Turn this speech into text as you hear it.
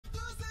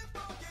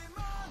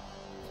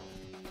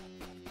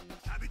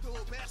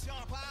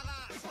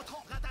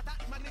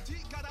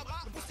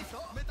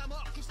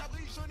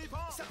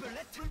Sonifant,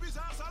 Sapelette,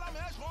 Bulbizarre,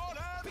 Salamèche,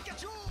 Rolette,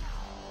 Pikachu.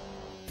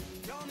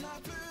 Y'en a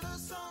plus de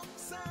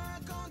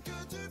 150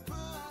 que tu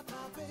peux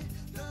attraper.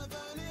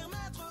 Devenir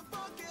maître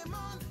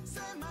Pokémon,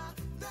 c'est ma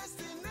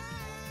destinée.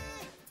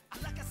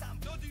 Alakazam,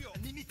 Doduo,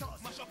 Nimitos,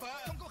 Machoper,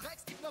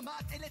 Tongorex,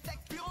 Hypnomate, Eletec,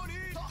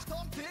 Pyroli,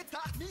 Torton,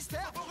 Tétard,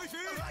 Mystère, Saporifi,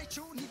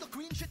 Raichu,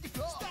 Nidoqueen,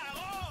 Chetiflore.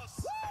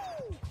 Staros.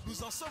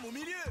 Nous en sommes au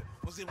milieu.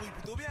 On se débrouille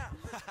plutôt bien.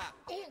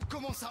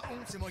 Comment ça, on?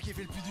 C'est moi qui ai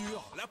fait le plus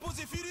dur. La pause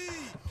est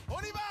finie. On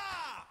y va.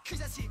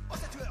 Chrysacier,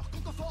 Ossature,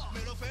 Contofor,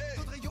 Mélofée,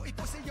 Codrillo,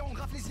 Hyposéion,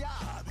 Rafflesia,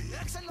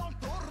 Excellent,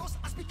 Tauros,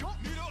 Aspicon,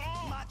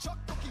 Milorant, Machoc,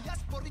 Tokias,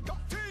 Porygon,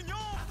 Tignon,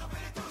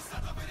 Attrapez-les tous,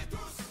 attrapez-les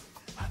tous.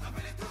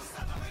 Attrapez-les tous,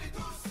 attrapez-les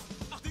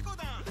tous.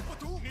 Articodin,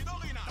 Potou,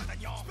 Nidorina,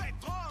 D'Artagnan,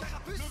 Spectrum,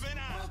 Carapuce, Le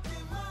Vénin,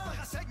 Pokémon.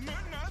 Parasec,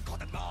 Meneut,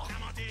 Crotte de mort,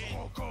 Diamantine,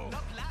 Rocco,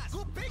 Loclas,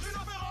 Goupix,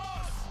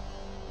 Rhinopéros.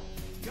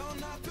 Y'en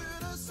a plus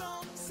de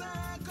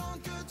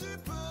 150 que tu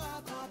peux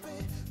attraper.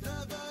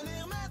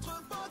 Devenir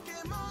maître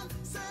Pokémon,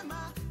 c'est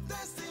ma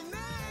destinée.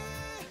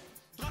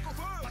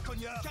 Dracofeu,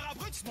 Draconnier,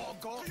 Carabrix,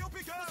 Smogon, Trio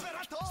Piqueur,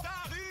 Ferrator,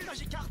 Starry,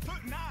 Magikarp,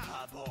 Penard,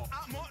 Ah bon,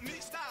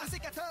 Harmonistar,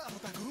 Sécateur,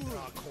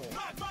 Montagour,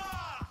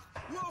 Nappa.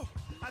 Wow,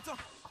 attends,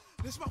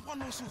 laisse-moi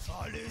reprendre mon souffle.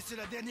 Allez, c'est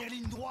la dernière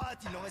ligne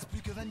droite, il en reste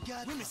plus que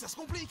 24. Oui, mais ça se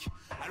complique.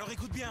 Alors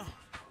écoute bien.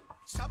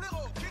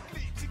 Sablero,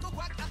 Kikli,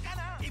 Psychoquack,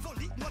 Arcana,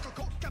 Evoli,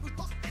 Noixoco,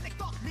 Kabutos,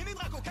 Elector, Mini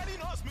Draco,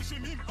 Kalinos, Monsieur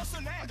Mime,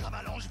 Ocelaire,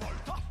 Gravalanche,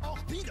 Volta,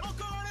 Orpide,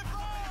 encore un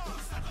effort.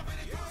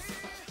 Attrapez-les tous,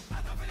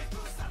 attrapez-les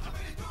tous,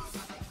 attrapez-les tous.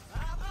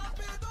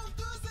 Attrapez donc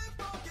tous ces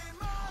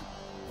Pokémon.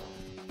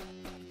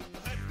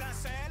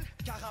 Étincelle,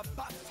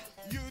 Carapace,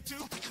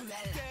 YouTube,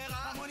 Cruel,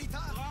 Terra, Ramonita,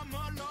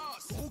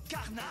 Ramonos, Roux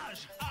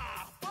Carnage.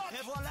 Arbok.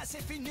 Et voilà,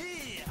 c'est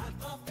fini.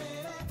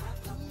 Attrapez-les,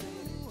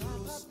 attrapez-les tous.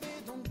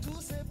 Attrapez donc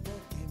tous ces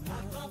Pokémon.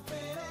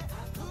 Attrapez-les,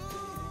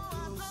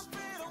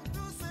 attrapez donc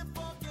tous ces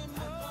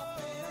Pokémon.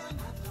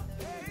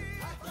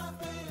 Attrapez-les,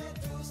 attrapez-les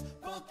tous,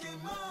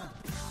 Pokémon.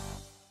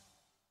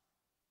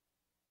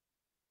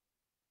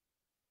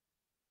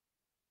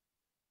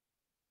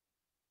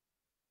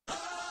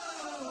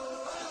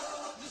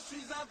 Je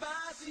suis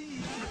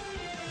invincible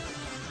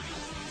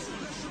sur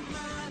le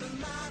chemin de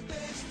ma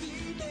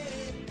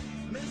destinée.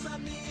 Mes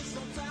amis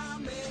sont à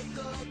mes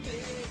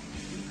côtés.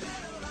 Une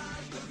belle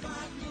orage de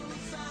vagues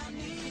nous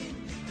anime.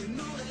 Et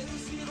nous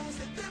réussirons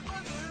cette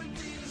épreuve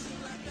ultime sur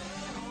la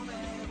terre, en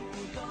mer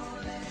ou dans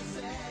les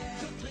airs.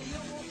 Je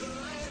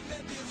triompherai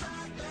des pires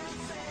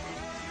adversaires.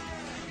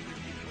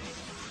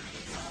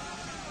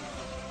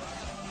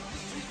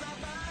 Je suis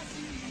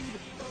invincible,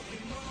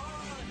 Pokémon.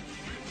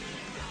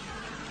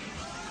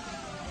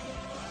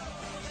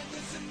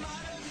 C'est ma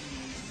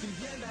vie, ils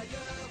viennent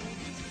d'ailleurs ou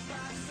du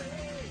passé.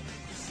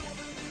 Ils sont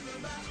venus me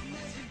battre,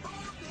 mais ils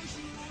vont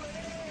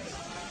échouer.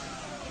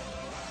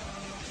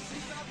 Je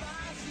suis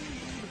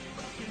invincible,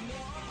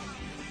 Pokémon.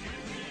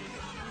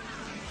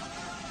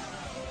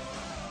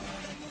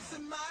 Gagner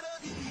c'est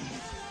maladie.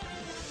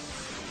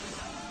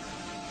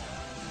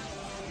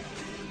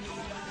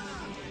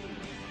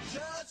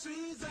 Je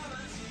suis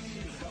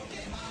invincible,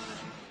 Pokémon.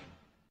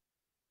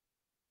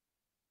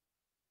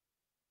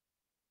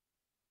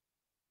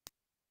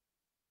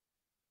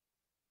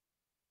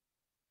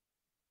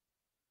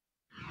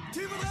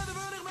 Tu voudrais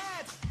devenir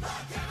maître.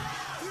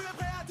 Tu es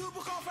prêt à tout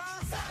pour qu'on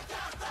fasse.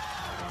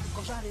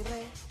 Quand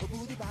j'arriverai au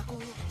bout du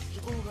parcours, je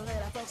trouverai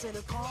la force et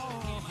le cran.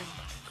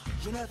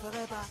 Je ne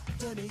ferai pas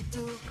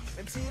demi-tour,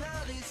 même si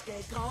le risque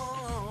est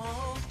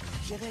grand.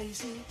 J'ai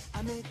réussi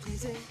à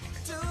maîtriser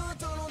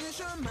tout au long du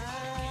chemin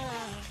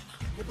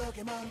les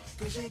Pokémon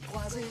que j'ai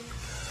croisés.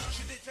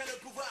 Je détiens le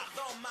pouvoir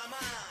dans ma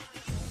main.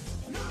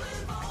 Nous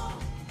rêvons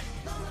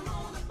dans le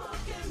monde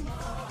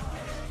Pokémon.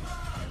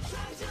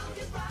 Chaque jour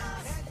qui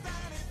passe est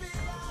un défi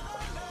à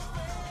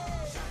relever.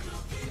 Chaque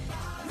jour qui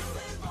passe, nous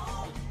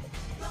rêvons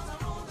dans un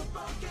monde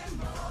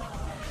Pokémon.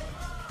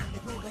 Et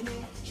pour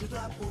gagner, je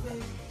dois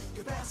prouver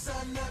que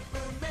personne ne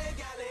peut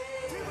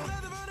m'égaler. Tu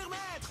voudrais devenir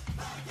maître.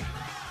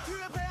 Tu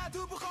es prêt à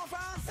tout pour qu'on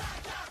fasse.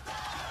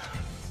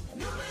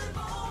 Nous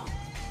rêvons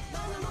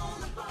dans le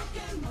monde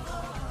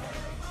Pokémon.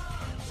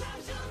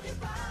 Chaque jour qui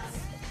passe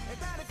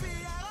est un défi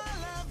à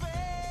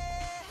relever.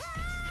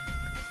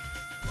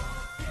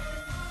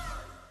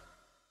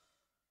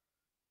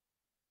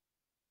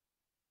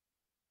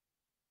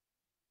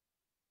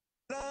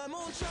 Le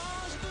monde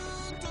change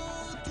tout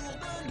autour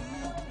de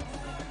nous.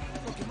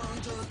 Pokémon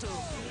Johto.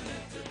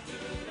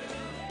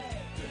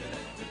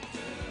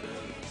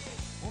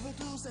 On veut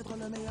tous être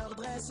le meilleur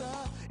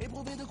dresseur et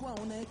prouver de quoi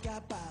on est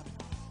capable.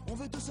 On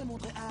veut tous se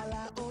montrer à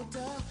la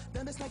hauteur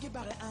d'un destin qui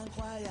paraît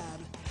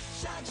incroyable.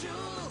 Chaque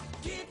jour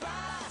qui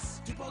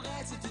passe, tu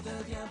progresses et tu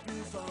deviens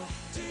plus fort.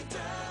 Tu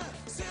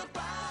te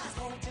surpasses,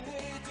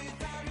 continue, tu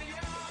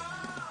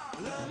t'améliores.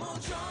 Le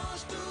monde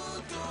change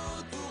tout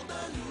autour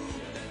de nous.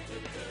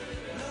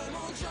 Le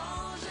monde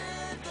change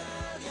et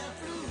devient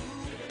flou.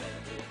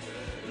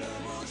 Le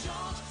monde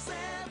change,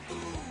 c'est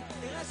fou.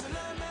 Et reste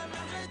le même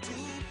malgré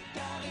tout.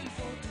 Car il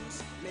faut tous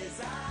les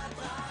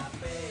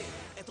attraper.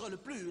 Être le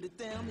plus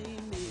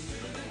déterminé.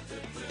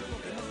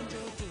 Pokémon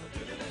Johto.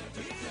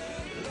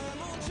 Le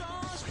monde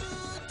change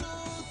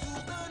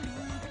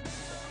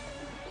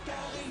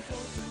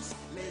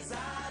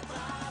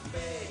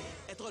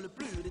être le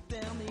plus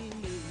déterminé.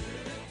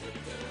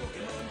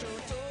 Pokémon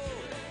Johto,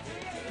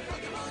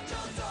 Pokémon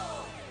Johto.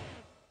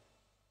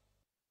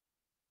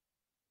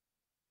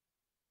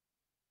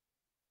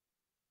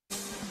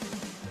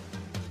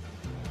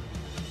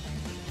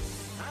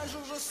 Un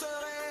jour je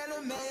serai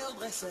le meilleur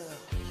dresseur.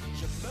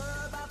 Je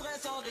me battrai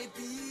sans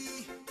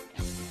répit.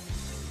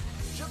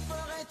 Je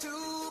ferai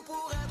tout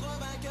pour être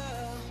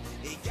vainqueur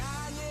et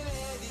gagner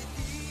les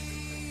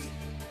défis.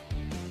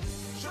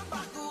 Je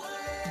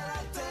parcourrai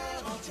la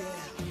terre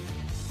entière,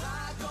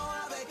 traquant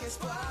avec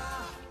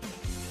espoir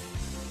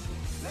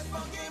les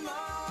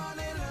Pokémon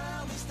et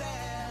leur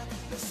mystère,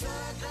 le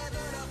secret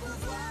de leur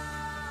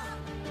pouvoir.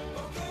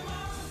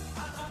 Pokémon,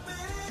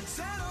 attrapez,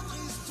 c'est notre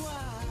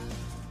histoire.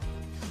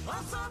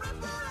 Ensemble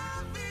pour la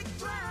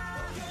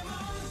victoire.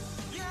 Pokémon,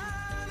 rien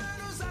ne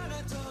nous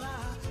arrêtera.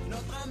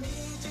 Notre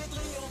amitié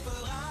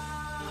triomphera.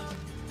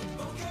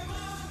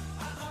 Pokémon,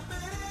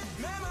 attrapez,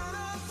 même à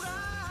notre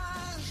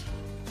âge.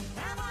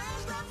 Un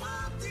voyage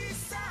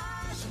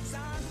d'apprentissage,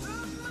 ça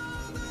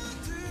demande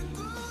du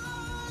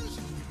courage.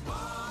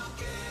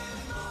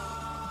 Pokémon,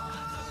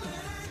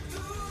 attrapez-les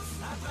tous,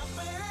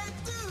 attrapez-les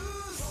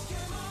tous.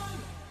 Pokémon.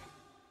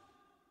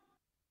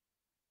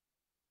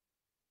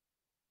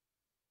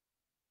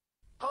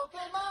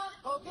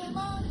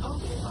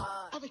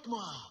 Avec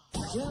moi.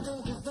 Je veux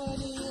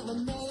devenir le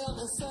meilleur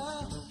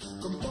dresseur,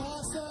 comme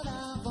personne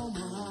avant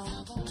moi.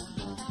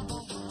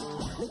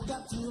 Les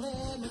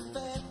capturer ne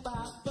fait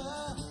pas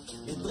peur,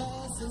 les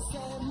dresser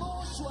c'est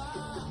mon choix.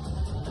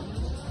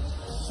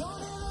 J'en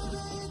ai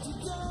rêvé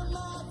toute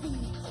ma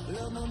vie,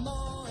 le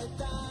moment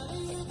est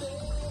arrivé.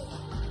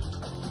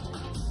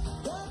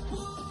 De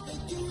prouver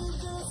qui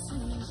je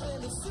suis et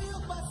le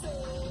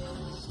surpasser.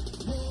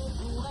 Mais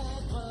pour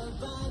être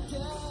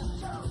vainqueur,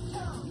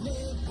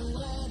 mais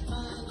pour être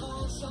un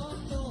grand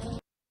champion.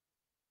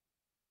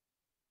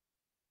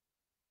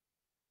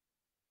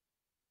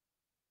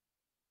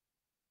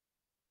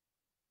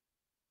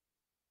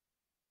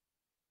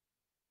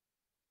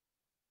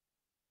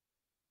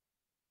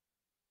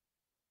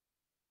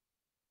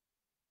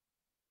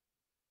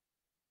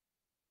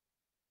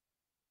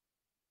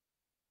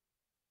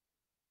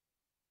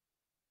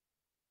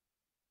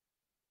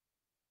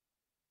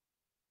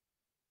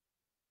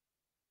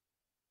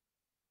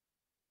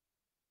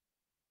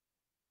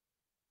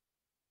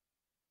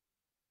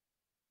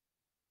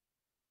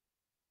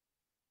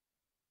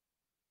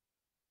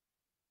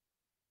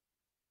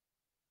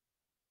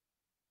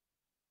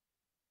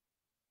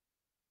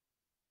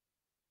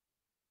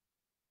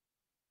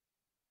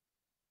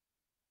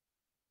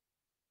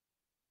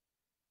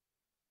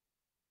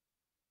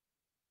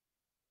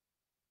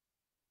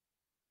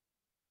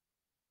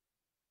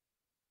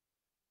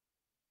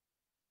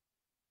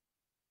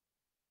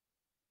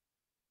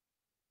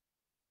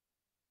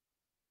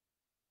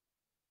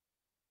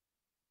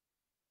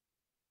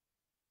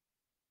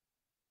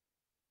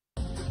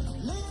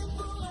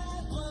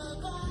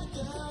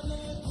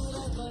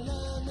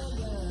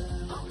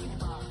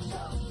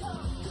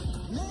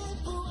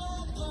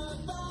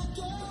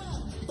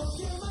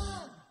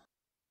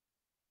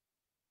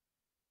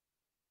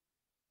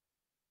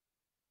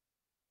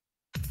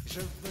 Je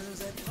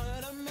veux être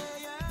le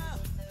meilleur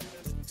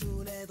de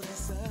tous les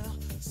dresseurs,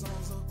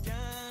 sans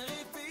aucun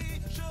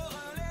répit, je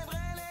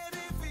relèverai les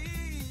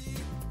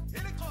défis.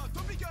 Electro,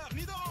 Topiqueur,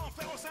 Nidoran,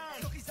 Ferrosin,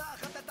 Norizard,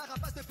 Ratata,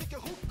 Rapace de Pique,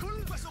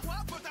 Roucoule, Poisson Roi,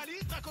 Potali,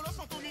 Dracolos,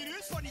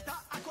 Fantominus, Bonita,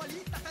 Aquali,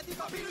 Tatati,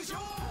 Papillusion.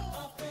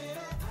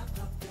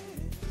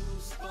 Attrapez-les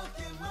tous,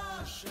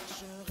 Pokémon, je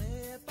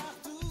chercherai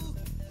partout,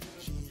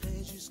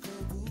 j'irai jusqu'au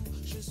bout,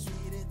 je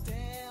suis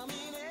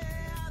déterminé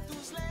à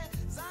tous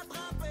les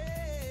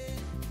attraper.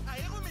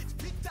 Aéromite,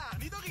 Pictar,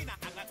 Nidorina,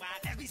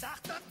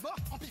 Herbizarre, Tot,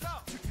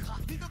 Amphiphore, Sucura,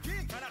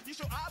 Nidoking,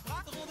 Canardichaud,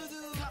 Abra,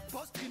 Rondoudou,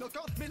 Crapos,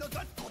 Trinocorde,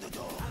 Mélodon,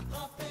 Condodo.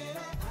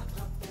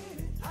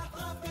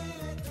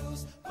 attrapez-les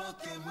tous,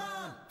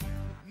 Pokémon.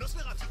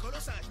 Nosferatu,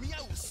 Colossinge,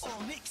 Miaous,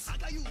 Onyx,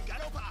 Agayou,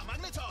 Galopard,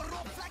 Magnetor,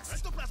 Ropflex,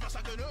 Ectoplasma,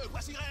 Sagueneux,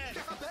 Poissirène,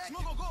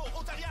 Smogogo,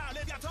 Ontarien,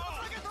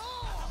 Léviator.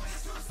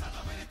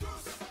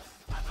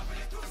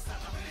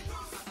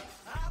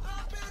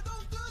 Attrapez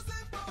donc tous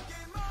les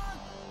Pokémon.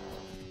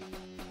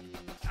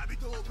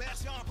 Kabuto,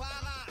 Persian,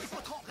 Para,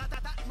 Hippotron,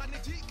 Ratata,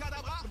 Magnétique,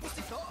 Kadabra,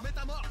 Boustiflore,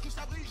 Métamorphe,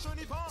 Cusabri,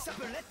 Chenipan,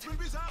 Sapelette,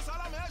 Bulbizarre,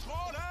 Salamèche,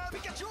 Rolette,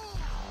 Pikachu.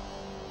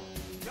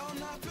 Y'en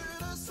a plus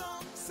de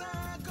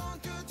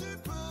 150 que tu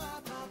peux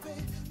attraper.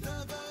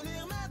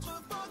 Devenir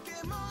maître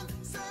Pokémon,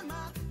 c'est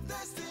ma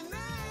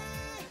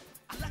destinée.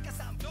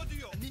 Alakazam,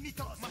 Doduo,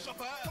 Mimitos,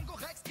 Machoppeur,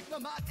 Tongorex,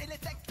 Hypnomate,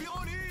 Eletec,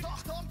 Pyrolude,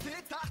 Torton,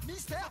 Tétard,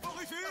 Mystère,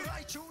 Porufus,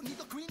 Raichu,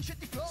 Nidoqueen,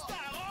 Chetiflore,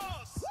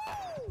 Staros.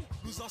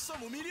 Nous en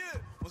sommes au milieu.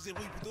 On se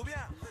débrouille plutôt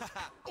bien.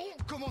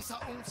 Comment ça,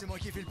 c'est moi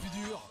qui ai fait le plus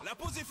dur. La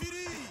pause est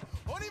finie.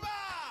 On y va.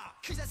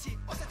 Chrysacier,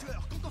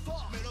 Ossateur,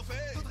 Contophore,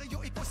 Mélofée,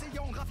 Caudrillon,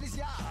 Hyposéion,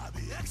 Rafflesia,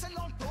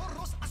 Excellent,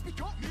 Tauros,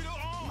 Aspicon,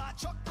 Nidoran,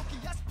 Machoc,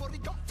 Coquillas,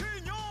 Poricon,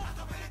 Tignon.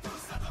 Attrapez-les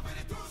tous.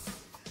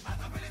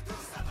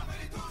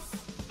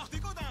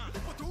 Articodin,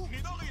 Potou,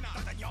 Nidorina,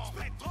 D'Artagnan,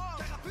 Spectrum,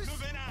 Carapuce,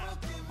 Venin,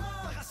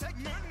 Pokémon. Parasec,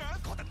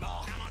 Meneuf, Crotte de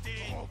mort,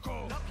 Diamantine,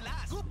 Rocco,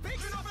 Loclas,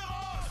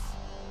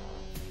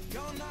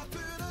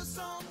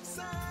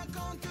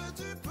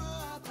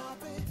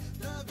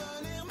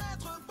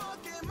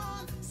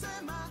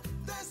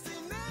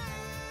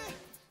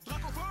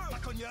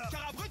 Piqueur,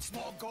 Carabrut,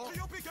 Smogo,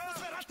 Trio Piqueur,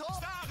 Sferato,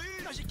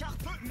 Starry,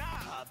 Magikarp,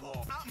 Nard, ah bon,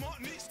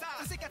 Harmonistar,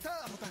 un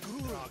sécateur,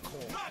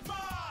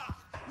 Magmar.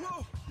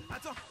 Wow,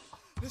 attends,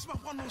 laisse-moi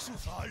reprendre mon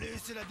souffle. Allez,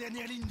 c'est la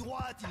dernière ligne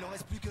droite, il n'en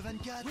reste plus que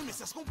 24. Oui, mais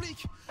ça se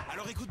complique.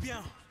 Alors écoute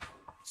bien.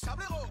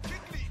 Sablero,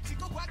 Kikli,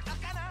 Psychoquack,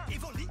 Arcana,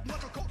 Evoli,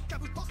 Nojoco,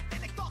 Kabutos,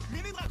 Elector,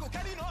 Mini Draco,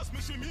 Kalinos,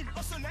 Monsieur Mime,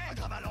 Ocelaire,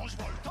 Gravalanche,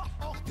 Volta,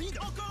 Orbide,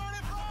 encore un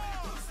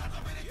effort.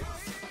 Attrapez-les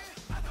tous,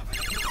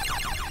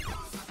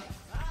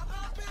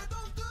 Attrapez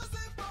donc tous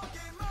ces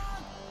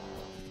Pokémon.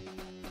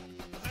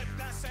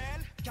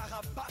 Reptincelle,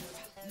 Carapath,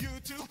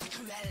 YouTube,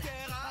 Cruel,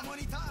 Terra,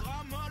 Harmonita,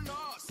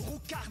 Ramonos,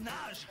 Roux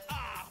Carnage,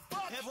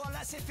 Arbok. Et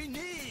voilà, c'est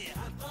fini.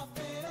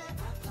 Attrapez-les,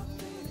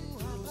 attrapez-les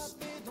tous.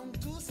 Attrapez donc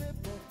tous ces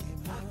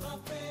Pokémon.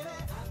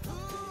 Attrapez-les,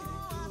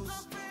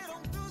 attrapez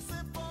donc tous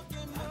ces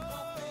Pokémon.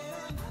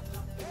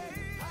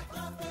 Attrapez-les,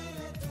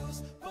 attrapez-les tous,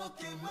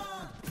 Pokémon.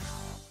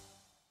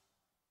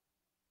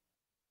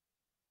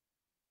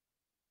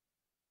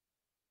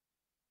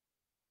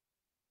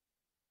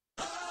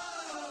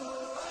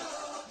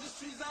 Je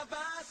suis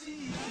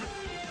invincible.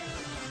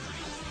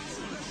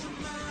 Sur le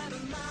chemin de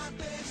ma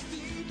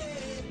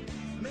destinée,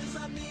 mes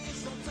amis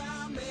sont à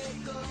mes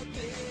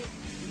côtés.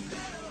 Une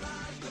belle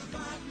rage de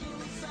vagues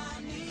nous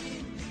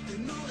anime. Que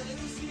nous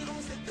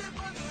réussirons cette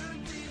épreuve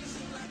ultime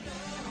sur la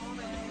terre, en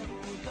mer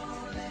ou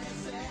dans les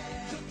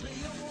airs. Je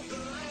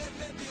triompherai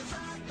des pires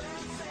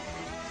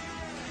adversaires.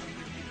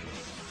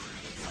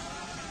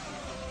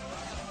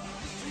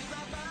 Je suis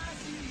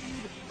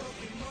invincible,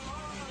 Pokémon.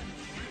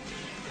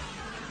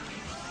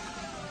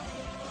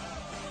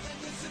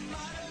 Régner ces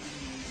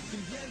maladies,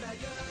 qu'ils viennent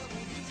d'ailleurs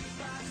ou du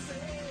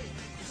passé.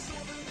 Ils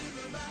sont venus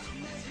me battre,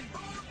 mais ils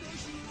vont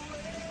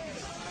échouer.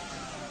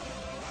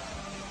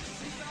 Je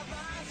suis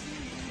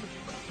invincible,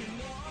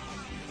 Pokémon.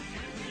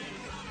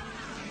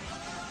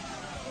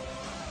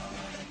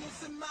 Régner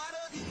ces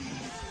maladies.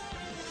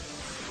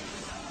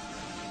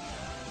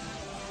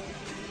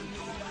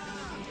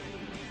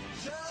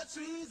 Je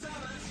suis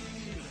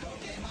invincible,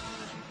 Pokémon.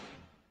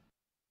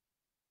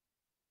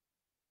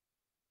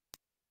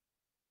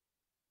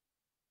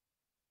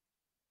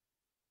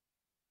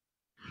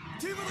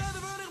 Tu voudrais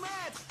devenir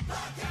maître.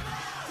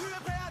 Tu es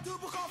prêt à tout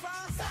pour qu'on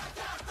fasse.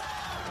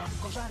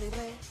 Quand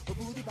j'arriverai au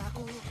bout du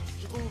parcours,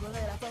 je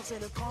trouverai la force et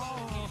le cran.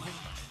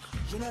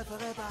 Je ne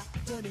ferai pas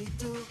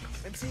demi-tour,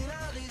 même si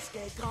le risque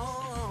est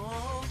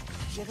grand.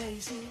 J'ai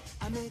réussi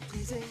à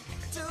maîtriser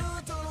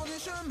tout au long du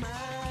chemin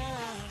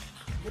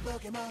les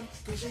Pokémon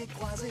que j'ai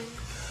croisés.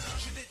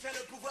 Je détiens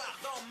le pouvoir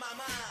dans ma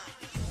main.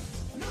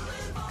 Nous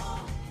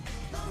rêvons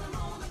dans le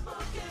monde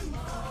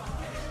Pokémon.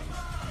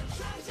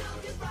 Chaque jour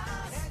qui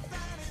passe est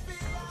un défi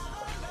à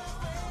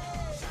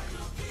relever. Chaque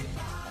jour qui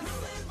passe, nous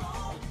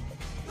rêvons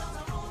dans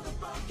un monde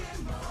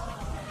Pokémon.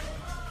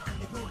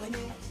 Et pour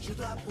gagner, je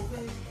dois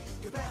prouver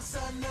que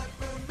personne ne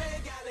peut Tu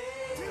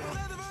m'égaler.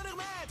 voudrais devenir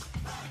maître.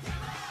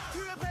 Tu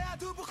es prêt à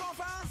tout pour qu'on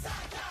fasse.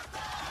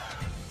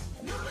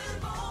 Nous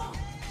rêvons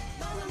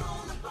dans le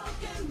monde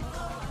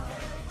Pokémon.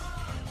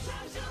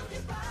 Chaque jour qui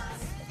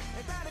passe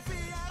est un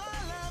défi à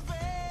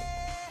relever.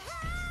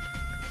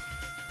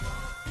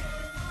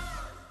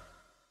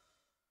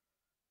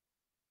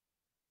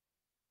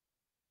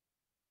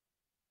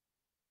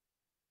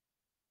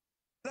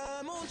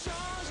 Le monde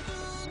change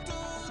tout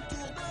autour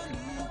de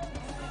nous.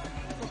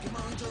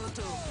 Pokémon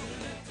Johto.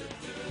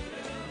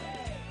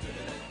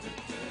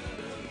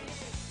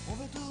 On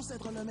veut tous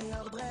être le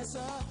meilleur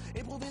dresseur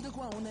et prouver de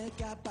quoi on est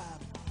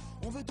capable.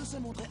 On veut tous se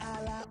montrer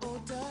à la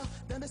hauteur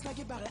d'un destin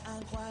qui paraît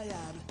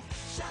incroyable.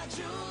 Chaque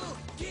jour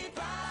qui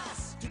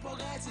passe, tu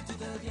progresses et tu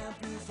deviens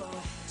plus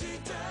fort. Tu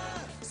te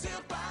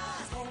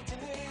surpasses,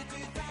 continue,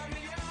 tu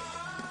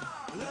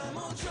t'améliores. Le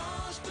monde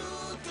change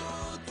tout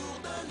autour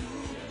de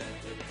nous.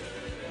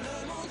 Le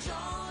monde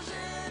change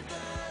et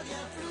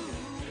devient flou.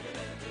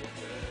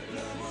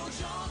 Le monde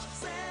change,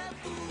 c'est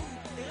fou.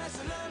 Et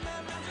reste le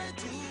même malgré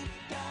tout.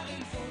 Car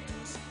il faut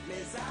tous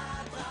les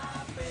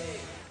attraper.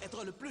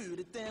 Être le plus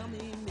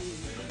déterminé.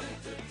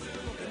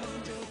 Pokémon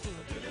Johto.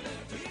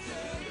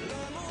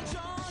 Le monde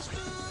change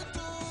tout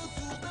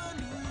autour de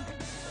nous.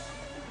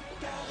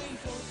 Car il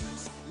faut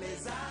tous les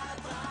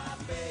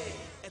attraper.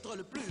 Être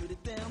le plus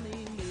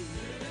déterminé.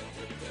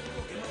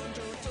 Pokémon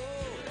Johto.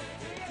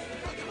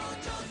 Pokémon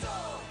Johto.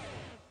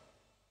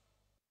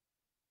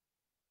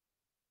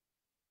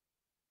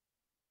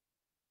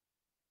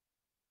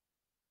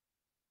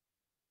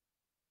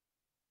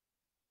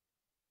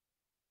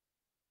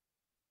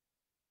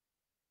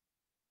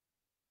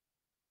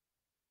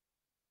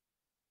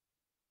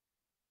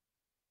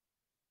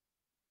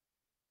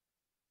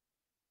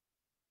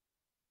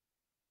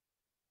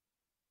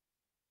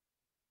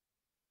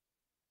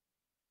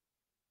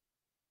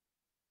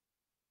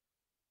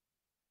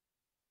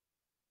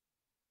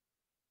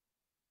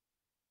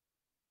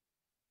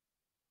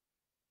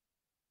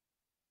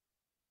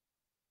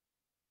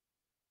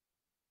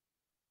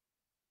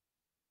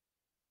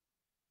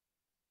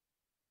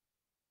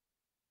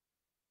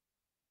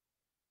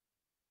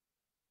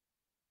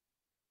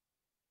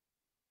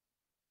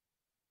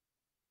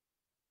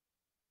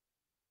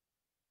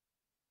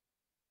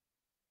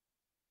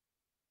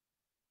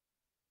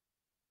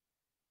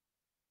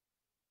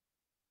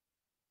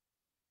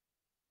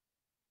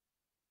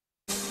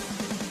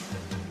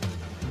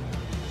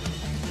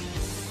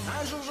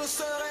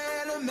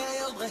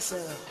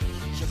 dresseur.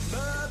 Je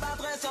me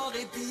battrai sans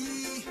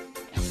répit.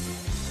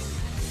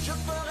 Je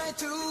ferai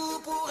tout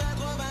pour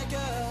être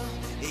vainqueur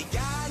et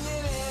gagner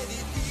les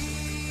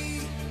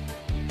défis.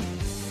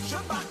 Je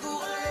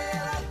parcourrai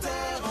la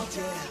terre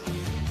entière,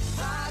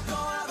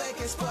 traquant avec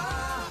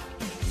espoir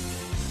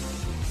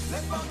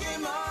les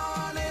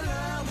Pokémon et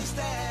leur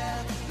mystère,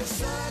 le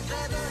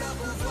secret de leur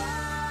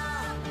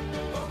pouvoir.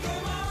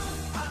 Pokémon,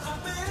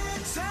 attrapez,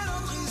 c'est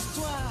notre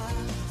histoire.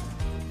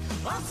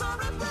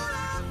 Ensemble pour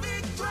la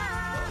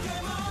victoire.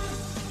 Pokémon,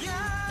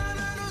 rien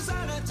ne nous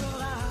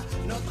arrêtera.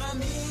 Notre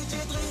amitié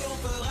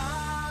triomphera.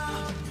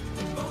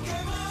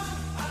 Pokémon,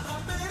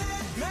 attrapez,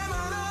 même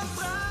à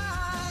notre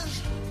âge.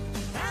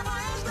 Un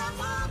voyage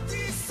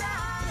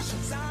d'apprentissage,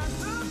 ça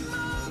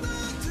demande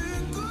du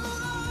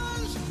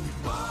courage.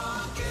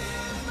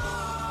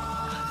 Pokémon,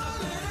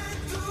 attrapez-les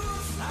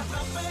tous,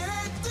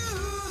 attrapez-les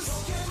tous.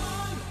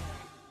 Pokémon.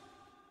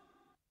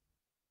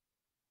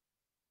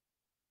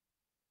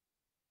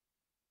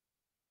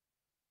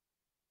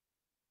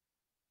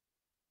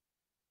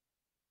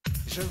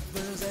 Je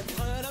veux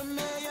être le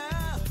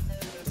meilleur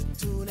de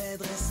tous les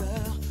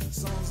dresseurs,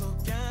 sans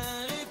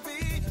aucun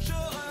répit, je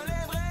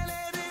relèverai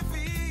les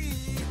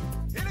défis.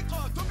 Electro,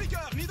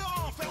 Topiqueur,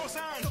 Nidoran, Ferrosin,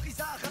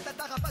 Lorisa,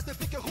 Ratata, Rapace de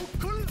Piquerou,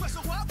 Cool,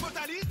 Poisson Roi,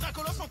 Potali,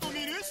 Dracolos,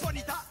 Fantominus,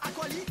 Bonita,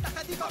 Aquali,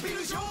 Tatati,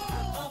 Papillusion.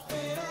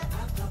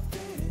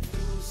 Attrapez-les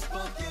tous,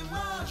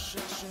 Pokémon, je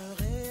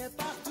chercherai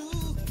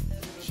partout,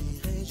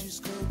 j'irai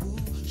jusqu'au bout,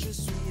 je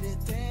suis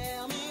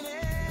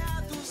déterminé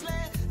à tous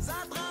les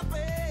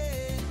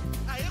attraper.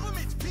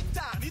 Aéromite,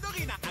 Pictar,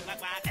 Nidorina,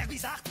 Aquaquat,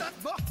 Herbizarre,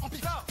 Totbo,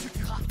 Amphiphore,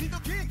 Sucura,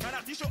 Nidoking,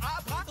 Canardichaud,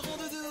 Abra,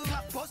 Rondoudou,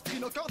 Crapos,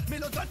 Trinocorde,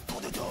 Mélodon,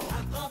 Rondoudou.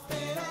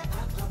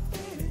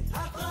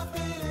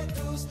 attrapez-les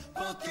tous,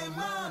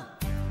 Pokémon.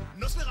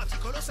 Nosferatu,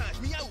 Colossinge,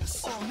 Miaous,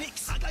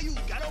 Onyx, Agayou,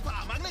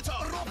 Galopard,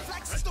 Magnetor,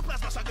 Robflex,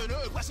 Restoplasma,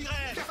 Sagueneux,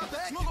 Poissirène,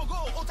 Cafapec, Smogogo,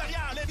 Ontarien,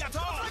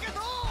 Léviator, Attrapez-les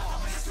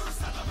tous,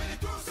 attrapez-les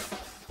tous,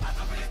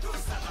 attrapez-les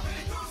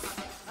tous.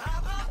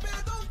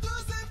 Attrapez donc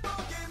tous ces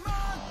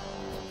Pokémon.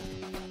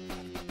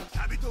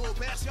 Kabuto,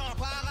 Persian,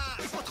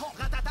 Para, Hippotron,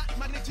 Ratata,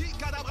 Magnétique,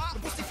 Kadabra,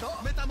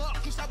 Boustiflore,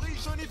 Métamorphe, Custabri,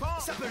 Chenipan,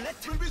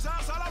 Sapelette,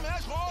 Bulbizarre,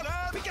 Salamèche,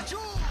 Rolette, Pikachu.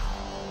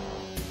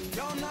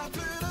 Y'en a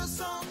plus de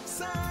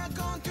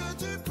 150 que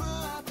tu peux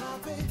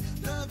attraper.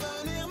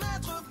 Devenir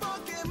maître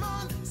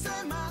Pokémon,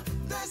 c'est ma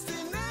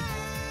destinée.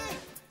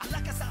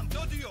 Alakazam,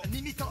 Doduo,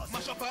 Mimitos,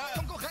 Machoper,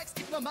 Tonkorex,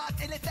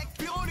 Hypnomate, Eletec,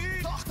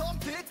 Pyrolu, Tortom,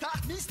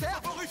 Tétard, Mystère,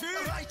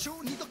 Vaporufus, Raichu,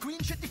 Nidoqueen,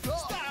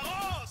 Chetiflore,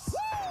 Staros.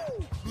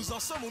 Nous en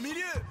sommes au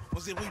milieu. On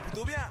se débrouille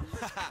plutôt bien.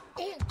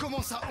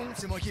 Comment ça,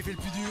 c'est moi qui ai fait le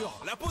plus dur.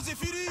 La pause est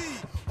finie.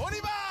 On y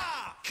va.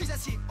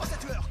 Chrysacier,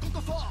 Ossateur,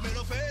 Contophore,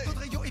 Mélophée,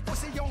 Dodrio,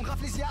 Hyposéion,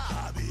 Rafflesia,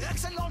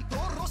 Excellent,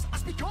 Tauros,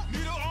 Aspicon,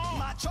 Nidoran,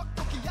 Machoc,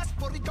 Coquillas,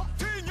 Porygon,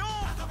 Tignon,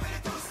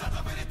 Attrapez-les tous,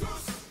 attrapez-les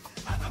tous.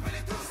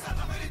 Attrapez-les tous,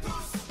 attrapez-les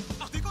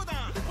tous.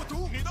 Articodin,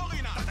 Hippotou,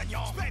 Nidorina,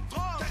 D'Artagnan,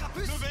 Spectrum,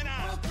 Carapuce, Le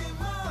Vénin,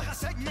 Pokémon.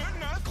 Parasec,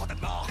 Meneut,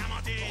 Grenade Mort,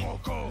 Diamantine,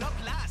 Rocco,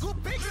 Loclas,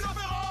 Goupix,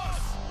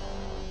 Rhinopéros.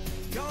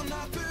 Y'en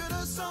a plus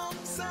de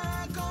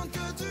 150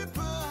 que tu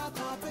peux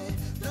attraper.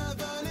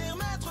 Devenir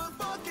maître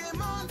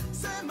Pokémon,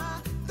 c'est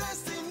ma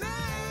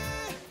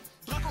destinée.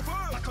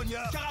 Dracofeu,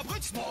 Bacogneur,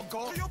 Carabrix,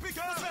 Smogon, Trio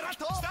Piqueur,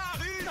 Ferrator,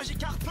 Starry,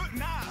 Magikarp,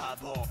 Penard, Ah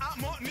bon,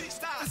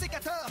 Harmonistar,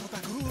 Sécateur,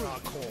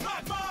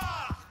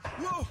 Magmar.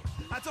 Wow,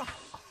 attends,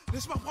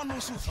 laisse-moi reprendre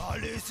mon souffle.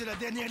 Allez, c'est la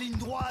dernière ligne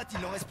droite,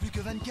 il en reste plus que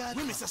 24.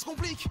 Oui, mais ça se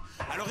complique.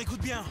 Alors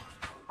écoute bien.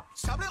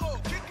 Sablero,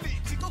 Kikli,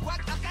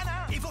 Psychoquack,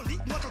 Arcana, Evoli,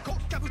 Noixoco,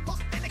 Kabutos,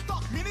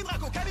 Elector, Mini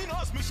Draco,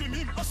 Kalinos, Monsieur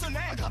Mime,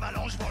 Ocelaire,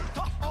 Gravalanche,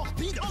 Volta,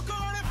 Orpide,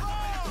 encore un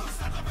effort.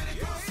 Attrapez-les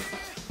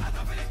tous,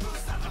 attrapez-les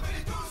tous,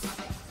 attrapez-les tous.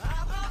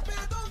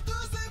 Attrapez donc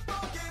tous ces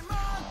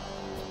Pokémon.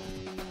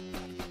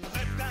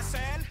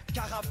 Reptacel,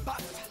 Carabat,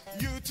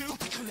 YouTube,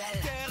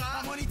 Cruel, Terra,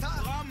 Ramonita,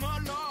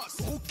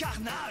 Ramonos, Roux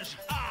Carnage,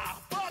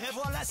 Arbok. et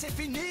voilà, c'est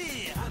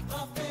fini.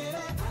 Attrapez-les,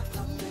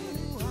 attrapez-les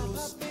tous.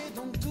 Attrapez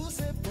donc tous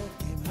ces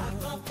Pokémon.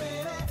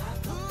 Attrapez-les,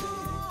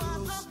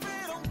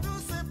 attrapez donc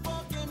tous ces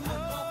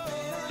Pokémon.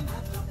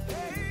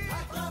 Attrapez-les,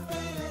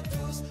 attrapez-les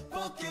tous,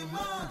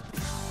 Pokémon.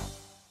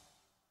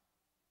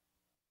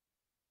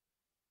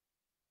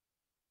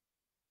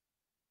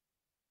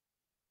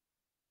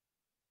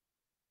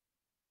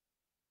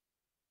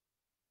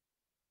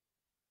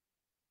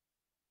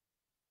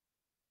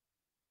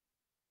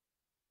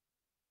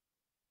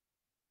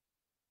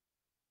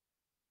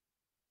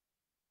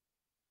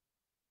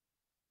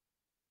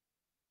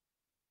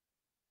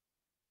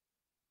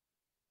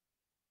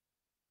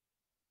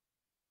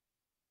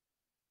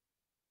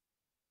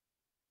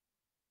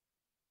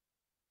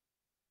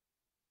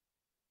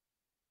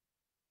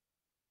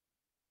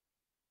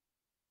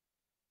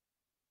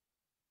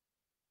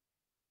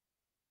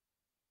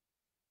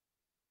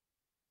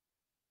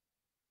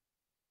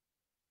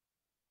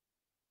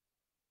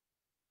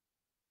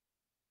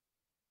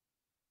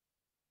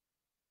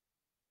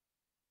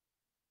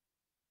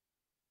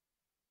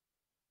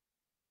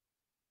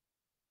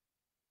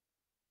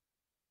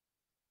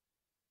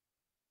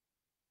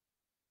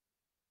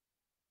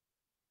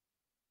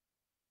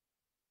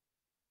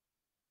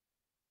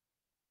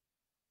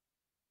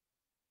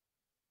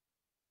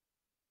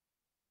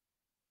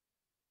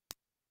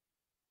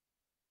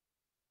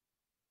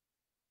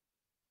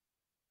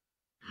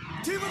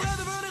 Tu voudrais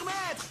devenir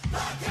maître,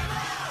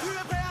 tu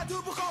es prêt à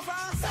tout pour qu'on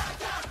fasse.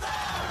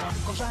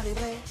 Quand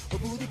j'arriverai au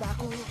bout du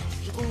parcours,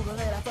 je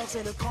trouverai la force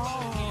et le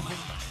cran.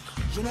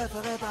 Je ne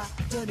ferai pas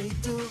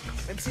demi-tour,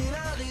 même si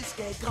le risque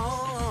est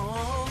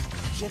grand.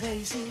 J'ai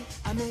réussi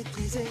à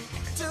maîtriser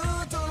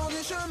tout au long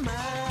du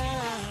chemin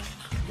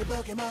les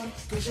Pokémon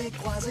que j'ai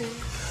croisés.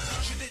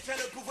 Je détiens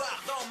le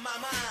pouvoir dans ma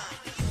main.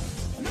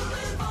 Nous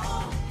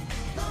vivons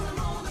dans le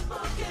monde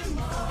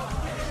Pokémon.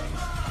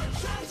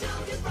 Chaque jour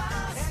qui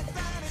passe est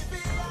un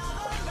défi à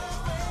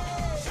relever.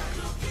 Chaque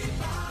jour qui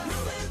passe,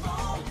 nous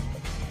vivons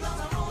dans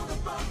un monde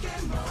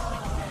Pokémon.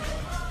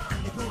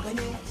 Et pour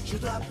gagner, je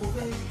dois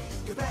prouver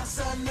que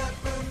personne ne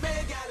peut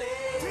m'égaler.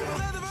 Tu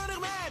voudrais devenir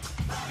maître,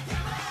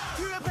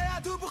 tu es prêt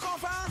à tout pour qu'on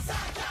fasse.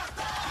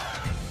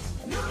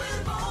 Nous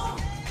vivons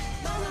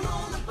dans le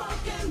monde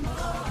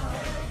Pokémon.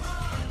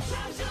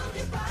 Chaque jour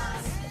qui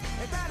passe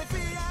est un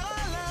défi à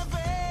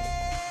relever.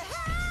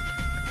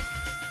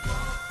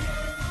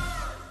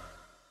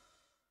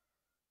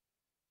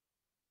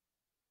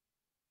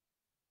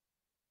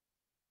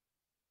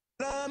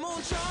 Le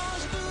monde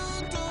change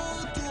tout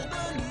autour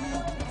de nous.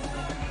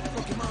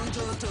 Pokémon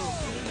Johto.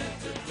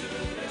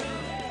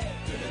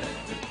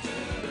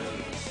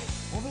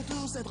 On veut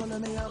tous être le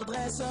meilleur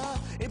dresseur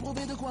et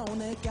prouver de quoi on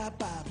est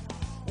capable.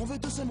 On veut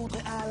tous se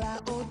montrer à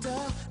la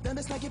hauteur d'un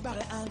destin qui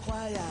paraît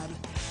incroyable.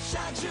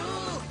 Chaque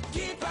jour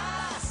qui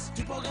passe,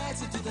 tu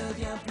progresses et tu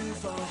deviens plus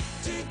fort.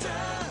 Tu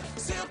te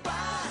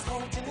surpasses,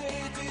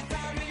 continue, tu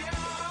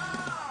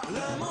t'améliores.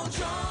 Le monde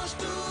change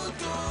tout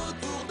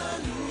autour de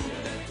nous.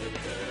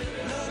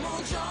 Le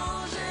monde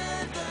change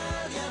et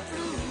devient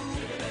flou.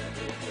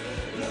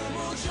 Le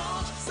monde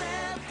change,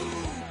 c'est fou.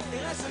 Et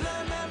reste le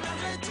même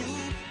malgré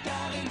tout.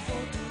 Car il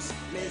faut tous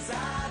les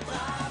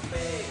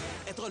attraper.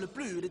 Être le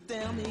plus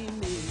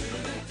déterminé.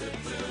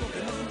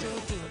 Pokémon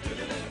Johto.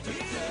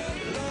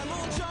 Le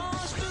monde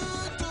change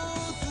tout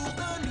autour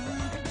de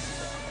nous.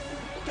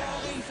 Car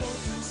il faut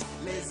tous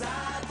les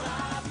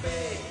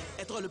attraper.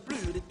 Être le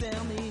plus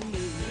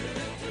déterminé.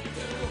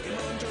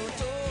 Pokémon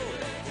Johto.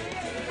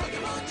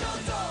 Pokémon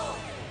Johto.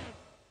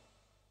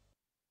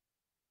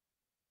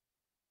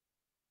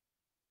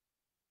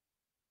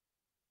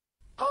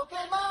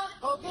 Pokémon,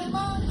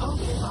 Pokémon,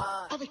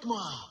 Pokémon. Avec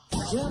moi.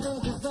 Je veux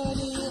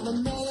devenir le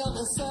meilleur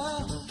dresseur,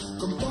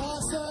 comme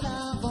personne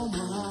avant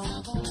moi.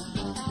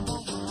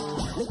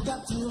 Les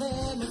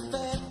capturer me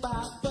fait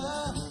pas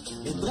peur,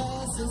 les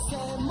dresser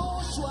c'est mon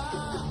choix.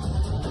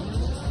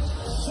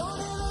 J'en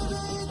ai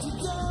rêvé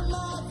toute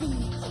ma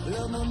vie,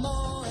 le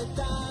moment est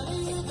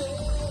arrivé.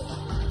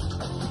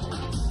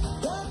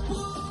 De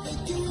prouver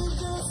qui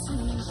je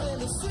suis, je vais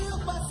le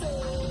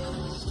surpasser.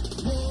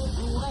 Mais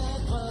pour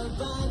être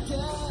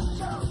vainqueur,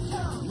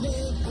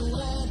 mais pour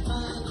être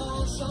un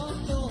grand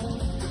champion,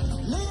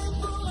 mais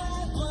pour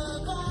être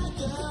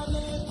vainqueur,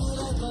 mais pour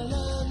être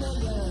le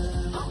meilleur,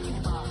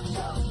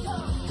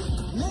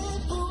 mais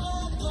pour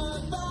être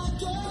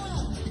vainqueur,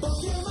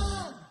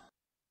 Pokémon.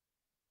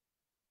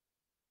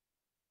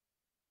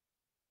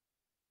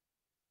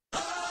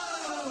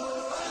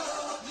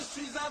 Je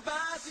suis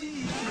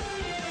invincible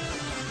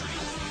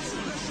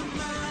sur le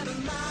chemin de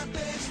ma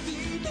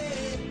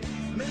destinée.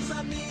 Mes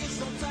amis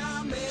sont à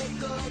mes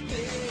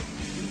côtés.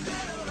 Une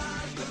belle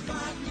orage de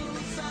vagues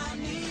nous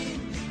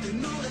anime. Et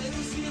nous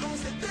réussirons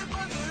cette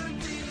épreuve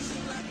ultime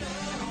sur la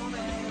terre, en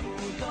mer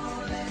ou dans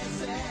les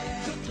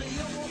airs. Je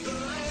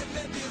triompherai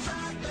des pires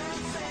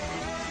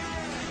adversaires.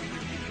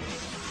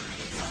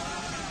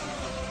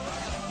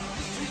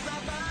 Je suis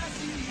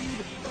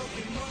invincible,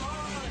 Pokémon.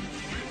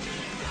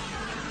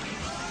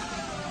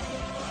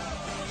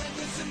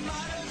 Et c'est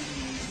ma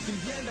vie, ils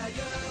viennent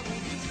d'ailleurs ou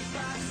du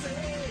passé.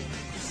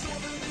 Ils sont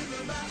venus me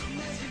battre,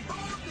 mais ils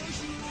vont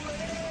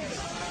déjouer.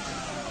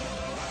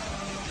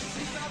 Je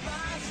suis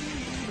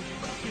invincible,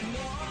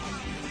 Pokémon.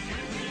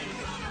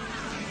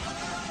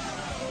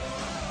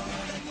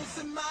 Gagner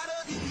c'est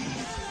maladie.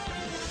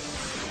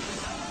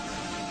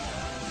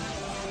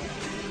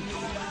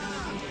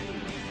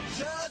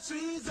 Je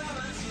suis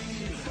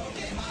invincible,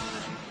 Pokémon.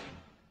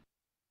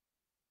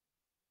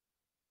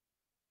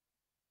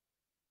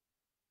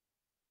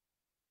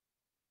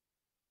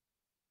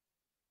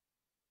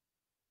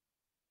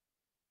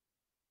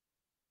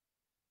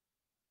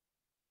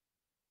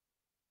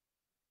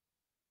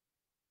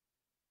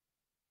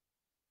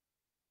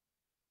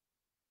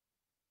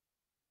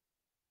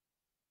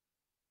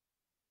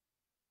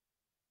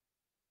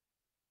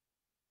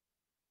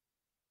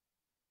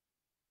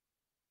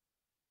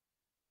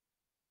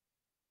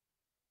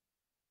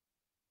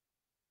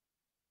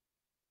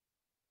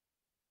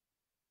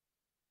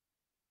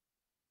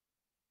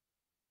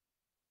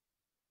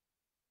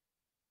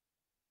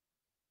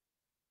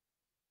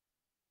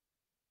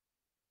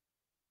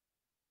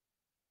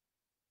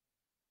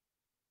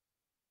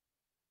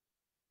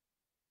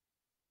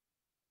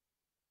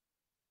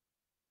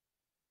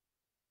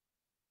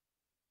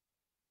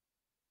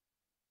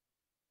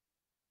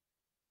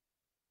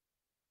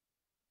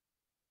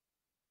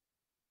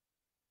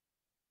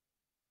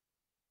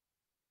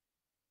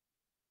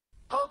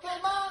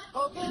 Pokémon,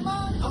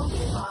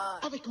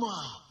 Avec moi.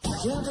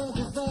 Je veux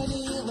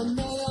devenir le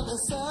meilleur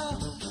dresseur,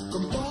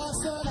 comme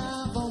personne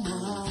avant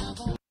moi.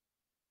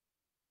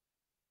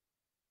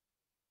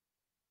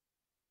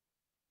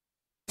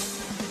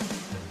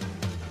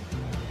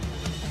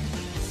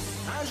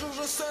 Un jour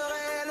je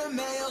serai le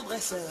meilleur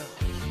dresseur.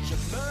 Je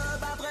me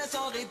battrai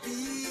sans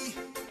répit.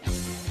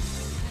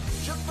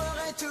 Je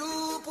ferai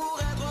tout pour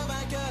être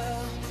vainqueur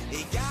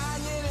et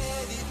gagner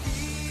les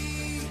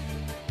défis.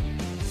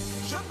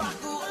 Je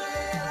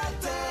parcourrai la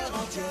terre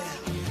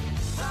entière,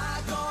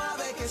 traquant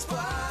avec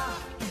espoir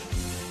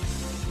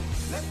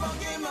les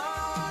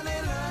Pokémon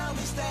et leur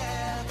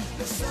mystère,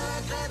 le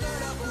secret de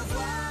leur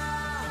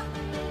pouvoir.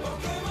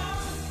 Pokémon,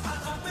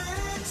 attrapez,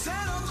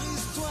 c'est notre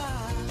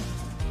histoire.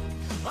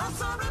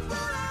 Ensemble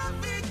pour la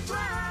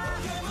victoire.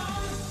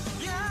 Pokémon,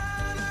 rien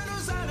ne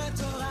nous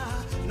arrêtera.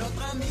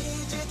 Notre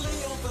amitié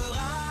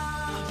triomphera.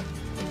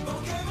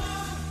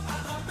 Pokémon,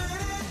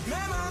 attrapez,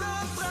 même à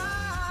notre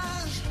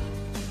âge.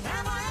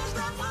 Un voyage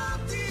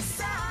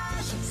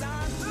d'apprentissage, ça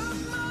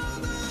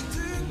demande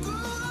du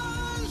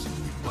courage.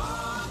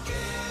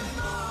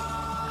 Pokémon,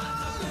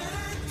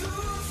 attrapez-les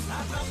tous,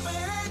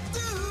 attrapez-les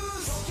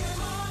tous.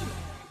 Pokémon.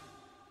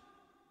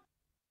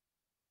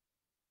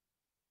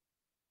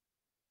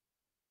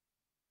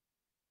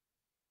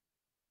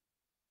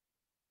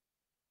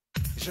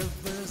 Je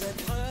veux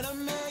être le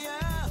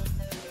meilleur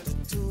de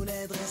tous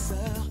les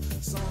dresseurs,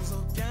 sans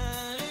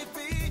aucun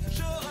répit,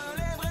 je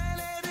relèverai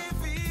les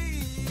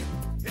défis.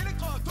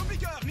 Electro,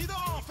 Topiqueur,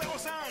 Nidoran,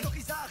 Ferrosin,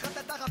 Norizard,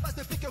 Ratata, Rapace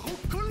de Pique,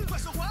 Cool,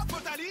 Poisson Roi,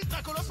 Potali,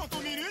 Dracolos,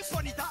 Fantominus,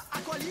 Bonita,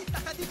 Aquali,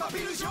 Tatati,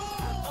 Papillusion.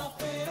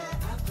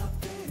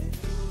 Attrapez-les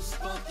tous,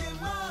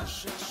 Pokémon, je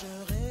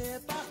chercherai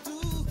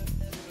partout,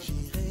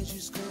 j'irai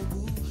jusqu'au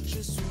bout,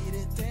 je suis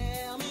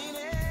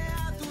déterminé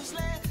à tous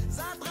les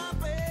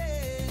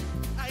attraper.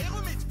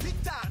 Aéromite,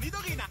 Pictar,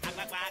 Nidorina,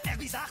 Aquaqua,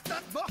 Herbizarre,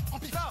 Totmort,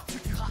 Amphiphore,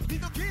 Sucura,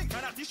 Nidoking,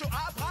 Canardichaud,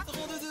 Abra,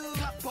 Rondoudou,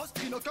 Crapos,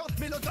 Trinocorde,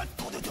 Mélodon,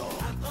 Rondoudou.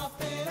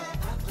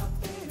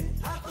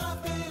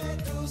 attrapez-les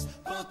tous,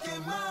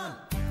 Pokémon.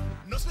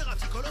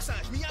 Nosferatu,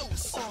 Colossinge,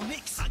 Miaous,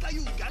 Onyx,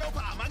 Agayou,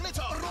 Galopard,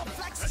 Magnetor,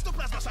 Robflex,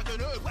 Restoplasma,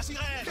 Sagueneux,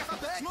 Poissirène,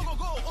 Cafapec,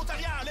 Smogogo,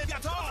 Ontarien,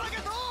 Léviator,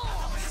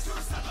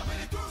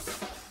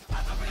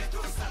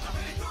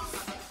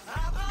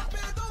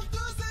 Attrapez-les donc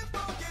tous ces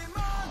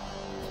Pokémon.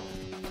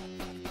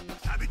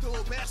 Habito,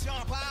 Persian,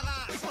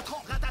 Para,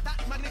 Hippotron, Ratata,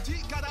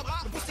 Magnétique,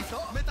 Cadabra,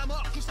 Boustiflore,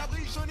 Métamorphe,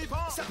 Custabri,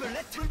 Chenipan,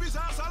 Sapelette,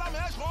 Bulbizarre,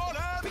 Salamèche,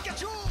 Rolette,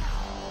 Pikachu.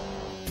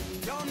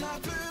 Y'en a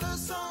plus de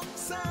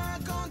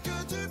 150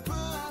 que tu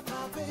peux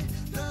attraper.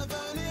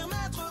 Devenir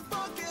maître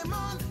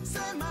Pokémon,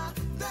 c'est ma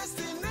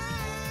destinée.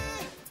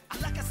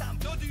 Alakazam,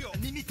 Doduo,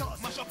 Mimitos,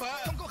 Machoper,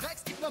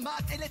 Tonkorex,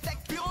 Diplomate, Eletec,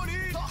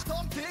 Pyroli,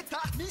 Torton,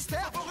 Tétard,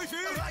 Mystère,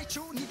 Vaporufus,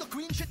 Raichu,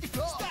 Nidoqueen,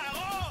 Chetiflore.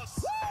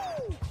 Staros.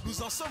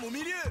 Nous en sommes au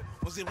milieu.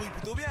 On se débrouille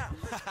plutôt bien.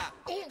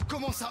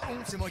 Comment ça,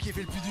 c'est moi qui ai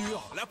fait le plus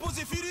dur. La pause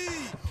est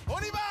finie. On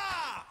y va.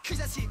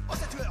 Chrysacier,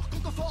 Ossateur,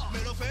 Contophore,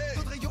 Mélofée,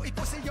 Caudrillon,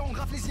 Hypocélion,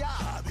 Rafflesia,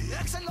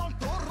 Excellent,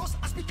 Tauros,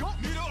 Aspicon,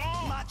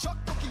 Nidoran, Machoc,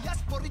 Coquillas,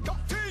 Porygon,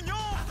 Tignon,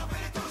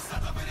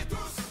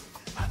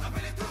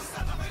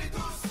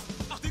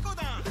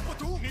 Articodin,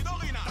 Potou,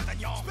 Nidorina,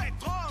 D'Artagnan,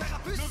 Spectrum,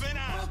 Carapuce,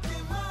 Levenin,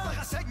 Pokémon.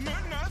 Parasec,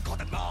 Meneuf,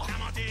 Grenade Mort,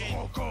 Diamantine,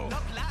 Rocco,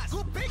 Noclas,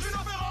 Goupix,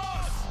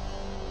 Rhinopéros,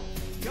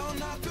 Y'en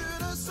a plus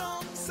de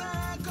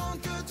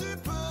 150 que tu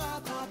peux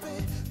attraper.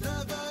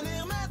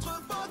 Devenir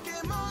maître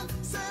Pokémon,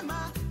 c'est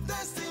ma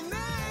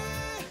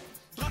destinée.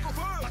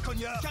 Dracofeu,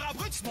 Braconnieur,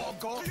 Carabrix,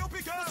 Smogon, Trio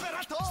Piqueur,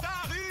 Ferrator,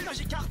 Starry,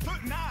 Magikarp,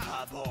 Penard,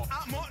 Ah bon,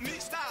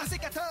 Harmonistar,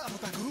 Sécateur,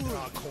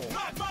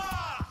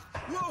 Magmar.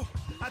 Wow.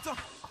 Attends.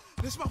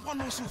 Laisse-moi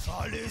reprendre mon souffle.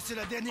 Allez, c'est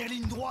la dernière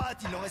ligne droite,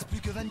 il n'en reste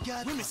plus que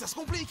 24. Oui, mais ça se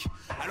complique.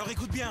 Alors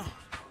écoute bien.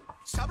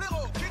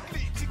 Sablero,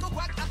 Kikli,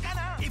 Psychoquack,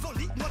 Arcanin,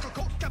 Evoli,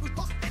 Noixoco,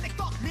 Kabutos,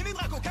 Elector, Mini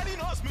Draco,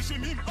 Calinos, Monsieur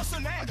Mime,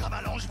 Ocelaire,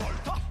 Gravalanche,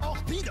 Volta,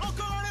 Orpide,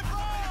 encore un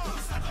effort.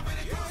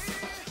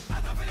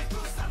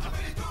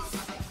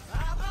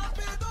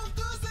 Attrapez donc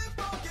tous ces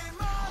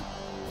Pokémon.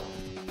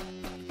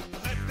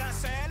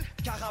 Reptacel,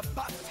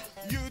 Carapace,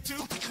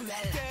 YouTube,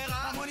 Cruel,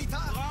 Terra, Harmonita,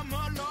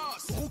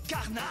 Ramonos, Roux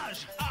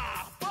Carnage.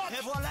 Arbok,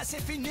 Et voilà,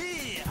 c'est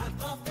fini.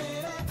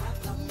 Attrapez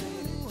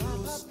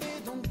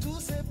donc tous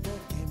ces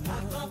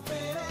Pokémon.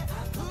 Attrapez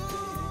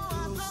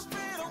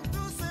donc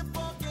tous ces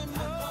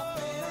Pokémon.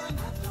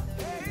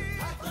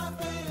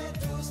 Attrapez-les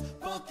tous,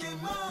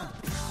 Pokémon.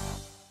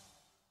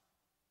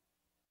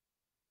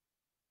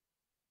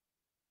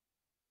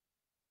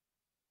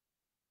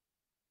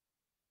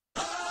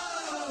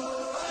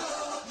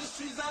 Je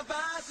suis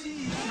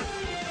invincible.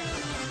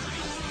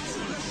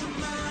 Sur le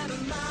chemin de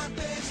ma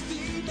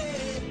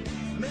destinée,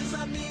 mes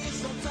amis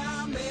sont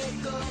à mes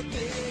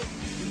côtés.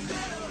 Une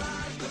belle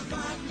orage de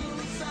vagues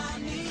nous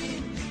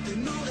anime, et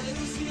nous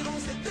réussirons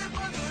cette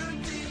épreuve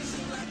ultime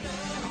sur la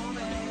terre, en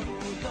mer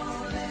ou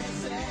dans les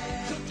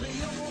airs. Je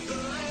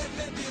triompherai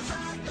des pires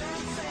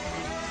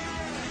adversaires.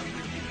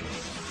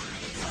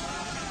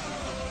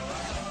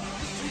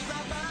 Je suis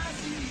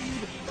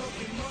invincible,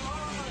 Pokémon.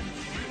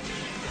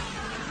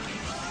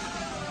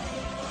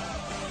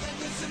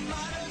 C'est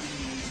ma vie.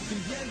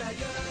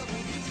 ailleurs,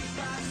 on vit du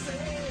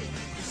passé.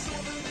 Ils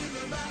sont venus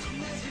me battre,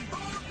 mais ils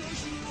vont te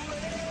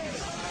jouer.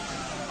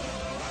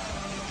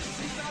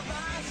 Si ça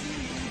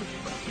vacille,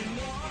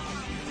 moi.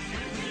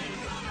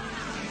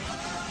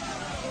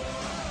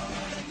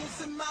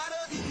 C'est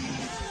maladie.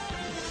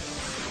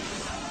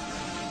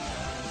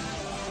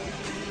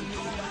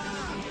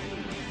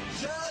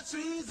 Je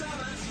suis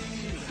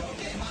invincible.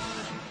 Pokémon.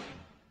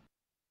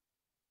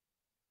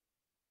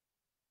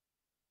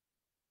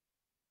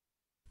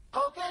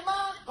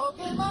 Pokémon,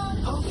 Pokémon,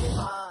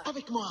 Pokémon.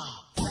 Avec moi.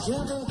 Je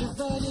veux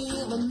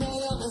devenir le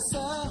meilleur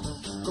dresseur,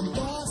 comme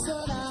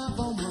personne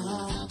avant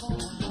moi.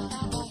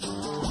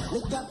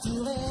 Les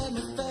capturer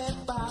ne fait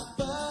pas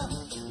peur,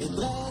 les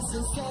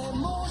dresser c'est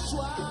mon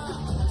choix.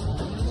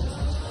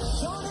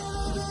 J'en ai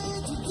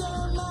rêvé toute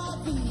ma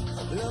vie,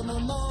 le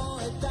moment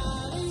est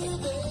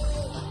arrivé.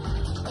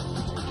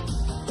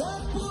 De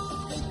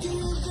prouver qui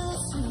je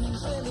suis, je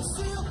vais le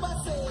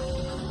surpasser.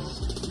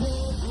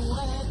 Mais pour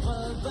être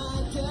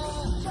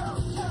vainqueur,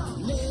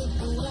 mais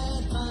pour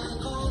être un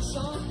grand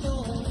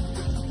champion,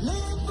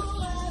 mais pour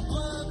être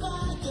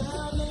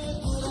vainqueur, mais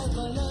pour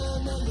être le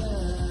meilleur,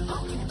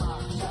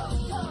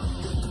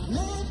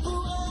 mais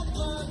pour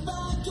être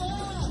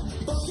vainqueur,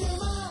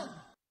 Pokémon.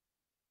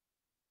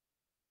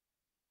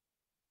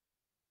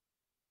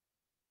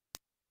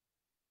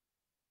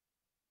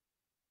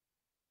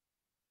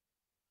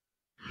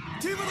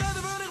 Tu voudrais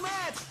devenir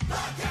maître?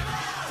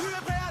 Tu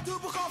es prêt à tout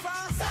pour qu'on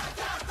fasse?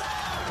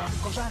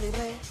 Quand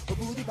j'arriverai au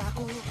bout du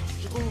parcours,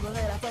 je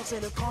trouverai la force et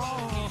le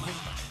cran.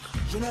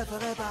 Je ne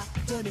ferai pas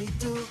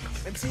demi-tour,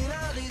 même si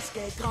le risque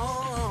est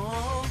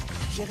grand.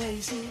 J'ai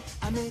réussi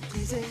à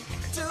maîtriser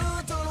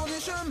tout au long du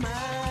chemin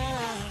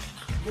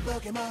les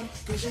Pokémon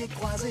que j'ai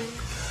croisés.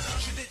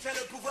 Je détiens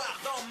le pouvoir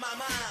dans ma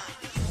main.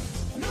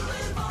 Nous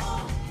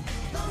rêvons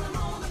dans le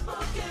monde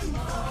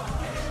Pokémon.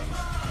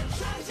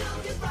 Chaque jour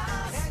qui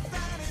passe est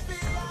un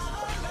défi à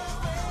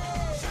relever.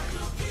 Chaque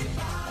jour qui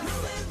passe, nous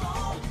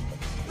rêvons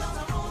dans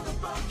un monde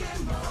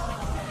Pokémon.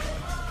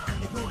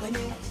 Et pour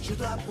gagner, je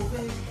dois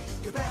prouver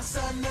que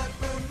personne ne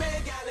peut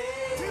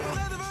m'égaler. Tu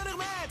voudrais devenir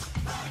maître?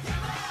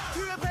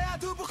 Tu es prêt à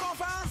tout pour qu'on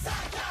fasse?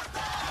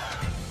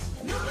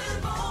 Nous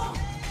rêvons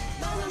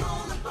dans le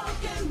monde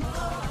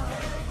Pokémon.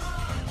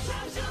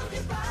 Chaque jour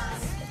qui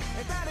passe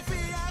est un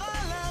défi à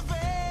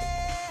relever.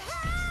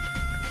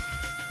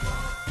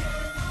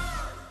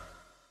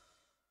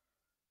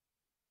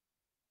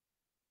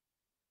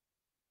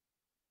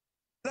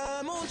 Le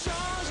monde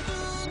change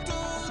tout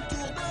autour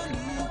de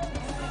nous.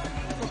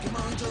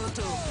 Pokémon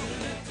Johto.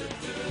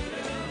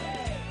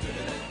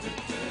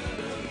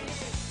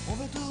 On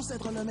veut tous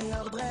être le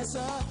meilleur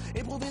dresseur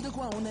et prouver de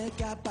quoi on est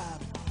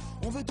capable.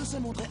 On veut tous se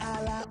montrer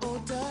à la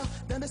hauteur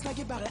d'un destin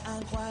qui paraît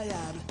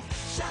incroyable.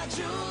 Chaque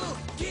jour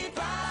qui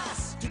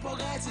passe, tu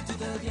progresses et tu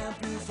deviens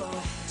plus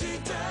fort. Tu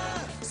te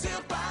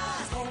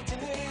surpasses,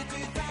 continue,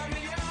 tu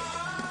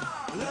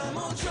t'améliores. Le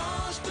monde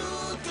change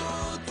tout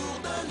autour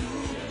de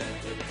nous.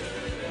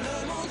 Le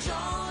monde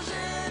change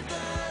et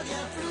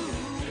devient flou.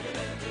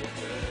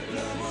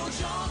 Le monde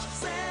change,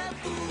 c'est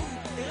fou.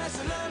 Et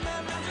reste le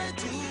même malgré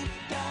tout.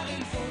 Car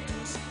il faut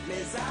tous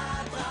les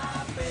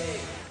attraper.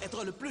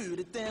 Être le plus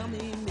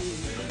déterminé.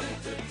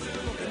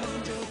 Pokémon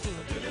Johto.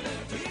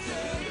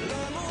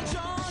 Le monde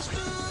change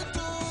tout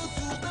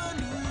autour de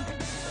nous.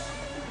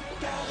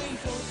 Car il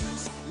faut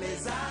tous les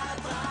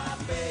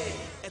attraper.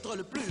 Être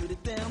le plus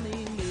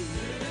déterminé.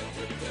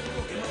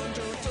 Pokémon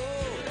Johto.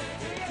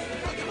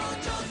 Pokémon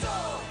Johto.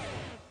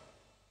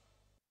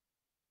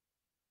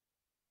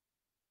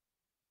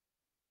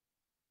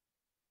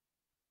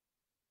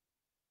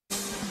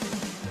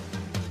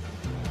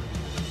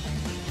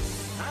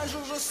 Un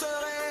jour je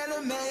serai le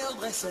meilleur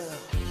dresseur.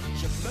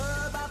 Je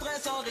me battrai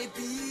sans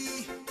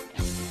répit.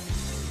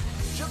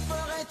 Je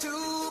ferai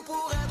tout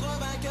pour être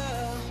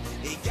vainqueur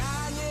et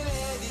gagner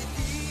les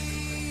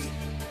défis.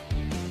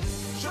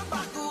 Je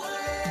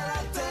parcourrai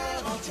la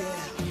terre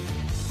entière,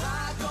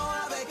 traquant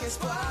avec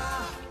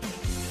espoir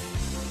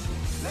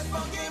les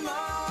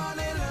Pokémon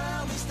et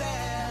leur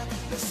mystère,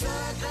 le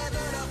secret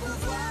de leur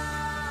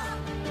pouvoir.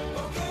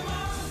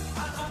 Pokémon,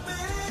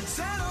 attrapez,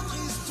 c'est notre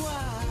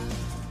histoire.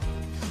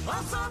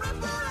 Ensemble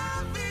pour la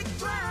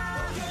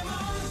victoire.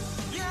 Pokémon,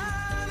 rien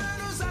ne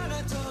nous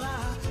arrêtera.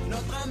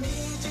 Notre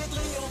amitié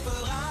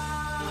triomphera.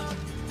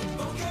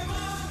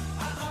 Pokémon,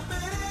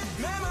 attrapez-les,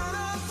 même à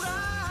notre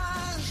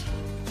âge.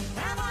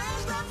 Un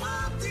voyage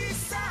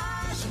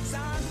d'apprentissage,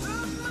 ça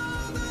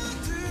demande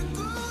du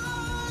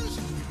courage.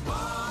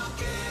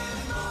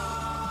 Pokémon,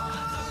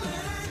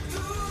 attrapez-les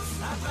tous,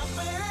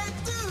 attrapez-les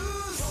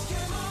tous.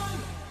 Pokémon.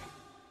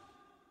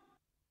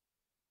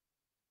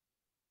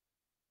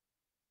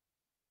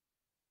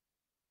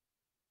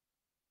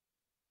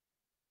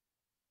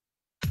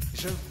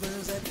 Je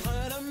veux être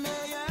le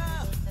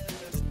meilleur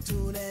de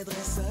tous les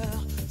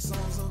dresseurs,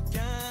 sans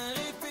aucun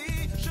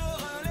répit, je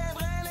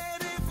relèverai les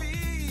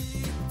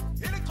défis.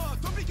 Electro,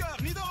 Topiqueur,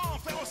 Nidoran,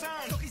 Ferrosin,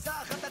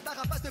 Charizard, Rattata,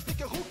 Rapace de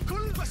Pique,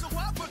 Roucoule, Poisson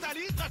Roi,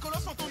 Potali, Dracolos,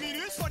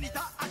 Fantominus,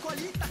 Bonita,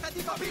 Aquali,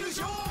 Tatati,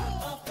 Papillusion.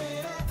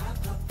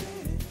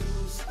 Attrapez-les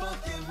tous,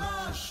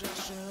 Pokémon.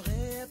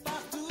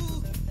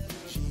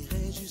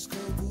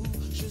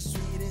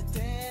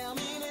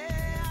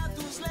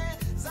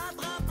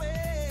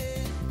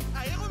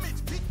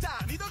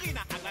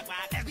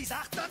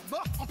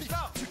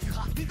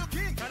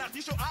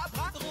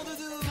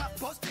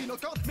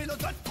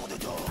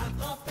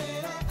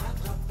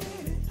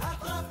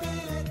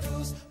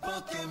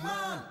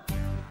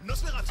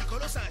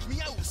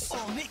 Miaus,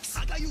 Onyx,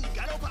 Agayou,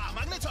 Galopard,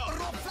 Magnetor,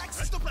 Robflex,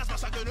 Restoplasma,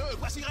 Sagueneux,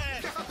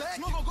 Poissirène,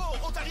 Smogogo,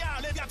 Otaria,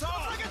 Léviator.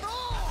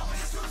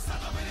 Attrapez-les tous,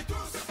 attrapez-les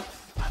tous,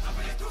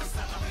 attrapez-les tous,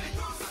 attrapez-les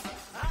tous.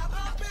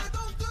 Attrapez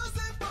donc tous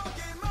ces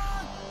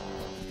Pokémon.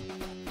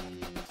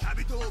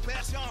 Kabuto,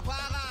 Persian,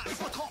 Para,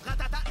 Hippotron,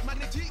 Ratata,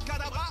 Magnétique,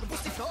 Kadabra,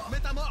 Boustiflore,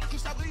 Métamorphe,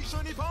 Custabri,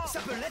 Chenipan,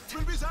 Sapelette,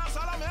 Bulbizarre,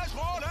 Salamèche,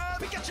 Rolette,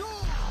 Pikachu.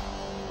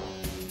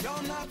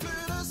 Y'en a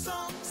plus de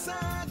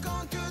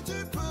 150 que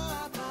tu peux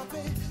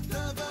attraper.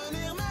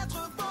 Devenir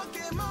maître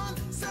Pokémon,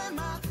 c'est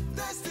ma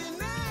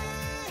destinée.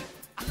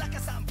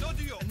 Alakazam,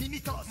 Doduo,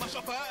 Mimitos,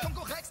 Machoper,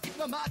 Tongorex,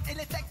 Hypnomate,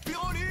 Eletec,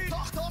 Pyroli,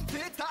 Torton,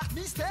 Tétard,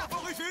 Mystère,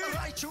 Borufus,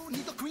 Raichu,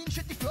 Nidoqueen,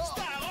 Chetiflore,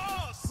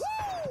 Staros.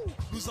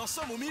 Nous en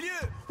sommes au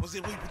milieu. On se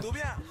débrouille plutôt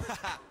bien.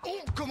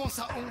 Comment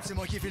ça, c'est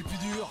moi qui ai fait le plus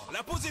dur.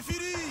 La pause est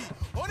finie.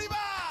 On y va.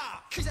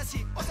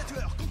 Cusassier,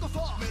 Ossatueur,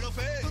 Contophore,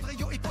 Mélofée,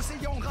 Dodrio,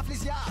 Hipposéion,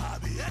 Rafflesia,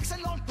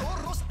 Excellent,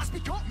 Tauros,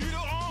 Aspico,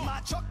 Milorant,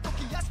 Machoc,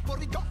 Coquillas,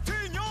 Porygon,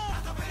 Fignon.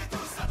 Attrapez-les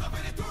tous,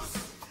 attrapez-les tous,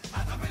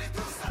 attrapez-les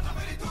tous,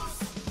 attrapez-les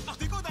tous.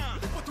 Articodin,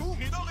 Potou,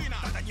 Nidorina,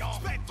 D'Agnan,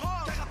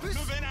 Spectrum, Carapuce,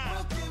 Novena,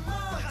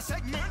 Pokémon,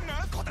 Parasec,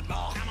 Meneuf, Crotte de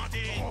mort,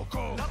 Diamantine,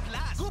 Rocco,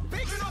 Noclas,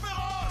 Goupix,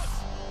 Rhinopéros.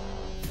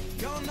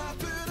 y'en a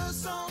plus de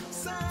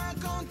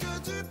 150 que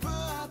tu peux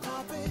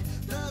attraper.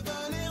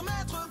 Devenir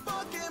maître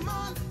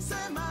Pokémon,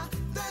 c'est ma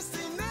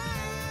destinée.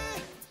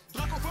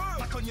 Dracofeu,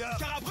 Bacogneur,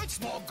 Carabrux,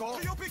 Smogo,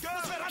 Trio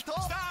Piqueur,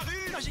 Sferator,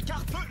 Starry,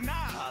 Magikarp,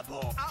 Penard, ah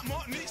bon,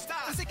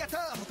 Harmonistar,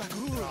 Sécateur,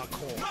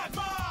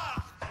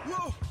 Magmar.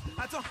 Wow.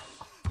 Attends.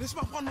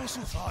 Laisse-moi reprendre mon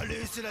souffle.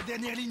 Allez, c'est la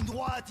dernière ligne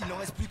droite, il en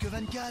reste plus que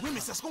 24. Oui, mais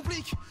ça se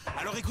complique.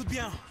 Alors écoute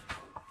bien.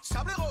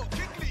 Sablero,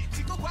 Kikli,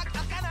 Psychoquack,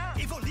 Arcana,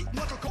 Evoli,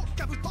 Nochoco,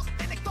 Kabutos,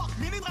 Elector,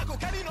 Mini Draco,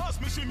 Kalinos,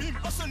 Monsieur Mime,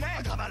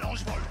 Osselet,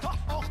 Gravalanche, Voltor,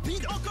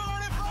 Orpide, encore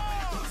un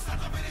effort.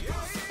 Attrapez-les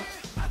tous,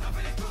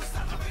 attrapez-les tous,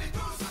 attrapez-les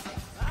tous.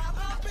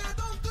 Attrapez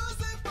donc tous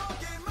ces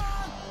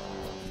Pokémon.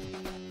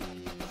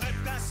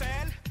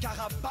 Reptacel,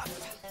 Carapaf,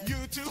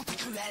 YouTube,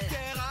 Cruel,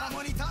 Terra,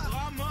 Ramonita,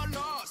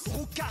 Ramonos,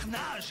 Roux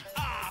Carnage,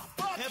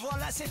 Arbot. Et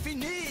voilà, c'est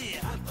fini.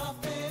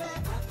 Attrapez-les,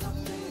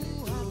 attrapez-les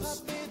tous.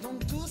 Attrapez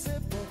donc tous ces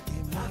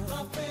Pokémon.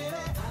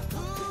 Attrapez-les,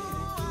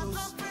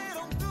 attrapez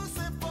donc tous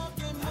ces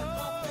Pokémon.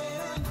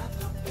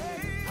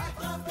 Attrapez-les,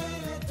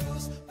 attrapez-les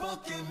tous,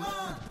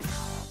 Pokémon.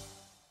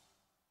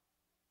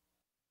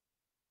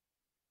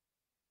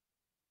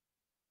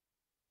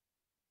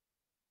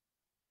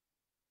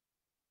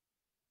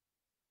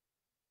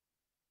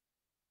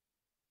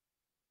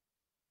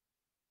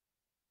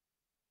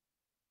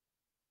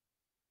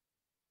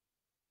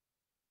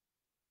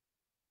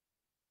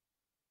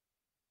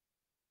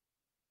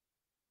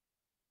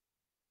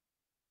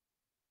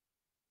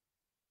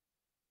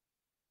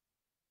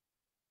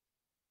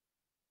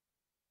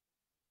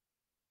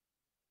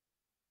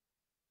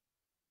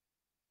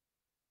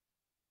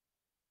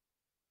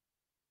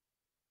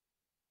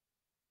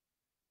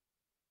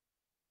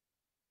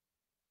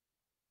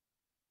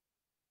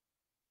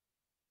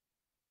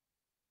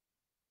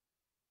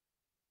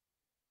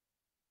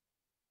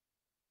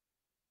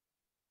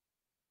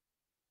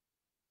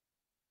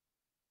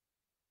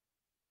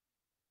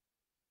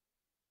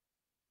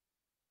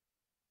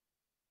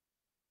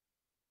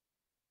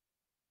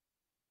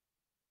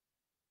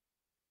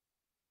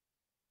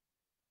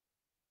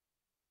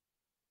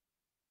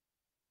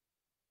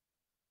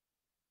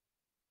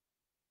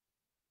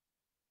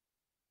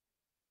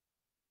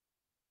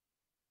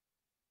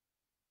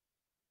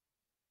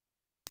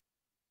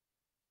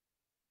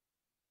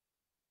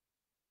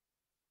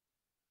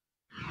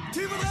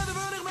 Tu voudrais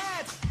devenir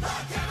maître.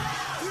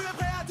 Tu es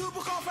prêt à tout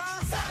pour qu'on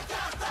fasse.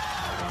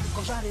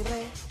 Quand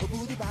j'arriverai au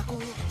bout du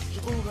parcours, je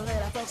trouverai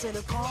la force et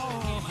le cran.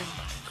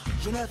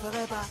 Je ne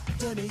ferai pas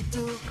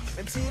demi-tour,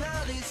 même si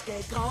le risque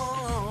est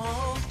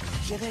grand.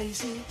 J'ai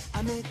réussi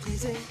à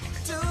maîtriser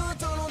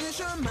tout au long du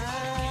chemin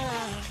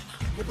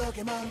les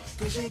Pokémon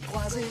que j'ai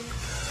croisés.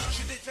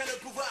 Je détiens le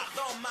pouvoir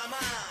dans ma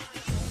main.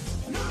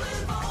 Nous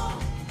vivons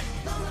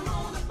dans le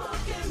monde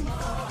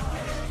Pokémon.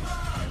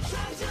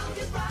 Chaque jour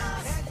qui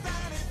passe est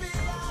un défi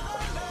à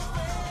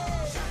relever.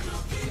 Chaque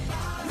jour qui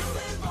passe, nous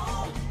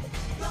vivons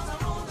dans un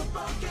monde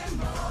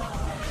Pokémon.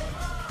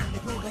 Et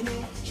pour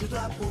gagner, je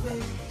dois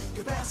prouver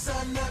que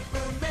personne ne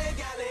peut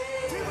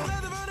m'égaler. Tu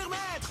voudrais devenir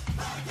maître.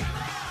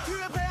 Tu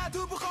es prêt à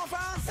tout pour qu'on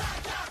fasse.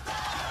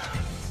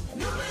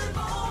 Nous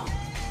vivons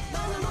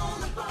dans le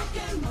monde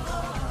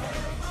Pokémon.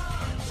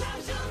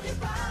 Chaque jour qui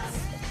passe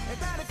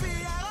est un défi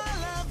à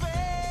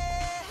relever.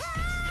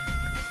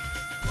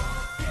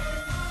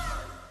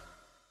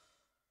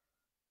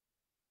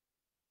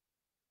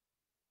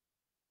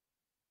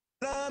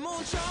 Le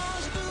monde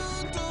change tout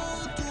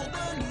autour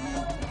de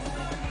nous.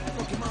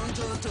 Pokémon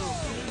Toto.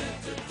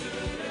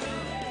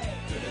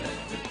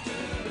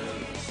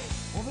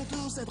 On veut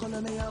tous être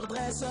le meilleur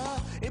dresseur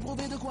et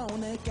prouver de quoi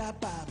on est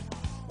capable.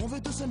 On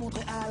veut tous se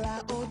montrer à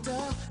la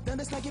hauteur d'un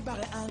destin qui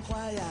paraît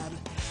incroyable.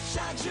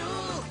 Chaque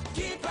jour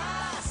qui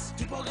passe,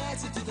 tu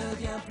progresses et tu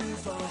deviens plus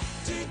fort.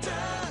 Tu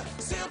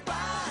te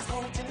surpasses,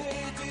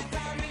 continue, tu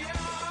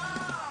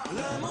t'améliores.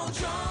 Le monde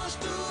change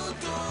tout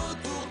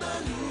autour de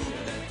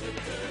nous.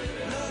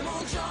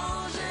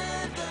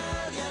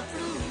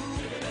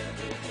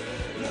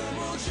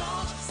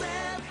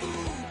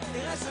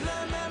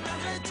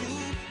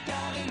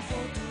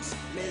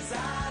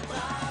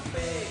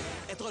 attraper,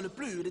 être le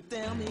plus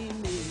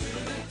déterminé.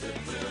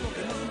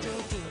 Pokémon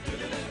Johto.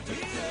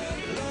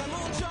 Le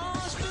monde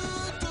change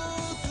tout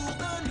autour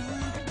de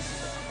nous,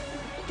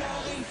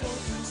 car il faut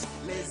tous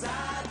les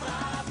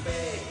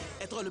attraper,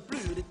 être le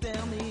plus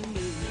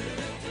déterminé.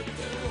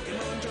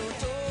 Pokémon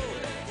Johto.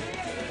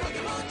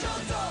 Pokémon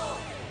Johto.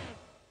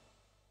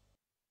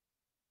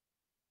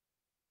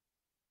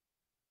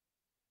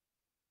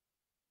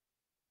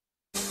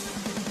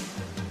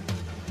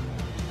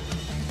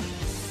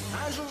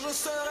 Un jour je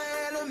serai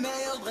le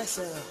meilleur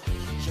dresseur,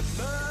 je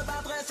me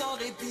battrai sans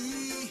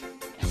répit.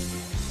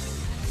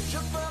 Je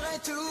ferai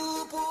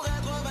tout pour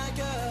être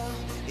vainqueur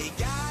et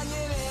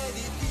gagner les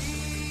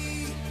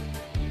défis.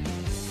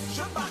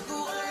 Je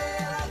parcourrai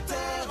la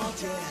terre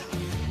entière,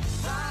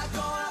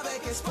 traquant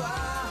avec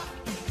espoir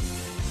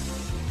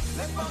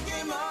les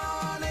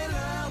Pokémon et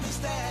leur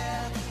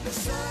mystère, le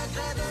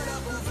secret de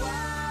leur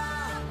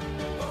pouvoir.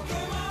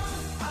 Pokémon,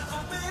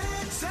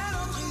 attrapez, c'est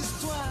notre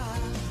histoire.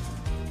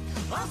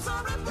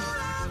 Ensemble pour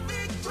la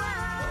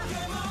victoire.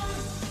 Pokémon,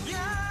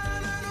 rien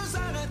ne nous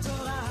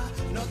arrêtera,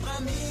 notre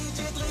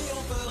amitié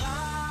triomphera.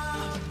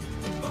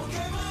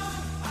 Pokémon,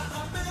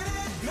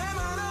 attrapez-les, même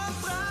à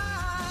notre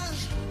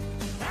âge.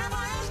 Un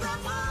voyage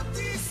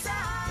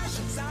d'apprentissage,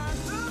 ça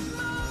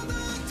demande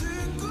du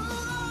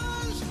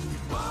courage.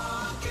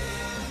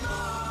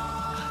 Pokémon,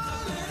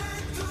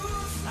 attrapez-les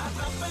tous,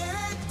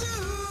 attrapez-les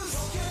tous.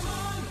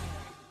 Pokémon.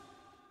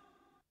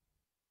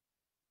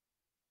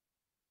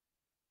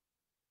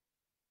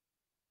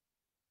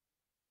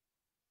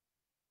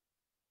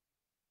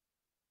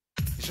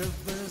 Je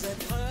veux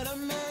être le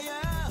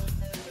meilleur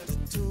de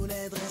tous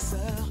les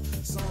dresseurs,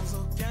 sans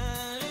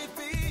aucun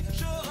répit,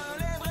 je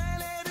relèverai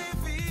les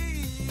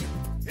défis.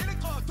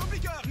 Electro,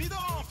 Topiqueur,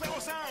 Nidoran,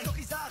 Ferrosin,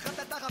 Lorizard,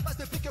 Ratata, Rapace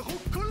de pique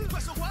cool,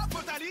 Poisson Roi,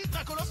 Potali,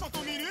 Dracolos,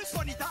 Fantominus,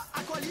 Bonita,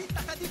 Aquali,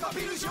 Tatati,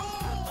 Papillusion.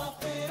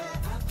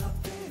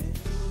 Attrapez-les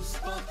tous,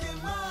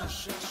 Pokémon, je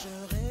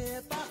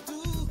chercherai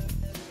partout,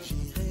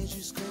 j'irai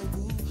jusqu'au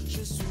bout,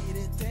 je suis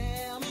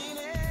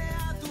déterminé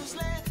à tous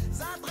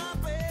les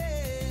attraper.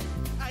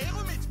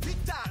 Aéromite,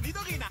 Pictar,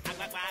 Nidorina,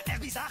 Aquaquat,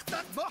 Herbizarre,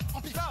 Totbo,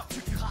 Amphiphore,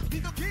 Sucura,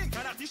 Nidoking,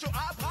 Canardicho,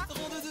 Abra,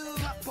 Rondoudou.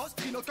 Crapos,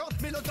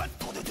 Trinocorde, Mélodon,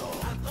 Rondoudou.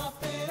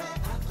 Attrapez-les,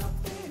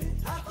 attrapez-les,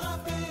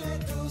 attrapez-les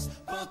tous,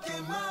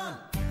 Pokémon.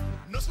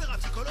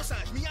 Nosferatu,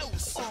 Colossinge,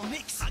 Miaous,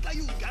 Onyx,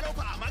 Agayou,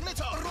 Galopard,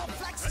 Magnetor,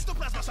 Roplex,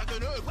 Restoplasma,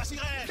 Sagueneux,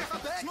 Poissirène,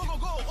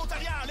 Smogogo,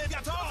 Otarien,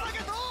 Léviator.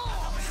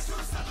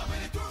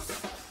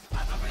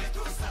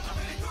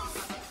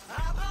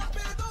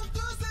 Attrapez donc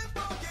tous ces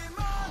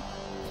Pokémon.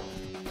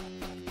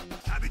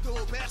 Habito,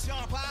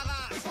 Persian,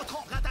 Para,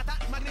 Hippotron, Ratata,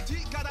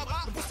 Magnétique,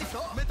 Cadabra,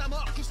 Boustiflore,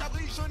 Métamorphe,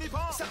 Cusabri,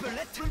 Chenipan,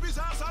 Sapelette,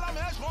 Bulbizarre,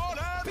 Salamèche,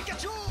 Rollet,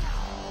 Pikachu.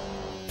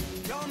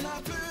 Y'en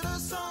a plus de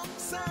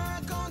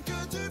 150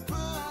 que tu peux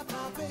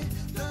attraper.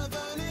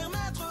 Devenir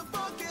maître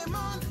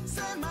Pokémon,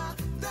 c'est ma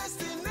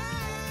destinée.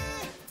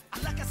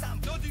 Alakazam,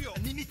 Doduo,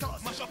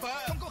 Nimitos,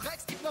 Machoper,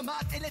 Tonkorex,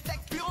 Hypnomate, Eletec,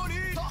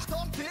 Pyroli,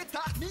 Tortank,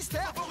 Tétart,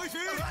 Mystère, Borufu,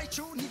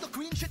 Raichu,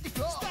 Nidoqueen,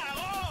 Chetiflore,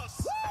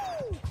 Staros.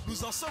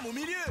 Nous en sommes au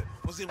milieu.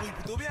 On se débrouille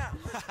plutôt bien.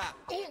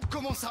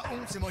 Comment ça,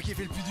 c'est moi qui ai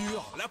fait le plus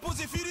dur. La pause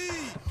est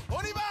finie.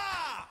 On y va.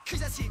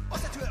 Chrysacier,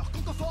 Ossateur,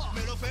 Contophore,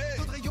 Mélofée,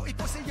 Dodrio,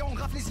 Hyposéion,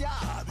 Rafflesia,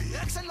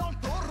 Excellent,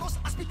 Tauros,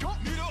 Aspicon,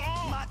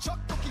 Nidoran, Machoc,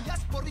 Tokias,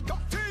 Porygon,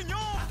 Tignon.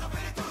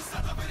 Attrapez-les tous,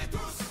 attrapez-les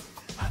tous,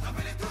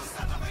 attrapez-les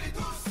tous, attrapez-les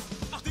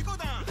tous.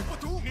 Articodin,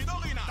 Hipotou,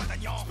 Nidorina,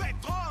 D'Artagnan,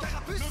 Spectrum,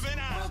 Carapuce,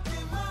 Venin,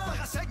 Pokémon.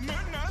 Parasec,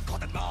 Meneuf,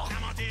 Crotone Mort,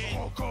 Diamantine,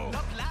 Rocco,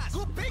 Noclas,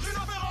 Goupix,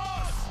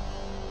 Rhinophéros.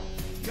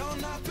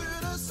 Y'en a plus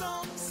de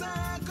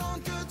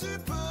 150 que tu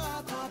peux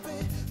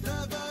attraper.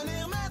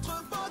 Devenir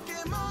maître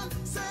Pokémon,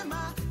 c'est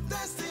ma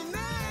destinée.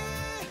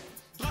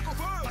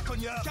 Dracofeu,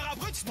 Draconnier,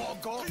 Carabrut,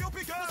 Smogon, Trio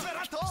Piqueur,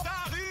 Sferator,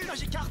 Starry,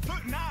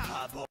 Magikarp,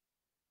 Nar.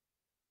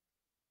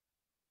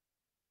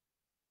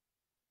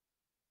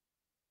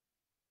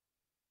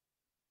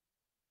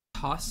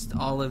 Tossed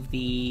all of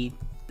the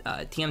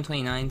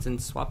TM29s and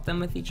swap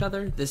them with each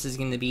other, this is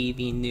going to be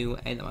the new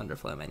item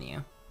underflow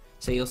menu.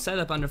 So you'll set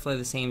up underflow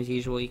the same as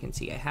usual, you can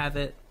see I have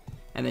it,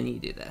 and then you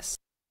do this.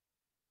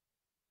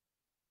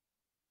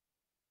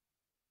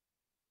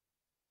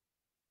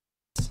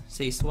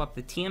 So you swap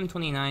the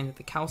TM29 with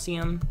the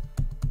calcium,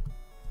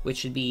 which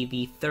should be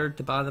the third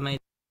to bottom item.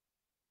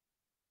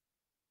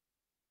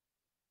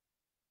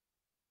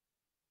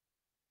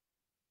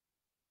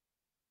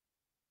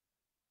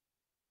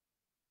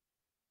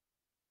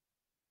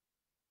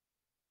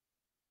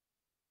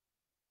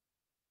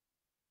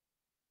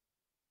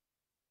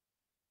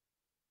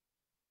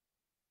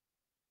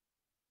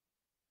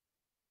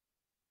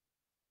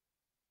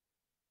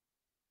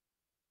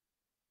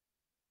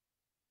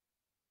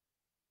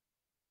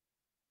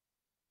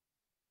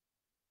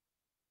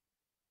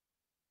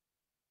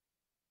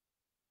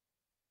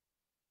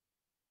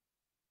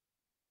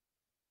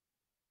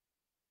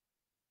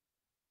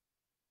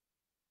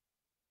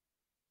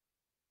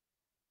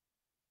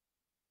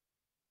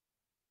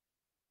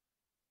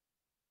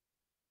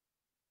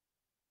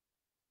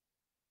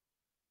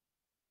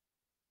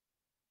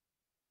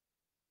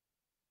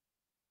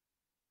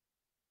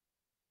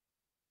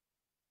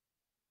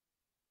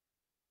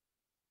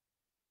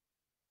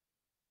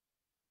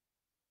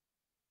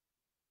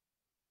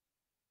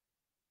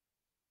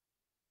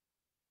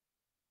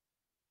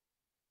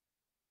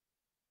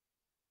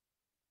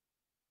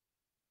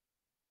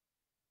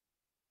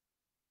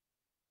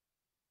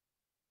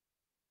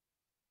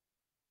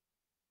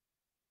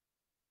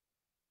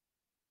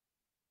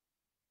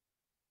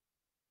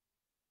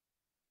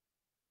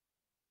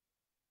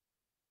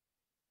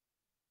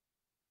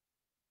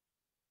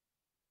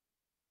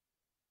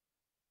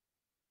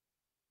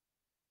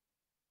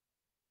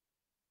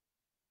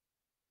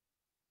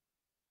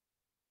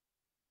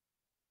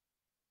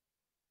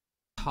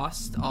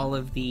 tossed all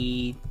of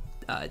the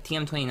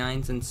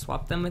TM29s and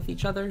swapped them with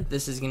each other,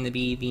 this is going to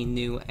be the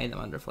new item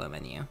underflow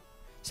menu.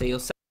 So you'll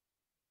set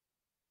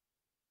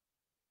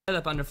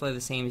up underflow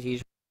the same as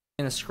usual.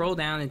 You're going to scroll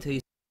down until you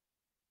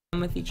see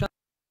them with each other.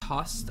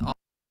 Tossed all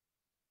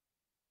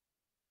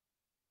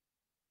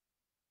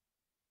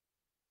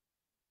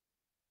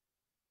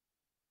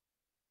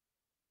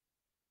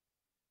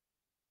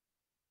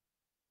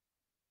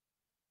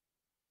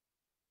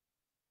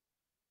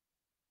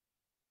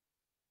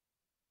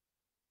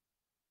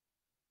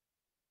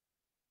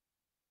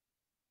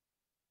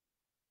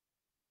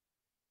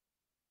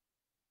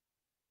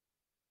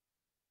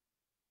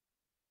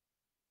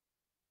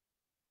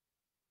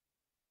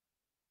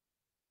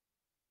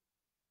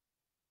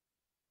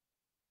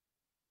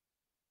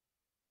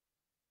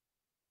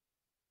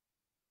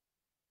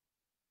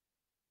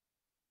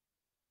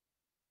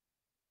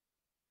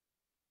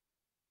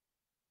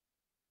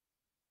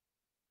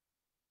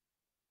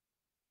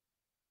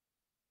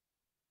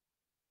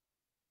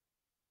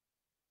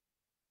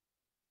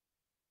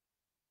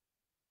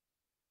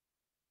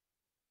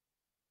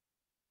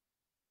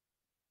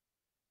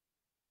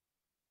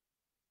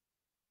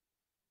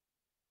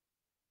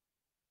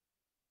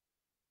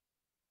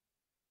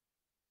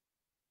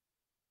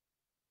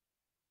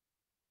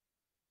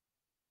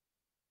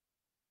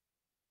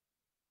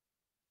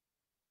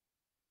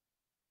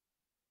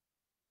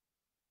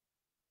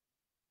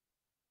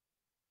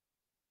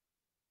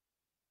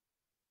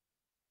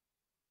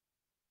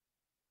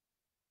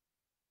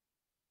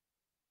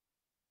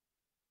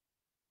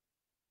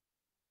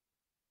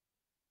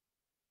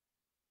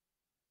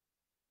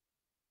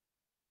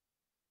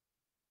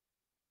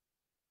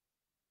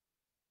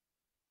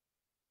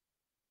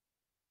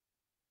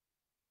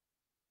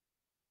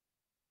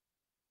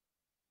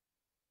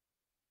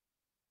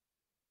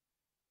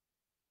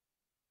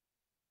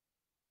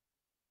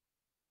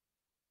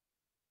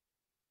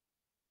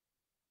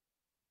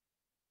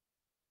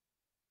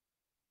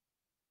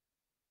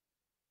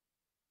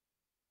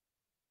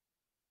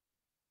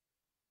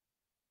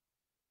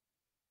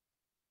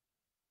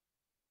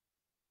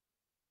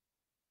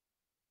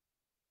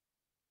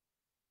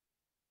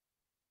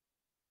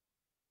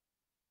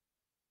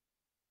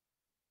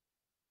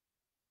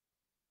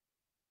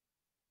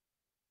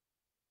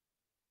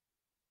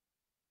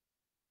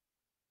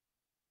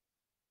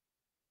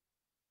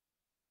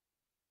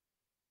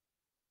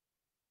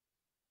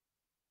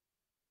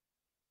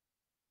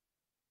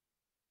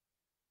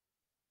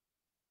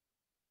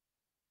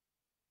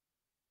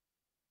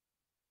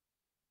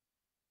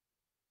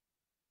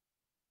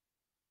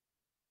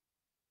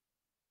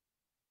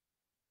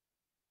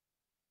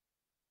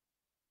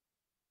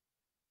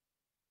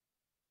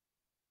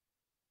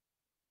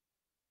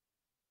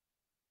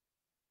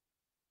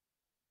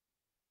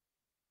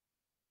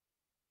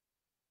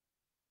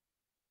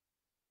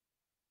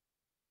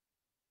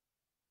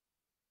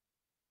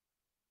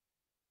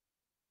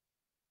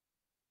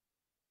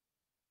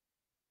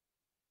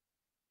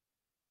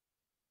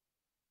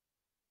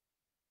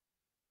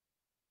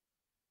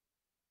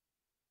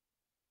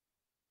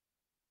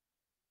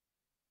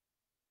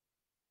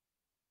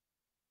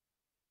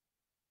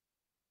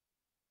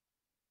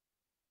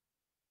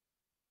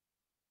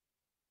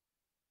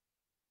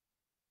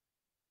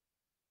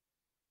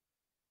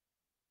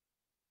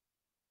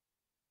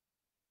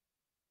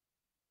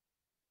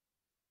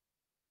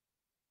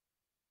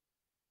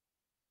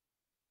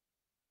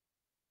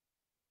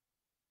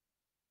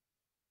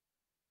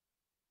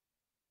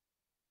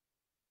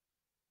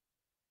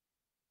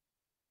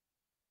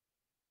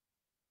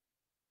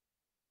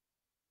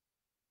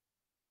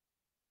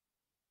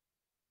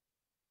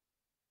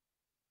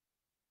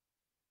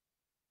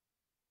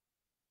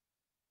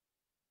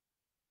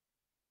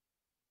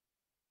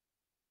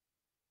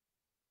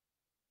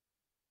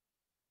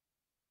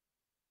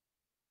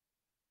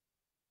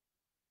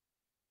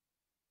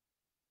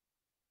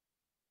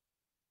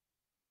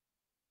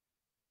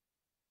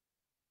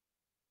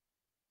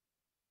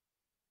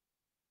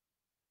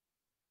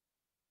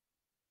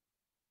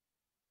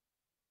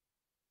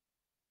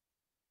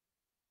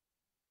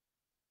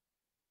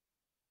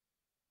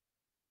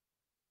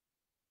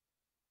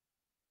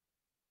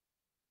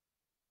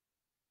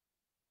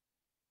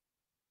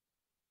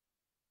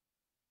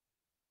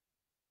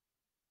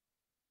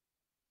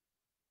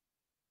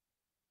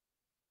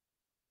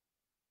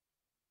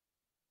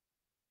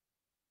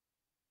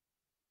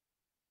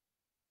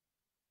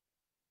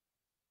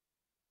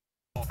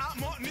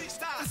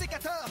Harmonista, un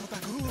sécateur, mon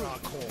parcours.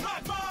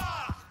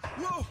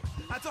 Wow,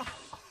 attends,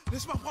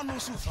 laisse-moi prendre mon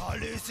souffle.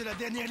 Allez, c'est la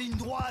dernière ligne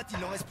droite,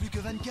 il en reste plus que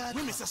 24.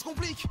 Oui, mais ça se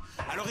complique.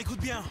 Alors écoute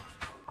bien.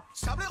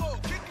 Sablero,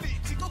 Kikli,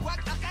 Psycho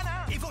Quack,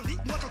 Arcana, Evoli,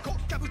 Noix Coco,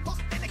 Kabutos,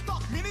 Elector,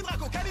 Mini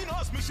Draco,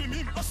 Kalinos, Monsieur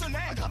Mime,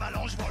 Osselet,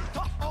 Gravalanche,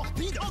 Volta,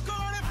 Orpide.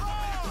 Encore un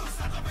effort.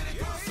 Attrapez-les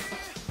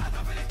tous,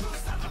 attrapez-les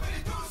tous,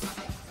 attrapez-les tous.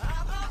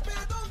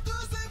 Attrapez donc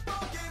tous ces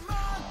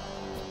Pokémon.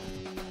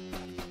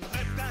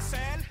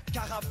 Reptincelle,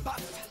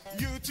 Carapace,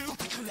 YouTube,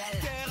 Cruel,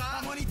 Terra,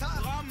 Ramonita,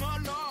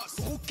 Ramonos,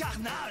 Roux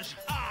Carnage.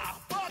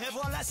 Arbok. Et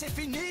voilà, c'est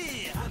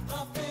fini.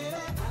 Attrapez-les,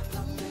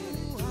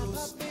 attrapez-les.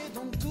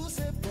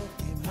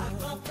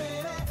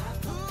 Attrapez-les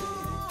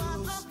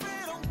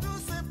donc tous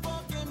ces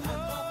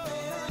Pokémon.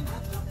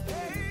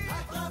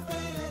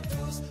 Attrapez-les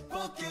tous,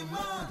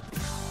 Pokémon.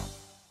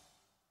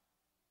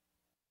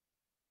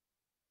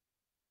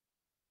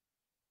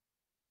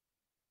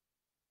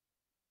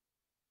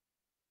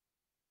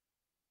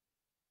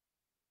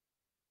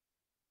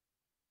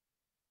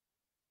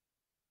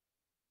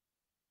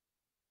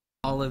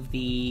 All of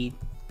the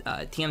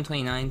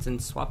TM29s and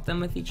swap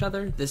them with each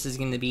other, this is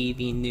going to be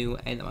the new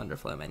item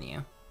underflow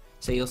menu.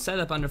 So you'll set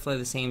up underflow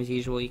the same as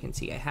usual, you can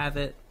see I have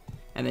it,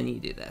 and then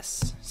you do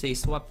this. So you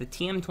swap the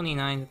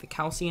TM29 with the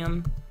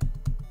calcium,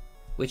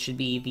 which should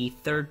be the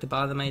third to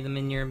bottom item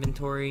in your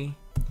inventory.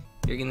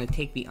 You're going to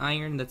take the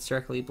iron that's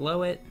directly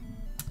below it,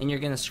 and you're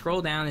going to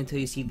scroll down until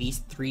you see these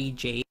 3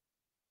 J's.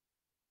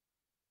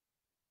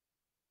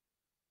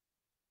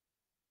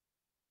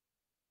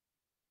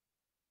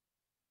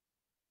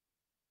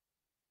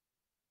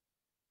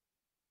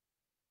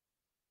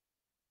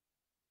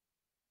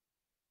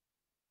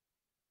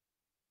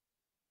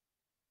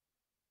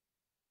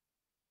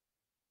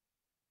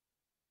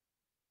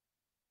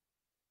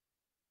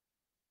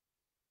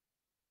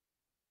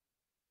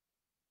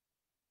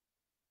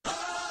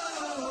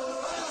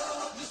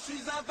 Je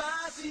suis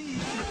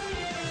invincible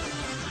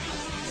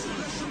sur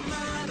le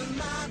chemin de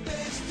ma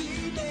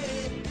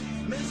destinée.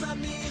 Mes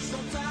amis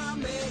sont à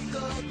mes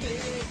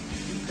côtés.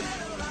 Une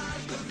belle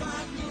orage de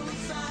vagues nous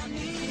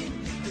anime.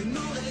 Et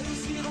nous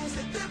réussirons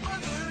cette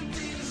épreuve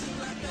ultime sur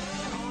la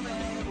terre, en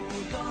mer ou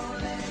dans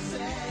les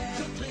airs.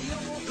 Je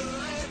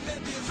triompherai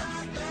des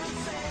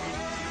adversaires.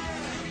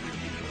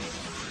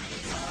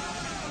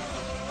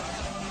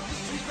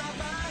 Je suis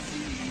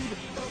invincible,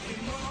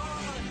 Pokémon.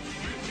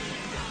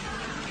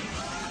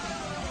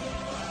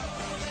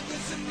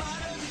 Ces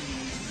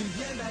maladies qui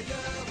viennent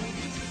d'ailleurs ou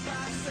du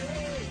passé,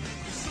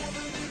 ils sont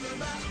venus me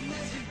battre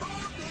mais ils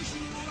vont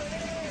échouer.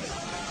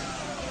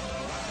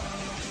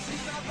 Je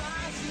suis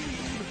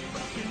invincible,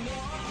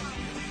 Pokémon.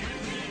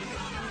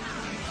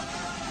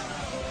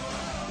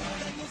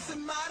 Gagner ces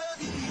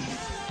maladies.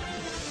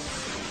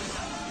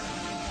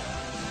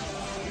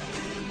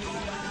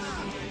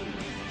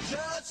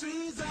 Je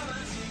suis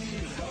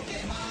invincible,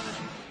 Pokémon.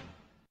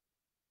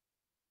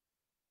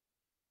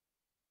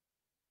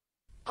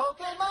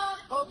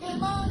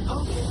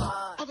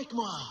 Avec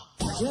moi,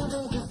 je veux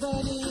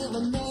devenir le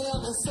meilleur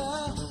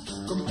dresseur,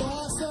 comme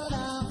personne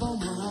avant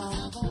moi.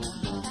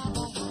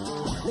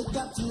 Les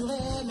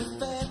capturer ne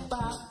fait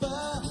pas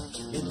peur,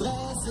 les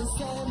dresser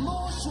c'est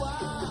mon choix.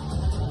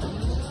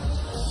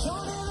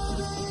 J'en ai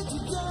rêvé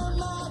toute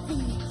ma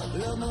vie,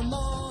 le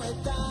moment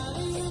est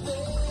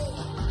arrivé.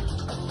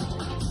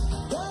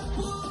 De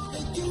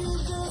prouver qui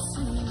je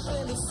suis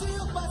et le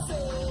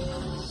surpasser.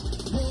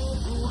 Mais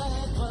pour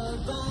être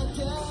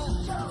vainqueur,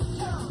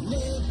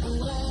 mais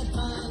pour être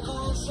un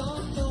grand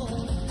champion,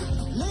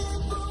 mais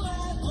pour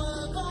être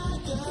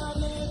vainqueur,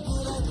 mais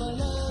pour être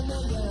le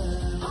meilleur,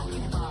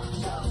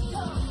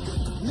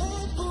 mais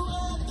pour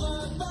être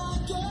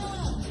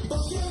vainqueur,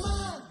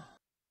 Pokémon.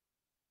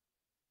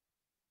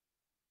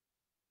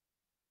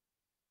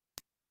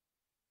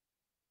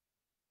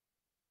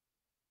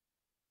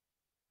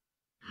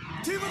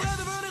 Tu voudrais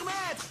devenir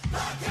maître,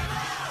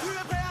 tu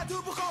es prêt à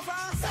tout pour qu'on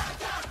fasse.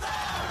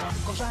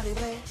 Quand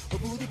j'arriverai au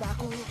bout du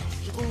parcours,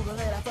 je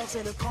trouverai la force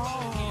et le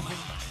cran.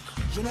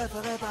 Je ne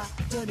ferai pas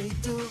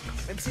demi-tour,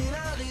 même si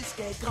le risque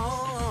est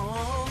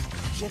grand.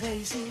 J'ai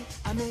réussi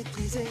à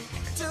maîtriser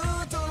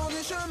tout au long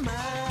du chemin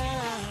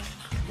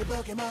les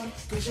Pokémon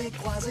que j'ai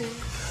croisés.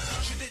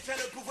 Je détiens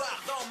le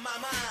pouvoir dans ma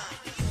main.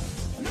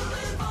 Nous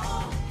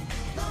rêvons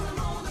dans le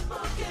monde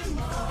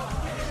Pokémon.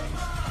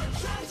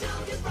 Chaque jour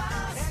qui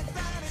passe est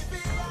un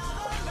défi à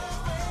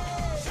relever.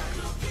 Chaque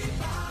jour qui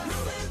passe,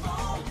 nous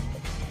rêvons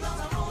dans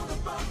un monde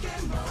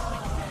Pokémon.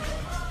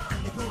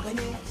 Et pour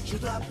gagner, je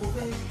dois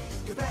prouver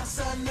que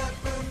personne ne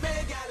peut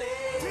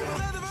m'égaler. Tu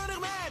voudrais devenir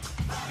maître,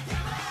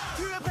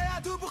 tu es prêt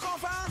à tout pour qu'on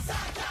fasse.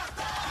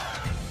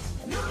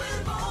 Nous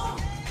rêvons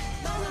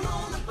dans le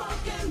monde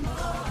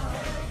Pokémon.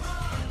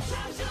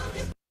 Chaque jour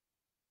qui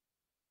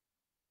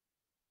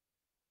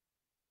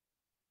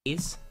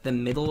The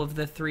middle of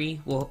the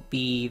 3 will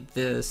be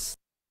this.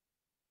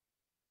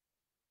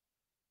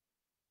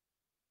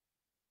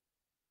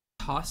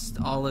 Tossed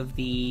all of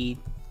the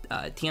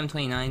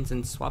TM29s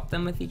and swap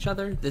them with each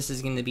other, this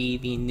is going to be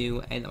the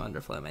new item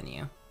underflow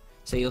menu.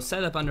 So you'll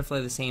set up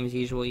underflow the same as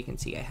usual, you can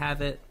see I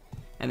have it,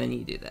 and then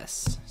you do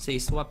this. So you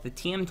swap the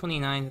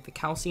TM29 with the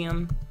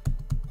calcium,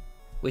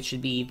 which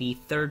should be the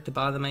third to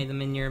bottom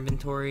item in your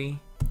inventory.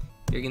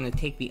 You're going to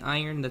take the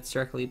iron that's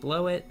directly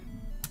below it,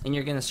 and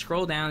you're going to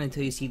scroll down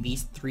until you see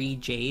these 3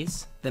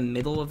 J's. The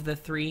middle of the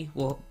 3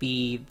 will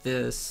be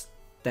this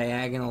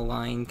diagonal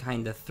line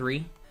kind of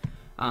 3.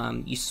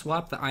 You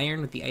swap the iron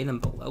with the item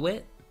below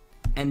it,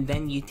 and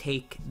then you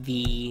take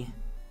the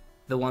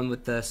one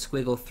with the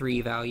squiggle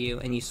 3 value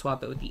and you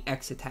swap it with the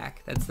X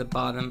attack. That's the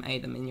bottom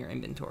item in your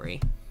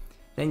inventory.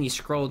 Then you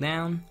scroll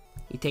down,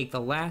 you take the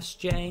last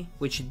J,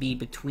 which should be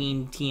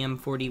between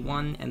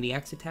TM41 and the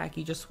X attack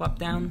you just swapped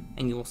down,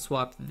 and you will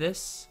swap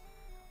this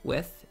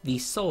with the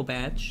soul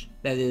badge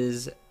that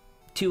is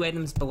 2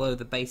 items below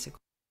the bicycle.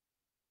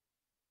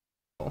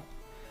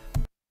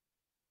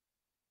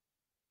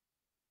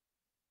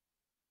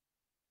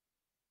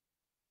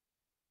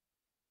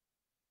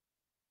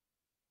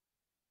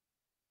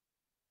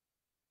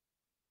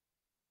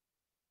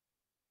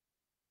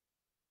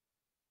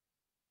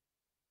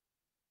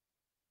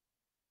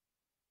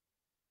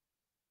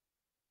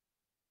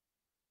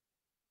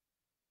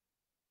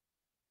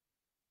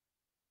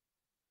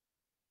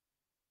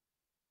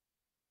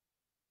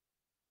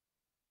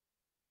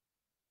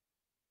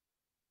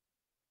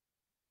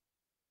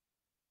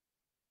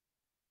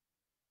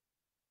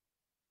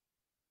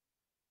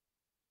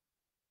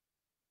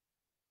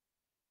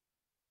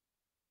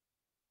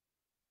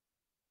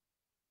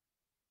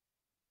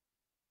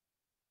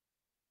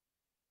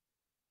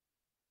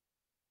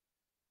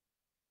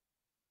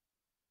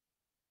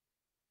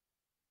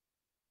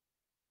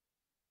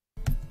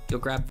 You'll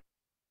grab,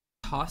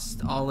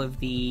 tossed all of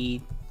the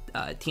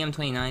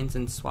TM29s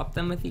and swap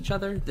them with each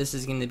other. This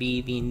is going to be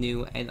the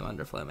new item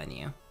underflow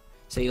menu.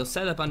 So you'll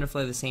set up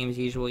underflow the same as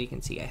usual. You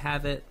can see I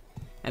have it,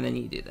 and then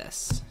you do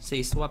this. So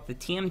you swap the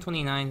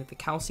TM29 with the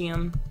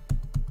calcium,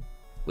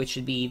 which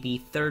should be the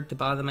 3rd to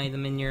bottom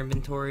item in your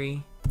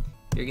inventory.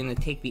 You're going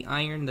to take the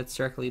iron that's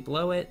directly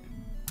below it,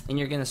 and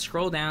you're going to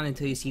scroll down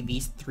until you see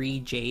these 3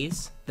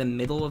 J's. The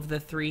middle of the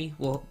 3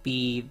 will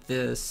be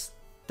this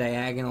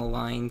diagonal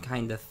line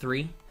kind of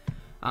 3.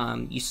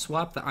 You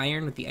swap the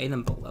iron with the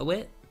item below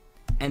it,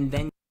 and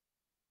then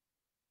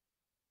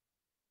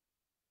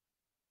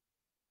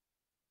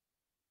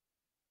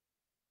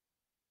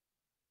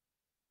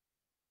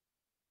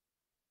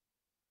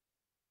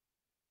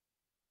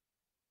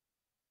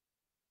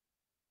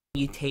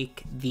you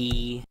take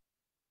the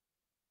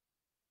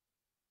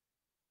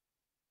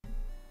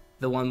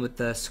one with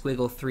the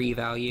squiggle 3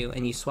 value,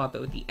 and you swap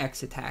it with the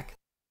X attack.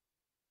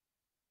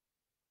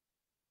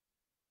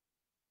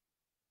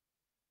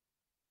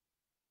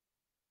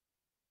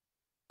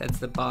 That's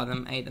the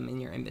bottom item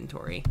in your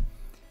inventory.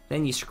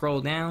 Then you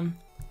scroll down,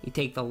 you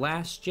take the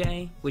last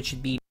J, which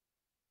should be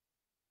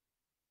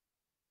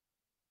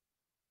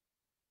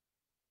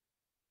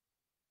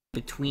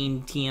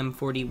between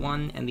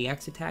TM41 and the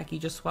X attack you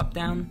just swapped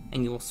down,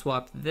 and you will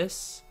swap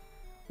this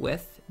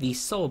with the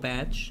soul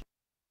badge.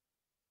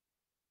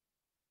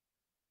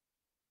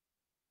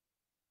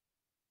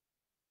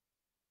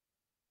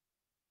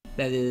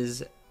 That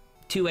is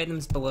 2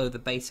 items below the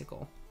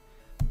bicycle.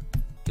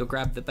 You'll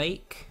grab the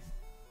bike,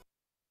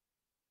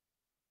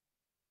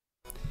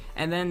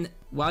 and then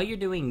while you're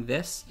doing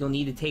this, you'll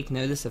need to take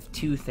notice of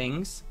 2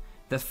 things.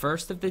 The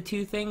first of the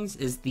 2 things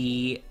is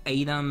the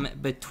item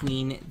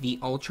between the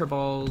Ultra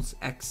Balls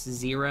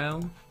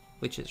X0,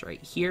 which is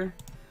right here.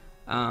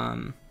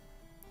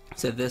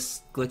 So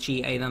this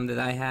glitchy item that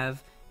I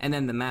have, and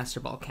then the Master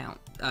Ball count.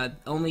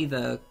 Only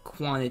the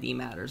quantity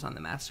matters on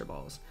the Master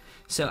Balls.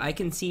 So I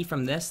can see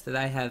from this that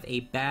I have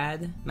a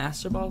bad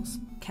Master Balls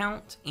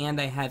count, and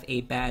I have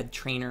a bad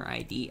Trainer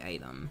ID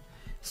item.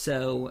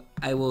 So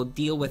I will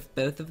deal with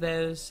both of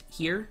those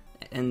here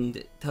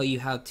and tell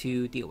you how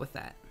to deal with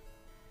that.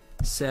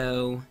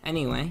 So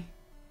anyway,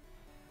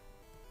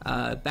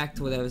 back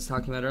to what I was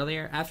talking about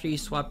earlier. After you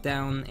swap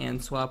down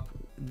and swap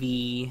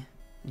the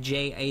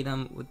J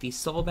item with the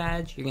soul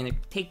badge, you're going to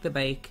take the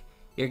bike,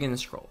 you're going to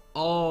scroll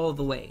all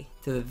the way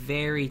to the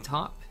very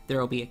top. There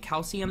will be a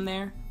calcium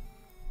there,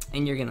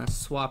 and you're going to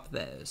swap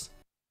those.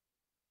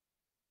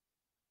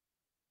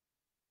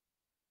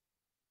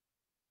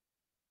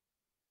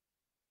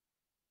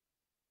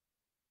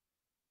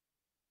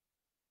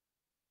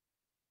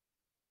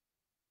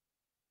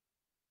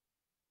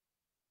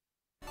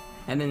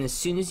 And then as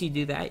soon as you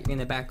do that, you're going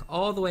to back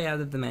all the way out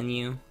of the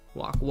menu,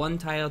 walk 1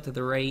 tile to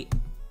the right,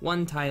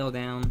 1 tile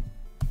down,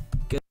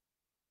 go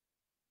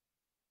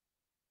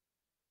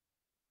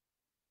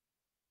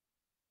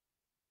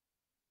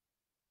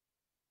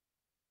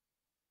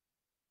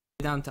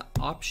down to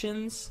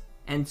options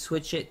and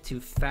switch it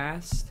to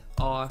fast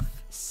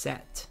off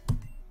set.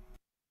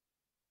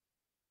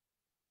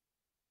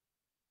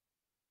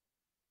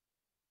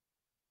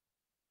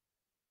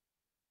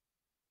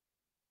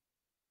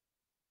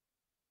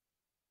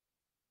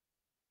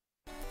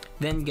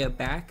 Then go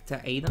back to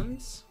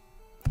items.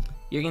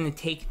 You're going to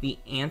take the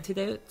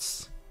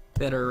antidotes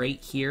that are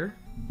right here,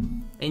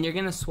 and you're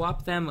going to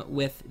swap them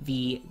with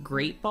the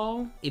Great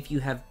Ball if you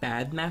have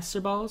bad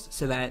Master Balls,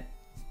 so that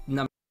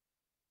number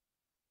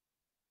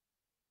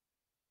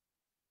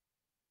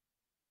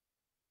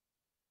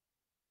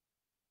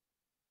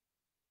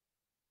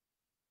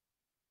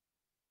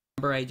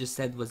I just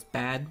said was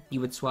bad,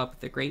 you would swap with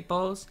the Great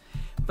Balls.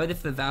 But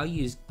if the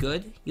value is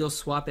good, you'll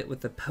swap it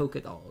with the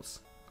Polka Dolls.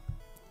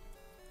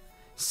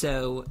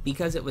 So,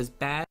 because it was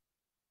bad,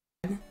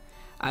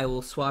 I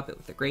will swap it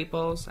with the Great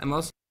Balls. I'm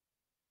also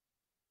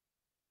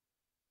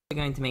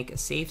going to make a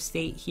save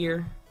state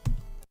here.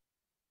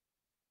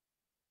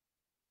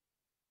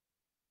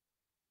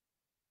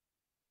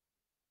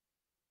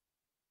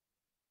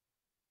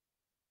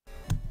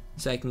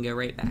 So I can go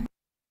right back.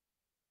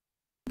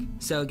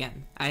 So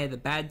again, I had the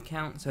bad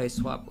count, so I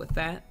swap with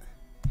that.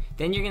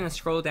 Then you're going to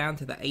scroll down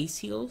to the Ice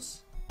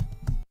Heels.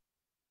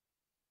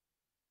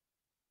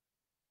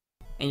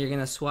 And you're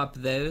going to swap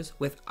those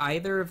with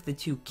either of the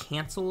two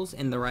cancels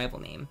in the rival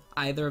name.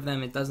 Either of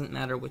them, it doesn't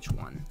matter which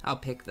one. I'll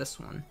pick this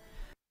one.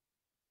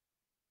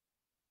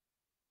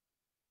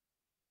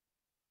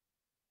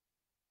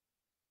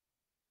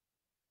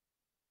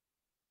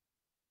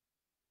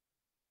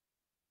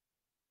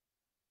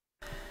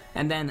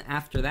 And then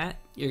after that,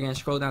 you're going to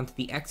scroll down to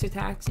the X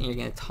attacks and you're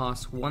going to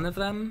toss one of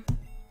them.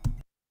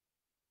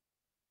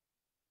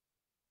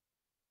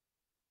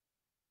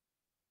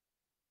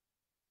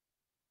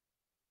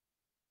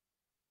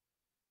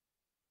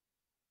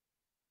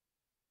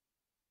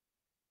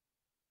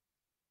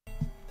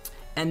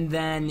 And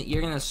then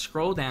you're going to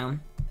scroll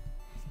down,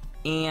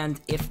 and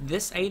if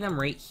this item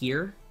right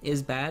here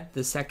is bad,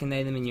 the second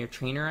item in your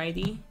trainer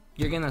ID,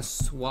 you're going to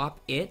swap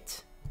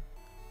it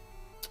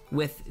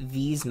with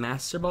these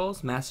Master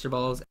Balls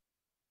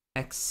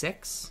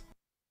X6.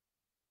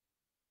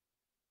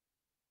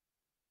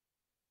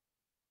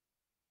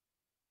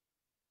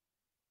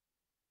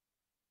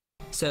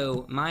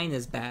 So mine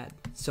is bad,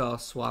 so I'll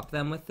swap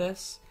them with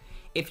this.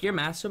 If your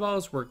Master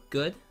Balls were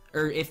good,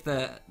 or if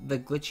the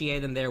glitchy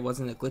item there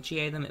wasn't a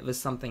glitchy item, it was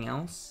something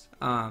else,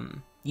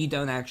 you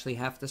don't actually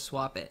have to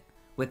swap it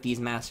with these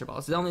Master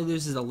Balls. It only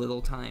loses a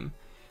little time.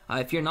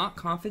 If you're not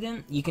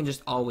confident, you can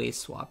just always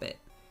swap it.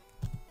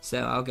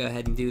 So I'll go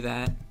ahead and do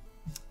that.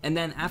 And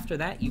then after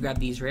that, you grab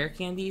these rare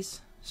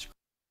candies. Scroll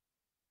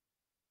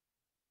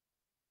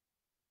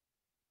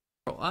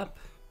up.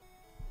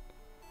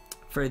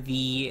 For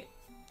the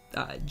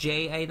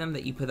J item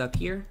that you put up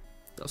here,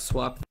 you'll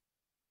swap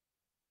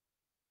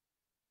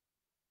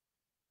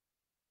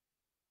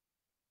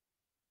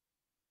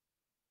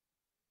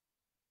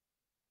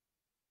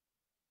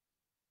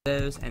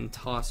those and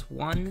toss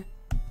one.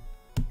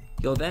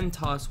 You'll then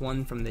toss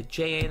one from the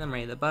J item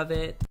right above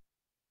it.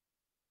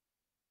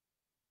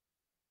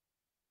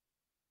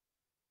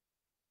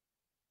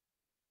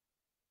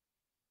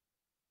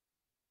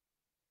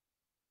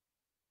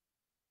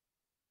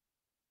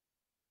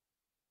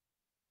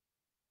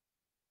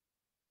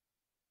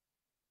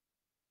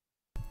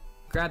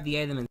 Grab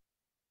the item and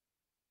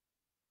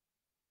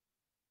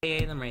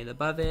J item right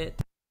above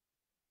it.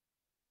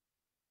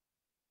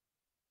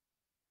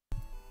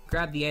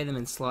 Grab the item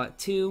in slot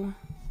 2.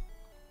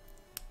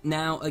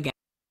 Now again,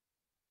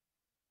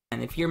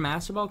 if your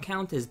Master Ball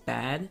count is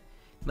bad,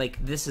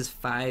 like this is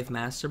 5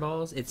 Master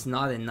Balls, it's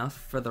not enough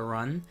for the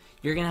run,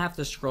 you're gonna have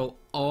to scroll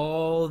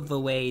all the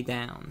way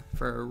down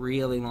for a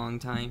really long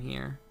time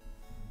here.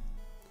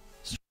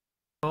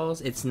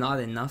 It's not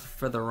enough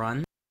for the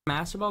run.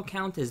 Master Ball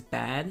count is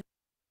bad,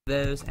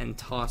 those and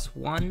toss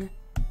one.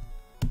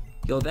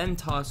 You'll then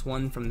toss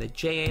one from the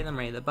J item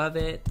right above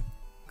it.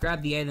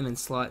 Grab the item in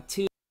slot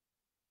 2.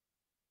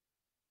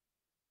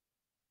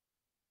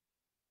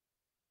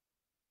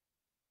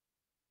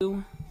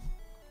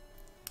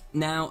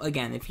 Now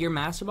again, if your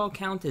Master Ball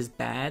count is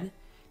bad,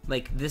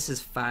 like this is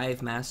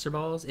 5 Master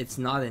Balls, it's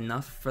not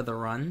enough for the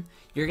run,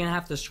 you're gonna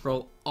have to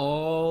scroll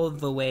all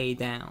the way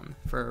down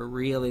for a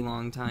really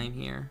long time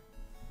here.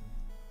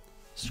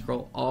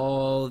 Scroll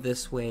all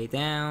this way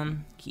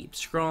down, keep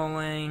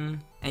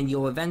scrolling, and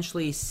you'll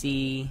eventually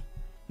see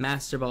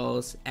Master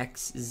Balls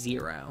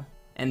X0.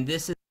 And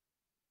this is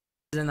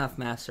enough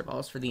Master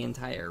Balls for the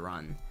entire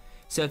run.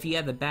 So if you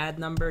have a bad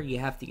number, you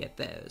have to get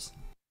those.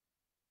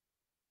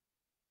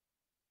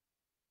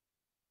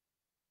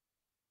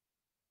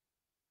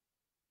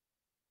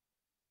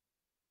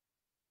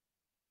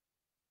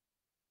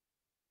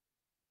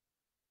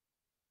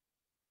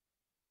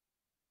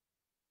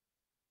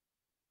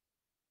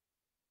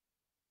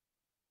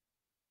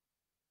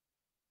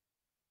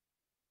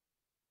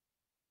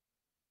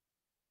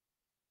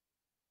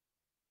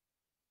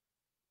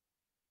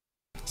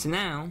 So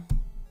now,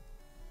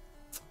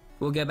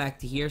 we'll go back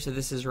to here. So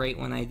this is right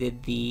when I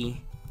did the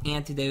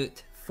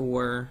antidote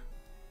for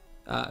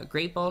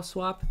Great Ball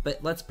swap.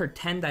 But let's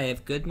pretend I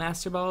have good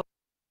Master Balls.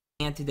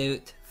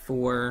 Antidote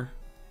for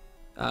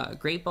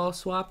Great Ball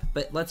swap.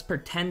 But let's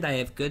pretend I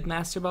have good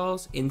Master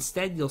Balls.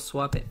 Instead, you'll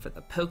swap it for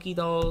the Poké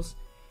Dolls.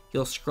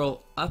 You'll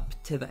scroll up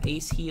to the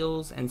Ice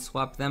Heels and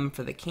swap them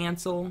for the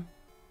Cancel.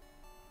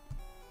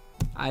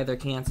 Either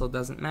cancel,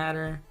 doesn't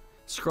matter.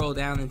 Scroll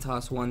down and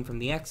toss one from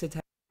the X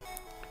attack.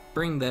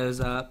 Bring those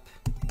up,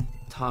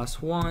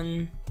 toss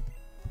one,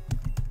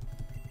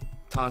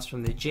 toss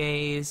from the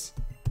J's,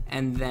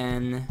 and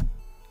then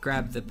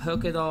grab the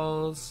Poké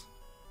Dolls,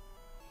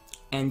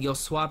 and you'll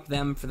swap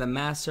them for the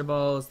Master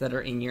Balls that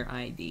are in your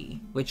ID,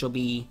 which will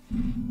be,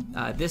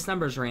 this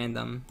number's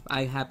random.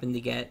 I happen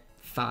to get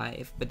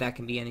 5, but that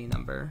can be any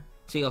number.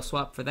 So you'll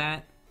swap for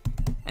that,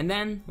 and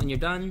then when you're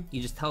done,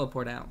 you just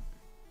teleport out.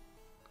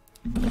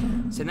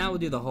 So now we'll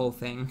do the whole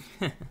thing.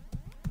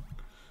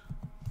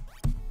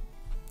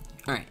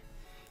 Alright,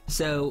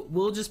 so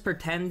we'll just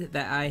pretend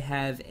that I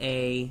have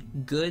a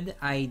good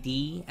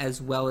ID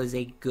as well as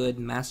a good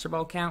Master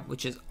Ball count,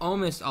 which is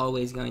almost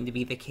always going to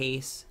be the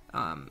case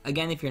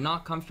Again, if you're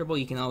not comfortable,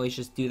 you can always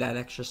just do that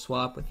extra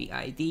swap with the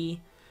ID.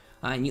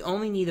 And you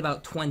only need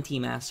about 20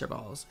 Master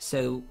Balls.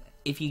 So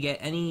if you get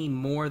any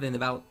more than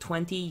about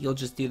 20, you'll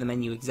just do the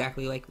menu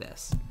exactly like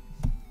this.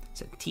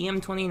 So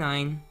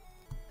TM29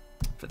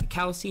 for the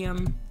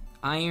calcium,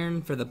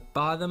 iron for the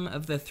bottom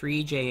of the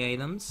 3 J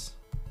items.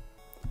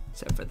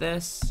 So for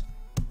this,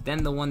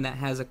 then the one that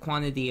has a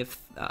quantity of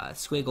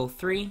squiggle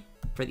 3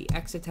 for the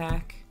X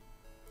attack.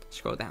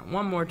 Scroll down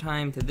one more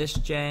time to this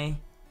J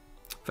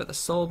for the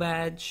soul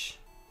badge.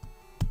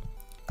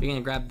 You're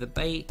going to grab the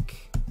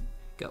bike,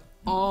 go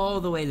all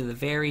the way to the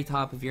very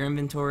top of your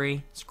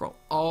inventory, scroll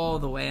all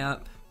the way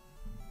up.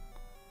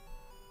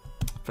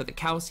 For the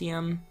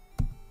calcium,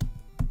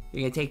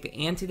 you're going to take the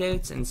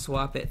antidotes and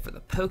swap it for the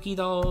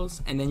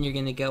Pokédolls, and then you're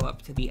going to go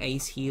up to the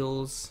ice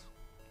heals,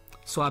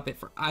 swap it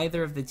for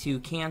either of the 2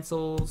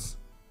 cancels,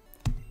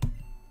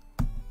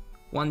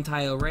 1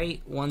 tile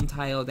right, 1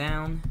 tile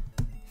down,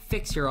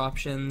 fix your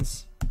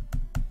options,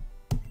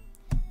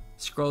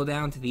 scroll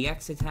down to the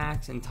X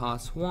attacks and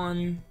toss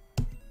 1,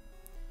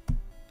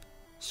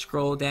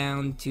 scroll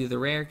down to the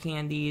rare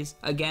candies.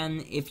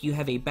 Again, if you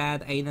have a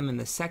bad item in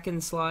the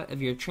second slot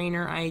of your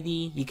trainer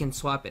ID, you can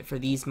swap it for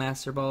these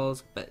Master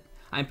Balls, but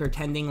I'm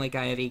pretending like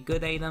I have a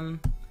good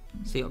item,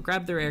 so you'll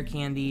grab the rare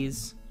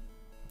candies,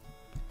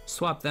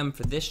 swap them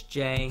for this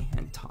J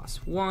and toss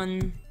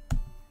 1,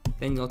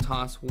 then you'll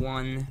toss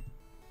 1,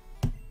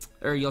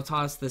 or you'll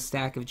toss the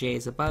stack of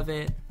J's above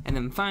it, and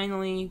then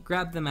finally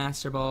grab the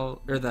Master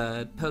Ball or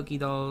the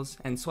Pokédolls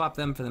and swap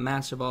them for the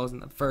Master Balls in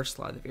the first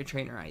slot of your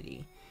trainer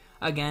ID.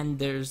 Again,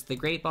 there's the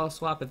Great Ball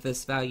swap if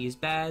this value is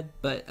bad,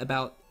 but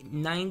about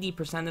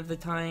 90% of the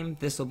time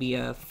this will be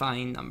a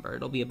fine number.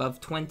 It'll be above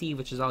 20,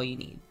 which is all you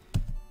need.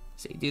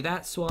 So you do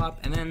that swap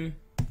and then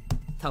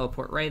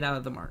teleport right out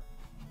of the mart.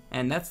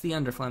 And that's the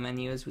Underflow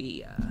menu as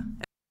we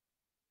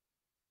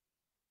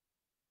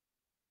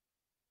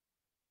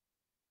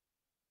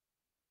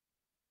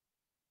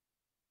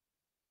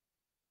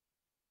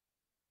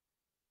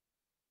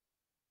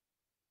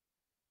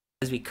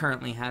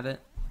currently have it.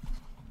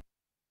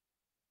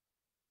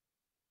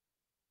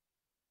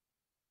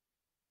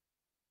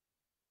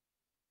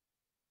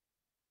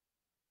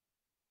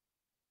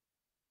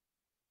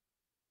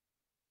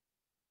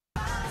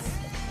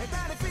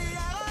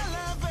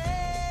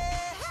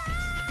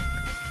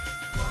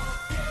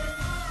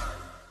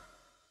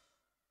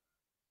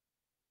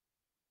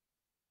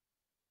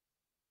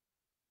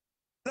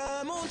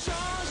 Le monde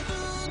change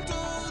tout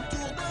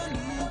autour de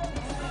nous.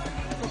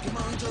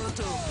 Pokémon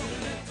Johto.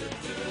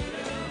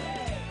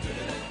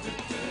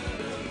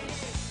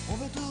 On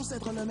veut tous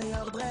être le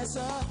meilleur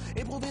dresseur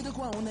et prouver de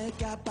quoi on est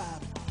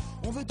capable.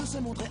 On veut tous se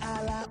montrer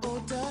à la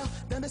hauteur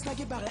d'un destin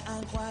qui paraît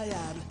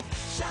incroyable.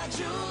 Chaque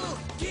jour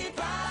qui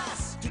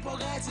passe, tu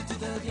progresses et tu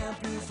deviens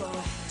plus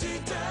fort. Tu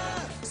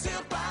te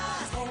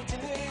surpasses,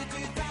 continue,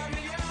 tu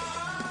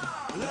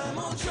t'améliores. Le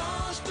monde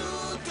change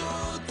tout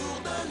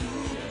autour de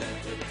nous.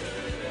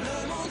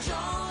 Le monde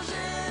change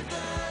et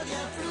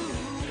devient flou.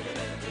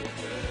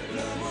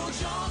 Le monde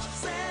change,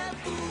 c'est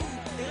fou.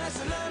 Et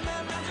reste le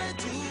même malgré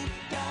tout.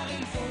 Car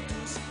il faut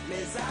tous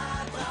les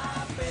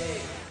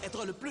attraper.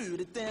 Être le plus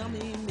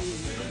déterminé.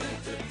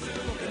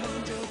 Pokémon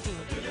Johto.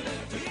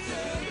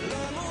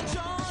 Le monde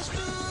change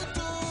tout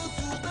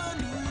autour de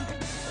nous.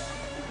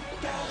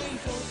 Car il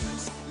faut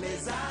tous les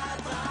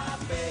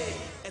attraper.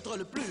 Être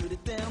le plus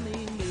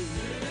déterminé.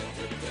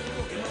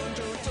 Pokémon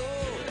Johto.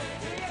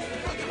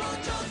 Pokémon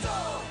Johto.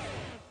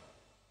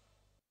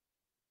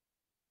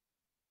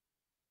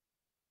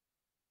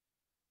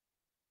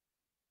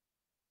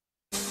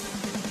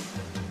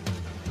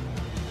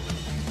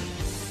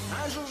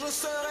 Un jour je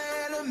serai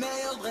le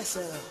meilleur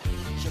dresseur.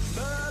 Je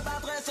me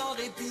battrai sans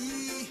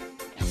répit.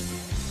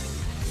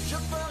 Je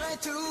ferai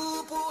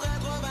tout pour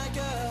être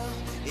vainqueur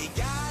et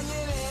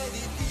gagner les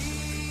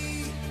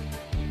défis.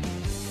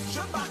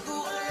 Je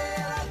parcourrai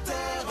la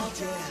terre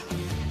entière,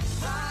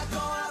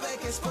 traquant avec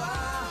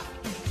espoir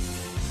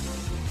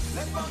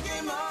les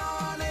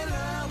Pokémon et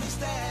leur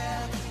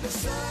mystère, le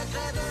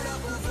secret de leur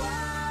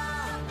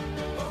pouvoir.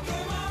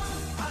 Pokémon,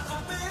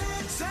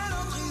 attrapez, c'est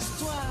notre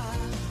histoire.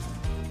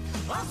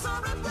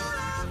 Ensemble pour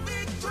la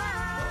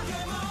victoire.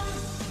 Pokémon,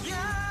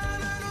 rien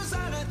ne nous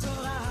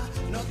arrêtera.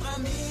 Notre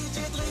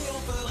amitié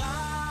triomphera.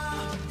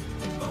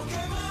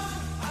 Pokémon,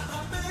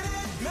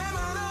 attrapez-les, même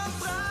à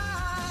notre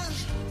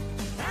âge.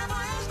 Un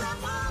voyage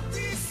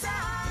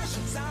d'apprentissage,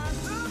 ça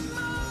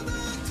demande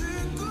du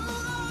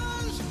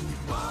courage.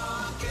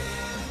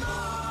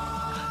 Pokémon,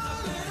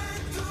 attrapez-les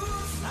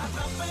tous,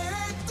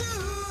 attrapez-les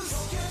tous.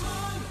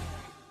 Pokémon.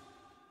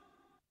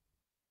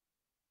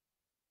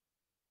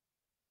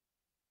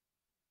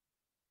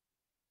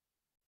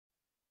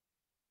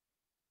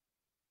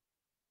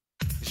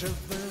 Je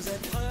veux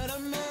être le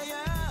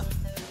meilleur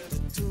de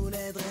tous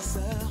les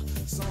dresseurs,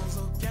 sans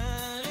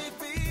aucun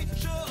répit,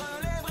 je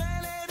relèverai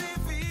les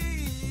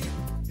défis.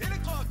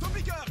 Electro,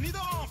 Topiqueur,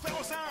 Nidoran,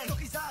 Ferrosin,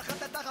 Charizard,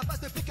 Rattata,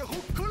 Rapace de Pique,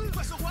 Roucoule,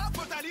 Poisson Roi,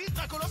 Potali,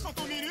 Dracolos,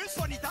 Antominus,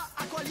 Bonita,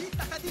 Aquali,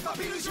 Tatati,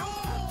 Papillusion.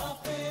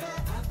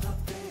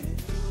 Attrapez-les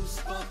tous,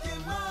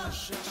 Pokémon,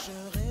 cherche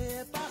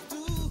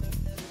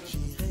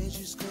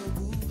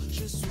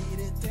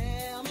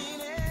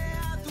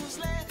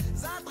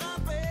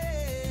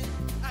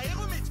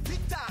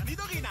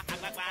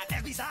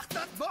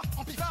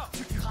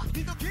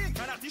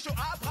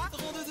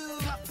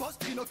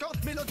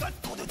Mélodone,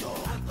 trop de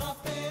dos.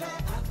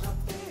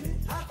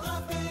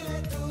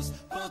 Attrapez-les tous,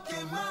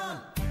 Pokémon.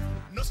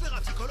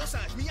 Nosferatu,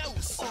 Colossage,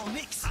 Miaus,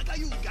 Onyx,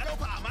 Agayou,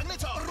 Galopard,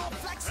 Magnetor,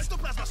 Ronflex,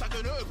 Ectoplasma,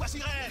 Sagueneux,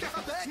 Poissirène,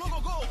 Carabec,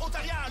 Smogogo,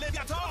 Otaria,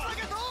 Léviator.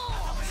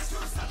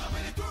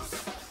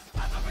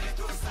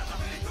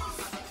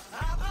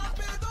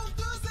 Attrapez donc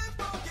tous ces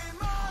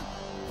Pokémon.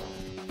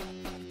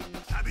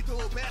 Kabuto,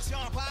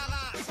 Persian,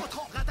 Para,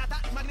 Hippotron, Ratata,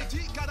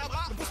 Magnétique,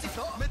 Kadabra,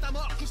 Boustiflore,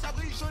 Métamorphe,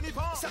 Custabri,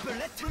 Chenipan,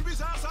 Sapelette,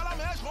 Bulbizarre,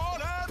 Salamèche,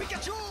 Rolette,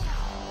 Pikachu.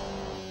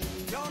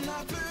 Y'en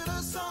a plus de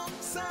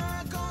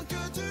 150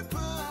 que tu peux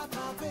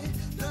attraper.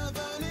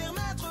 Devenir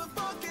maître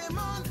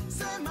Pokémon,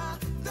 c'est ma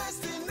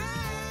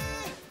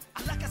destinée.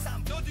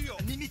 Alakazam, Doduo,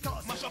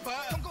 Nimitos,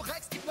 Machoppeur,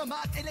 Tongorex,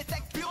 Hypnomate,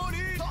 Eletec,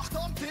 Pyroli,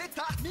 Torton,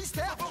 Tétard,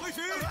 Mystère,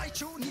 Vaporufus,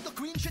 Raichu,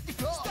 Nidoqueen,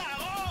 Chetiflore.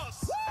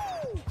 Taros.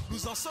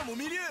 Nous en sommes au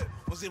milieu.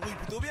 On se débrouille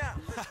plutôt bien.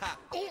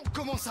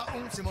 Comment ça,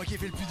 c'est moi qui ai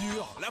fait le plus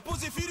dur. La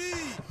pause est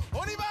finie.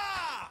 On y va.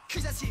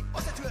 Cuisacier,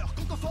 Ossatueur,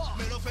 Concophore,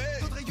 Mélofée,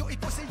 Dodrio,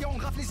 Hyposéion,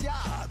 Rafflesia,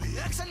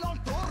 Excellent,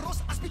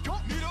 Tauros, Aspicon,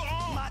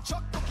 Milorand,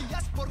 Machoc,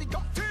 Coquillas,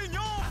 Porygon, Tignon,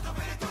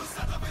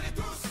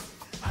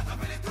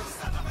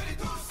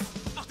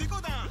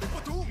 Articodin,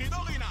 Potou,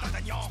 Nidorina,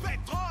 D'Artagnan,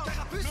 Spectron,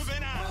 Carapuce,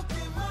 Venin,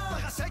 Pokémon.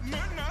 Parasec,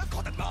 Meneut,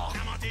 Grenade mort,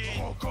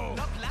 Diamantine, Rocco,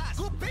 Noclas,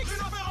 Goupix,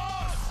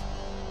 Rhinopéros.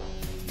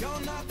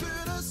 Y'en a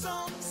plus de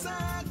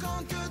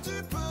 150 que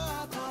tu peux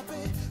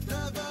attraper.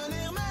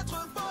 Devenir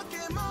maître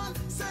Pokémon,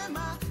 c'est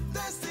ma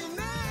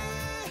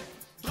destinée.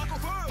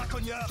 Dracofeu,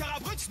 Draconnier,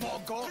 Carabrux,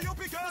 Smogon, Trio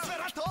Piqueur,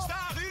 Nosferatu,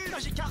 Starry,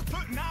 Magikarp,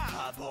 Penard,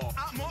 Ah bon,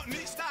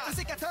 Harmonista, un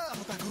sécateur,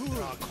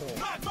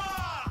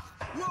 Magmar.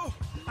 Wow,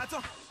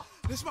 attends,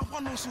 laisse-moi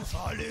reprendre mon souffle.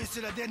 Allez,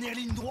 c'est la dernière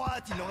ligne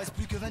droite, il en reste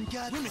plus que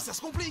 24. Oui, mais ça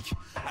se complique.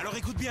 Alors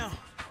écoute bien.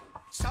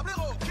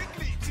 Sablero,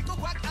 Kikli,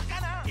 Psychoquack,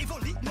 Arcana,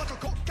 Evoli,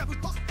 Nococo,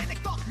 Kabutos,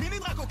 Elector, Mini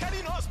Draco,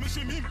 Kalinos,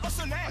 Monsieur Mime,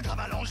 Osselet,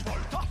 Gravalanche,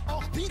 Voltor,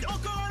 Orpide,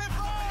 encore un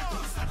effort.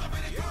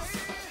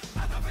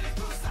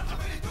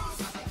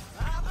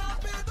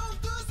 Attrapez donc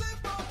tous ces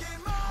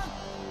Pokémon.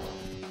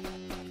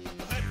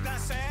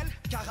 Reptacel,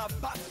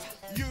 Carapace,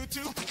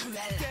 YouTube,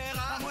 Cruel,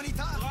 Terra,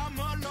 Ramonita,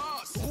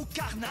 Ramonos, Roux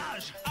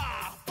Carnage.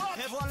 Arbok.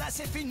 Et voilà,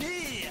 c'est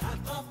fini.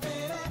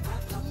 Attrapez-les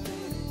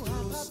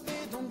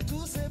donc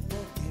tous ces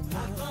Pokémon.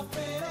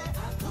 Attrapez-les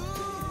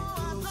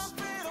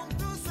donc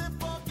tous ces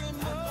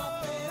Pokémon.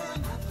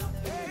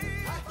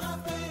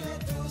 Attrapez-les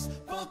tous,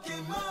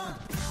 Pokémon.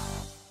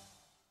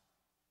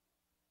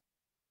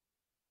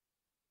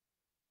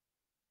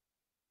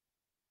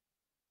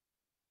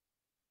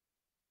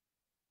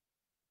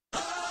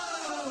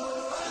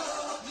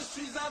 Je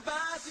suis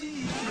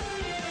invincible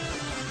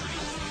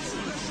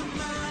sur le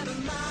chemin de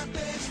ma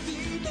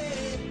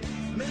destinée.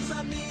 Mes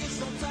amis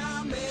sont à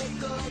mes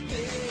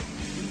côtés.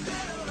 Une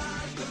belle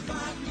orage de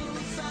vagues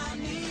nous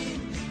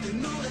anime. Et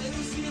nous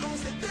réussirons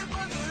cette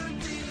épreuve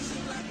ultime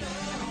sur la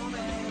terre, en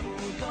mer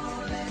ou dans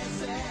les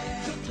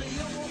airs. Je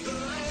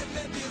triompherai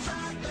des pires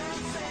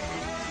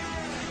adversaires.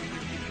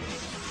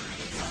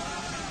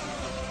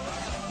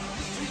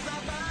 Je suis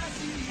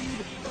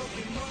invincible,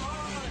 Pokémon.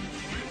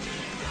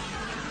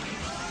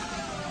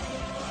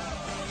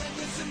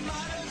 Et c'est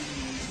ma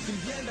vie, ils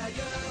viennent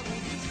d'ailleurs ou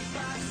du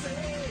passé.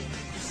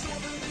 Ils sont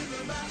venus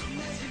me battre,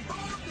 mais ils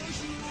vont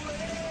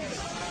déjouer.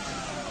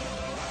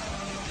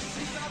 Je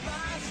suis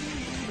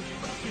invincible,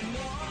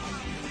 Pokémon.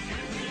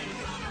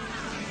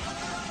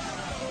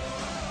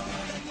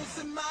 Et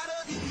c'est ma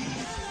vie.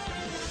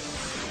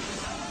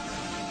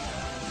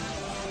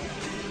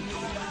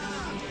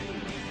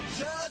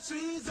 Je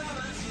suis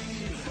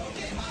invincible,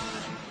 Pokémon.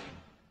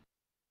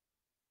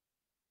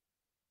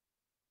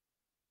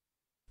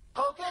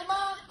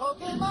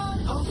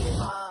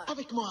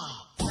 Avec moi.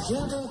 Je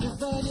veux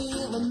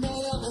devenir le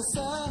meilleur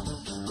dresseur,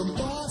 comme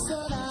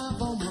personne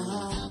avant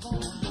moi.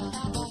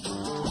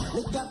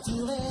 Les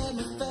capturer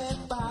ne fait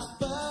pas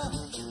peur,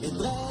 les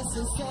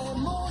dresser c'est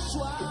mon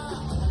choix.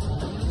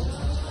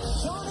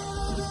 J'en ai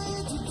rêvé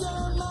toute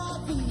ma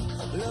vie,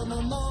 le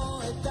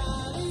moment est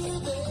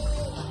arrivé.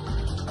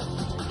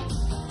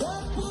 De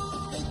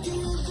prouver qui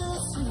je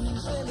suis,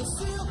 je vais le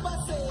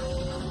surpasser.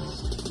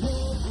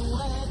 Mais pour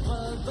être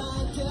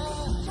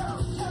vainqueur,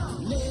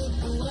 mais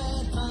pour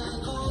être un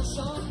grand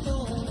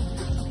champion,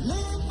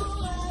 mais pour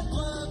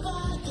être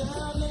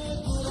vainqueur, mais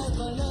pour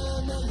être le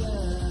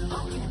meilleur,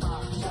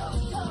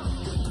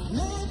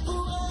 mais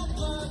pour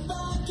être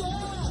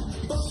vainqueur,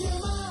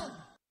 Pokémon.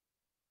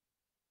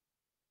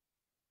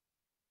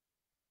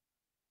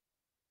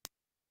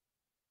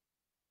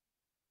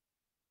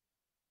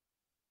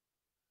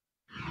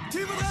 Tu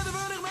voudrais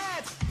devenir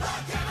maître.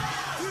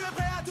 Tu es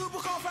prêt à tout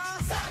pour qu'on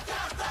fasse.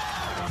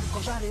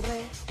 Quand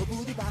j'arriverai au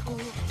bout du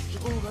parcours, je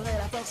trouverai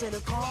la force et le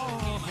cran.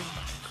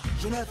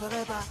 Je ne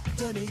ferai pas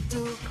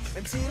demi-tour,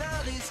 même si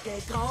le risque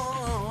est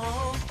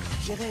grand.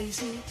 J'ai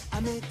réussi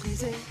à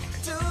maîtriser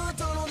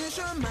tout au long du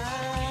chemin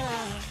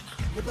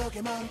les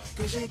Pokémon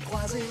que j'ai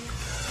croisés.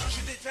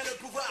 Je détiens le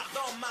pouvoir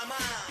dans ma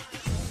main.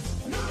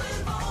 Nous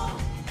rêvons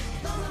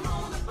dans le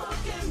monde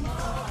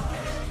Pokémon.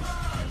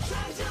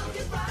 Chaque jour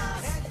qui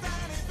passe est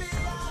un défi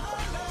à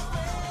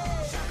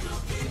relever. Chaque jour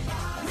qui passe.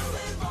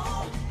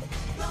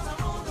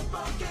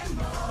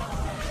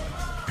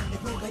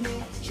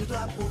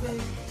 dois prouver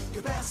que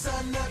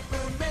personne ne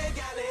peut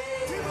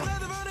m'égaler. Tu voudrais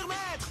devenir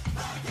maître.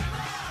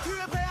 Tu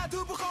es prêt à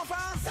tout pour qu'on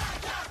fasse.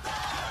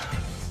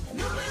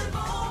 Nous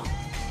vivons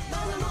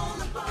dans le monde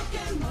de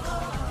Pokémon.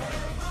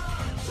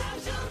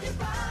 Chaque jour qui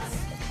passe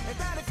est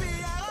un défi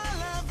à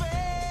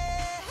relever.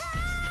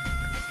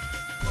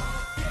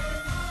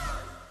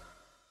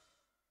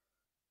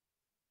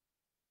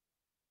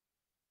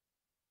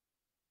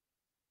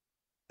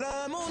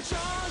 Le monde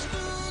change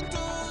tout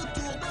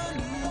autour de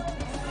nous.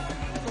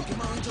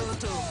 Pokémon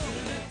Johto.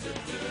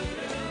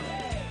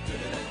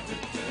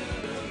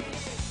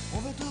 On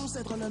veut tous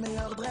être le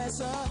meilleur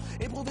dresseur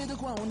et prouver de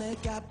quoi on est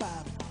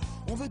capable.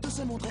 On veut tous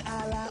se montrer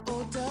à la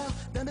hauteur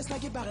d'un destin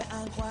qui paraît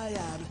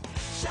incroyable.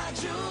 Chaque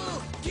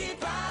jour qui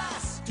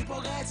passe, tu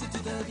progresses et tu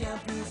deviens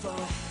plus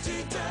fort.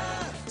 Tu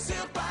te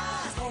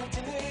surpasses,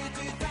 continue,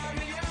 tu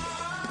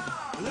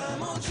t'améliores. Le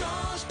monde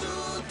change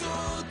tout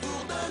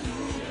autour de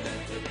nous.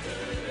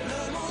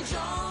 Le monde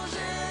change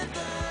et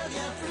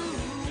devient flou.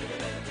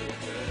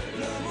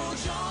 Le monde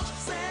change,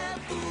 c'est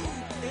fou.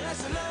 Et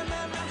reste le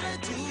même malgré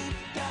tout.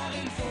 Car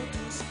il faut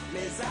tous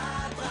les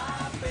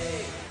attraper.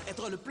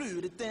 Être le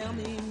plus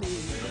déterminé.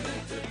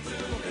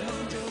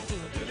 Pokémon Johto.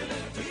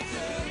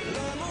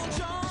 Le monde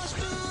change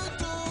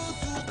tout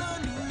autour de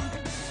nous.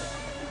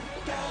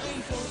 Car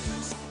il faut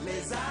tous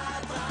les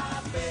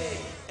attraper.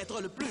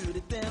 Être le plus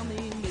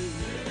déterminé.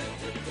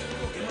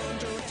 Pokémon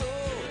Johto.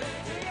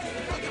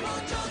 Pokémon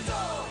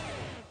Johto.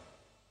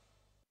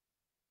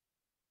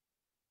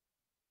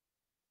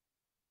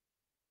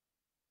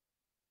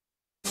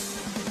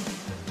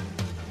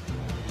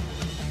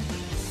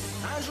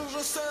 Un jour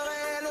je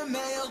serai le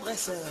meilleur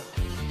dresseur.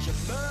 Je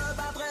me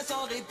battrai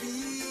sans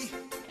répit.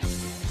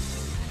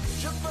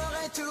 Je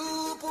ferai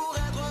tout pour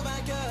être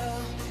vainqueur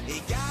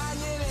et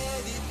gagner les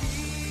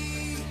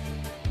défis.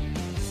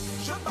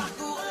 Je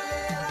parcourrai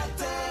la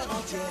terre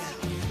entière,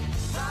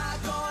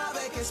 traquant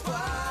avec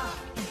espoir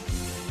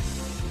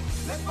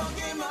les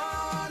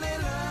Pokémon et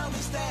leur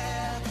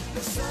mystère,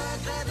 le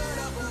secret de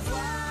leur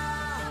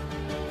pouvoir.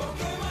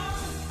 Pokémon,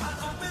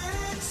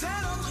 attrapez-les,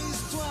 c'est notre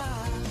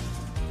histoire.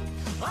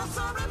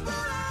 Ensemble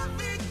pour la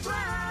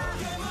victoire.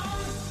 Pokémon,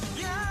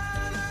 rien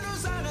ne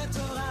nous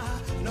arrêtera.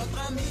 Notre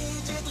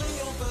amitié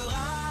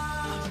triomphera.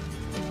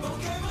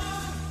 Pokémon,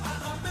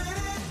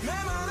 attrapez-les,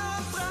 même à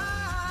notre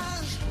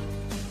âge.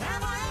 Un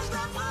voyage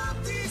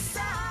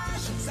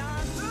d'apprentissage, ça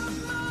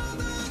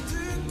demande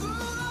du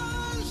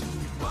courage.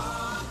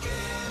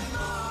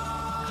 Pokémon,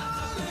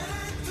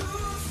 attrapez-les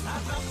tous,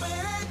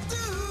 attrapez-les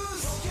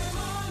tous.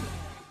 Pokémon.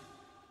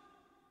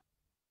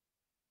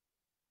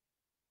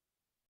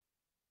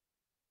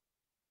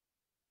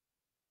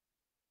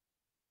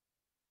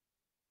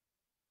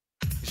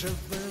 Je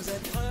veux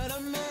être le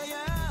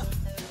meilleur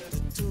de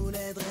tous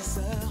les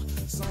dresseurs,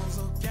 sans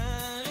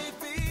aucun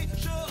répit,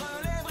 je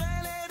relèverai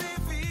les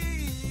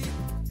défis.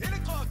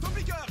 Electro,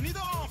 Topiqueur,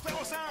 Nidoran,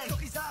 Ferrosin,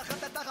 Charizard,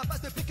 Rattata,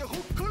 Rapace de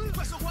Piquerou, Cool,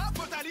 Poisson Roi,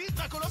 Potali,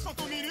 Dracolos,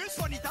 Fantominus,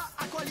 Bonita,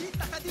 Aquali,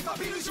 Tatati,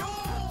 Babillusion.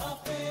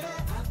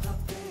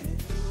 Attrapez-les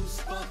tous,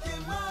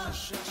 Pokémon. Je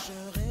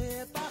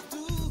chercherai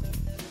partout,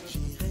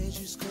 j'irai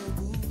jusqu'au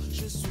bout.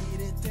 Je suis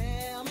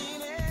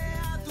déterminé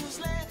à tous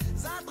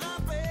les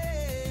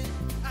attraper.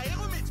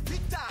 Aéromite,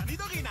 Pictar,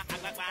 Nidorina,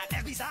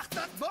 Herbizarre,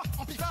 Tatmor,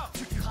 Amphiphore,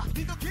 Sucura,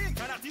 Nidoking,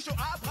 Canardichaud,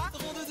 Abra,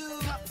 Tronc de dos.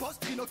 Crapos,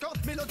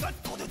 Trinocorde, Mélodon,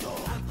 Tronc de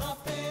dos.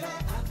 Attrapez-les,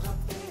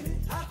 attrapez-les,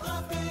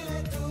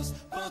 attrapez-les tous,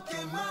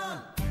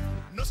 Pokémon.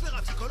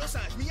 Nosferatu,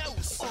 Colossage,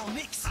 Miaus,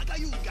 Onyx,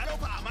 Agayou,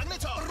 Galopar,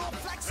 Magnetor,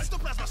 Ropflex,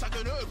 Restoplasma,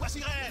 Sagueneux,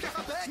 Guaciret,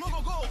 Carabec,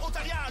 Smogogo,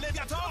 Otaria,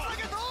 Léviator.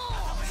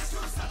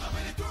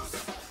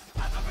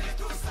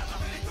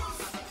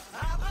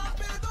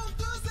 Attrapez donc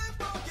tous ces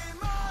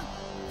Pokémon.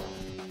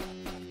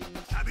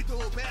 Kabuto,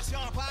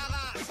 Persian,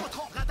 Paras,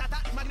 Hippotron, Ratata,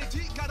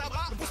 Magnétique,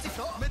 Kadabra,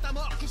 Boustiflore,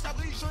 Métamore,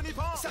 Custabri,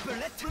 Chenipan,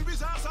 Sapelette,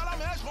 Bulbizarre,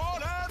 Salamèche,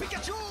 Rolette,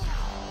 Pikachu.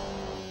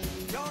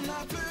 Y'en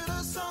a plus de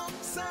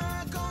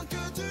 150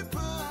 que tu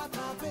peux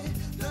attraper.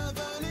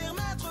 Devenir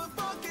maître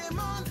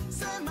Pokémon,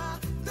 c'est ma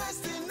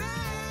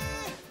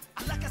destinée.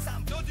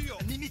 Alakazam, Doduo,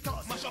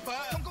 Nimitos,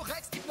 Machopper,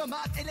 Tongorex,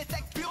 Hypnomate,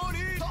 Eletec,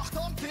 Pyroli,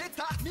 Torton,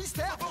 Tétard,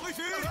 Mystère,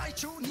 Vaporufus,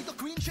 Raichu,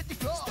 Nidoqueen,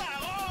 Chetiflore.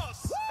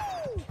 Taros.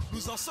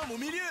 Nous en sommes au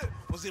milieu.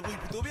 On se débrouille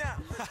plutôt bien.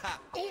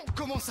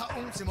 Comment ça,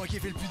 c'est moi qui ai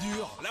fait le plus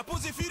dur. La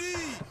pause est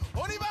finie.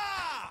 On y va.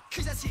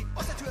 Chrysacier,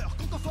 Ossatueur,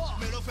 Contophore,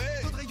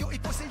 Mélofée, Dodrio,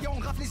 Hipposéion,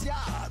 Rafflesia,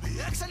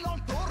 Excellent,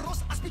 Tauros,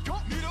 Aspico,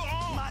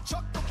 Miloran,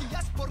 Machoc,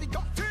 Coquillas,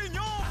 Porygon,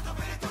 Tignon,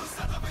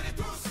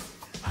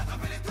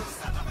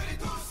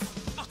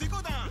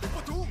 Articodin,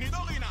 Potou,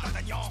 Nidorina,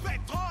 D'Artagnan,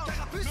 Spectrum,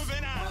 Carapuce,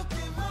 Novena,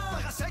 Pokémon.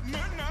 Parasec,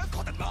 Meneuf,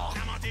 Crotade-Mort,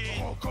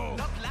 Diamantine, Rocco,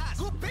 Noclas,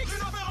 Goupix,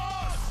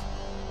 Rhinovéros.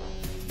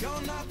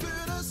 Y'en a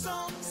plus de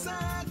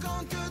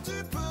 150 que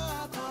tu peux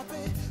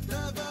attraper.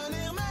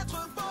 Devenir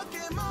maître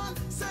Pokémon,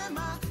 c'est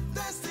ma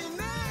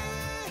destinée.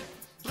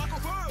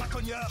 Dracofeu,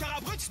 Bacogneur,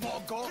 Carabrux,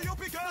 Smogon,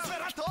 Cryopiqueur,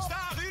 Ferrator,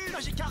 Starry,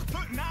 Magikarp,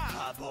 Penard,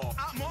 Ah bon,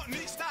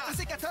 Harmonistar, un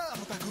sécateur,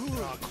 Otaku,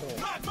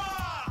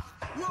 Magmar.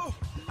 Wow,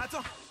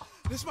 attends,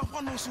 Laisse-moi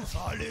prendre mon souffle.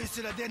 Allez,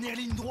 c'est la dernière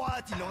ligne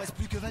droite, il n'en reste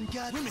plus que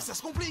 24. Oui, mais ça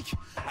se complique.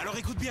 Alors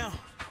écoute bien.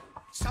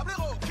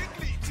 Sablero,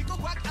 Kikli, Tico,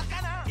 Quack,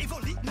 Arcana,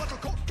 Evoli,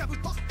 Noix-Coco,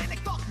 Kabutos,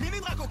 Elector, Mini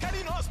Draco,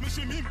 Kalinos,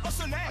 Monsieur Mime,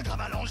 Osselet,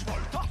 Gravalanche,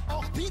 Volta,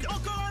 Orpide.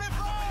 encore un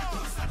effort.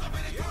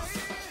 Attrapez-les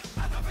tous,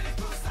 attrapez-les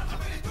tous,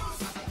 attrapez-les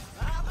tous.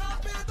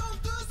 Attrapez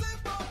donc tous ces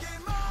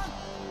Pokémon.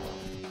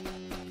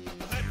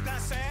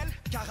 Reptincelle,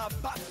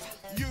 Carapace,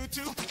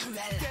 YouTube,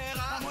 Cruel,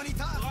 Terra,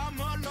 Ramonita,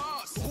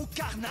 Ramonos, Roux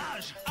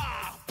Carnage.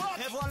 Arbok.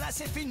 Et voilà,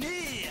 c'est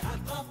fini.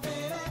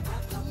 Attrapez-les,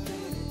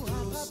 attrapez-les tous.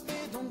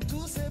 Attrapez donc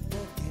tous ces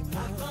Pokémon.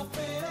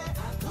 Attrapez-les,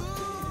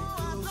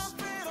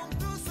 attrapez donc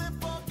tous ces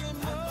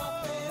Pokémon.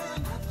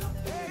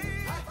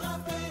 Attrapez-les,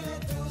 attrapez-les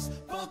tous,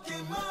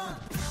 Pokémon.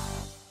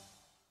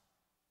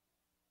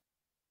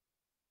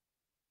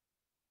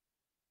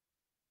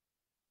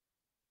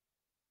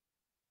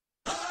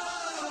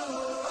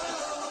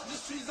 Je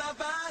suis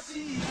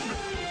invincible.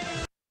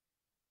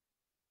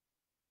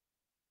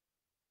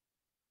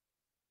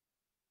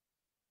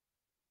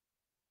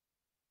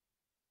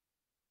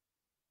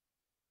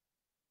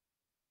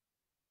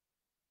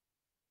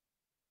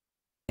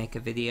 Make a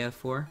video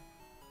for.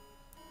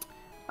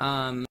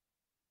 From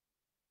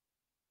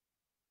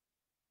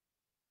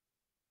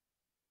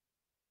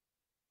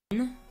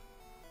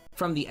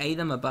the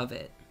item above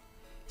it.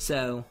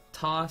 So,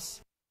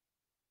 toss.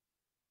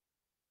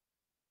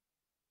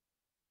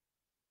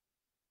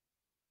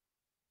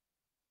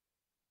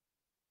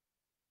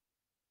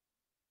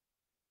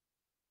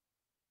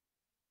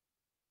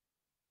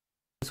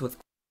 With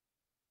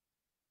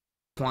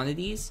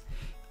quantities.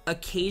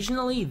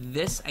 Occasionally,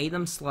 this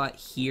item slot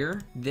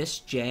here, this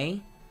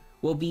J,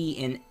 will be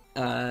in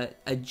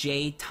a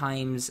J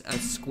times a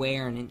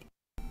square and an.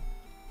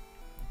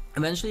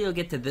 Eventually, you'll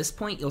get to this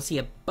point, you'll see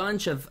a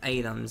bunch of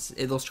items.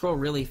 It'll scroll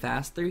really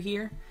fast through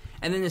here,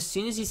 and then as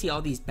soon as you see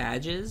all these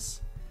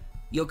badges,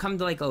 you'll come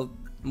to like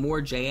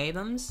more J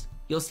items.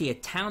 You'll see a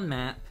town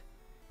map.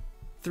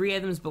 3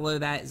 items below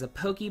that is a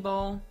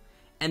Pokeball,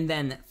 and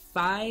then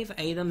 5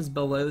 items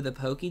below the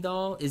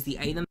Pokédoll is the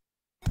item,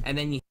 and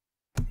then you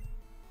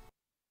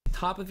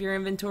top of your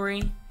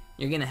inventory,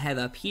 you're gonna head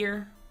up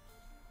here,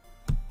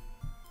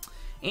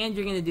 and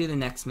you're gonna do the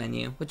next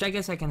menu, which I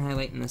guess I can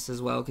highlight in this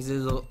as well because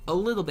it's a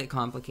little bit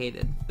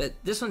complicated, but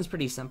this one's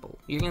pretty simple.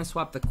 You're gonna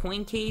swap the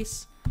coin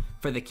case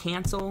for the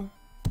cancel,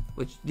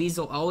 which these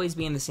will always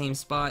be in the same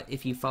spot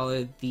if you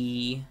followed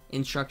the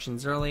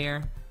instructions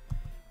earlier.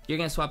 You're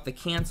gonna swap the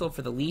cancel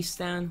for the leaf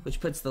stone, which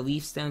puts the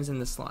leaf stones in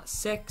the slot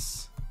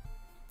 6.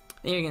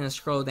 Then you're gonna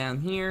scroll down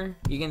here,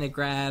 you're gonna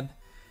grab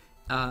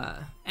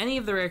any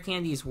of the rare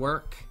candies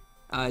work.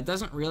 It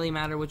doesn't really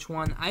matter which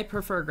one. I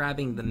prefer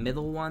grabbing the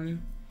middle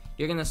one.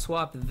 You're gonna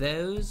swap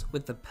those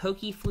with the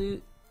Poke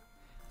Flute,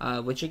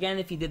 which again,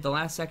 if you did the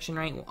last section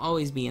right, will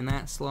always be in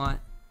that slot.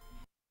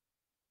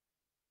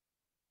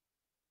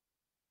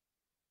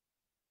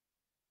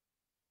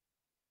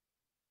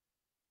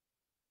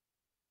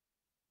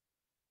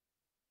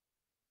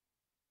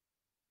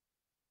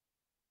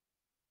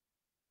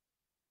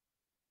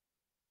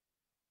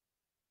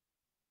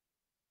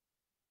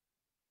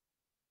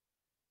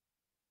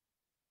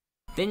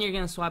 Then you're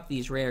going to swap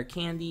these rare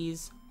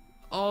candies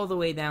all the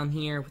way down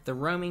here with the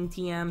roaming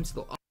TMs.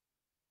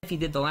 If you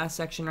did the last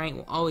section right,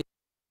 will always.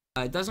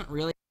 It doesn't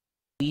really.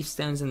 Leaf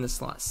stones in the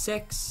slot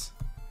 6.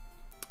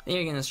 Then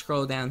you're going to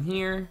scroll down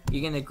here.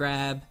 You're going to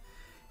grab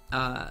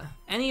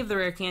any of the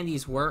rare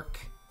candies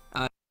work.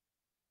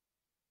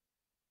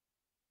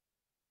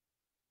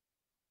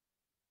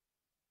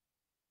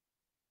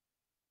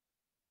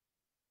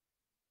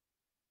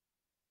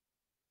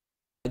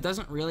 It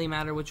doesn't really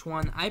matter which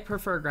one. I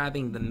prefer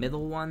grabbing the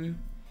middle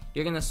one.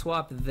 You're going to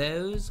swap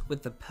those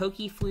with the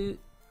Poke Flute,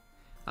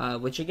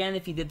 which again,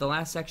 if you did the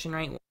last section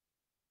right, will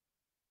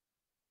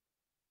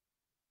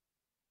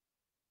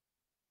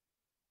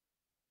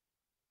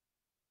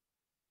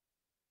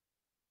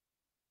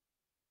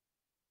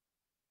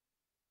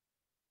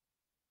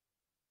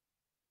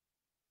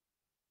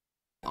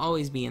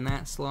always be in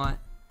that slot.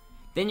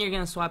 Then you're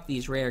going to swap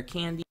these rare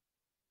candies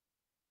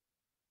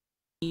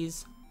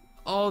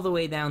all the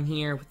way down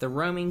here with the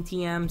roaming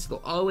TMs.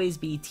 It'll always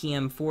be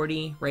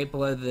TM40 right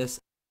below this.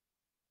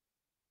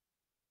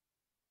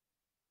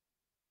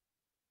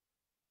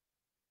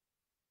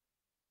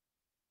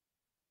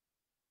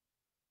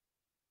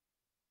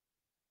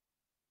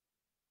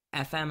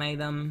 FM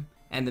item,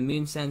 and the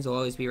Moonstones will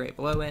always be right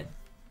below it.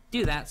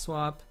 Do that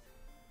swap.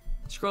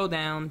 Scroll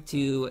down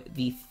to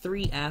the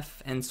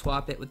 3F and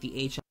swap it with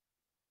the HM.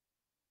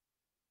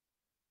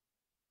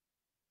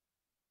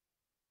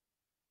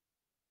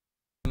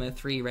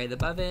 3 right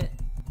above it.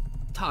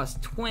 Toss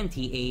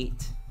 28.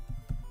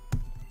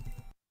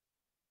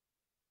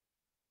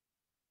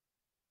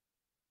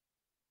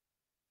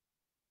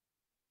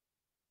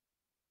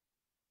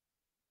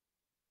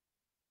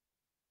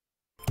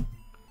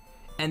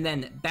 And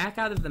then back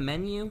out of the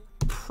menu,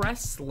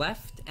 press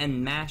left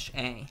and mash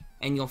A,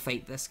 and you'll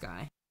fight this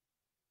guy.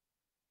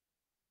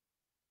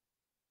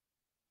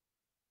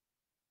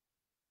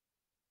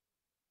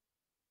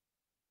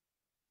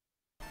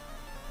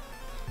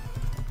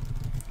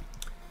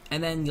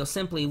 And then you'll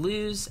simply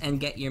lose and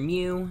get your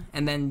Mew,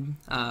 and then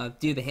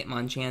do the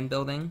Hitmonchan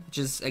building, which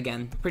is,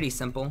 again, pretty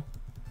simple.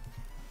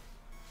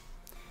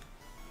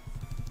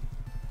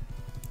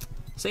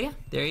 So yeah,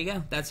 there you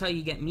go. That's how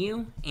you get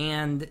Mew,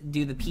 and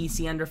do the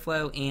PC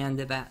Underflow and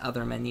that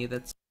other menu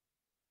that's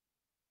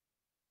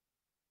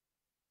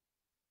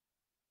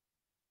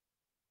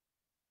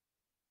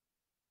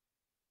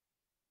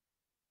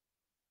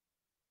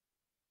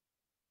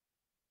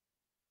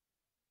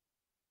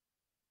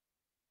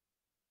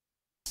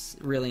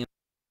really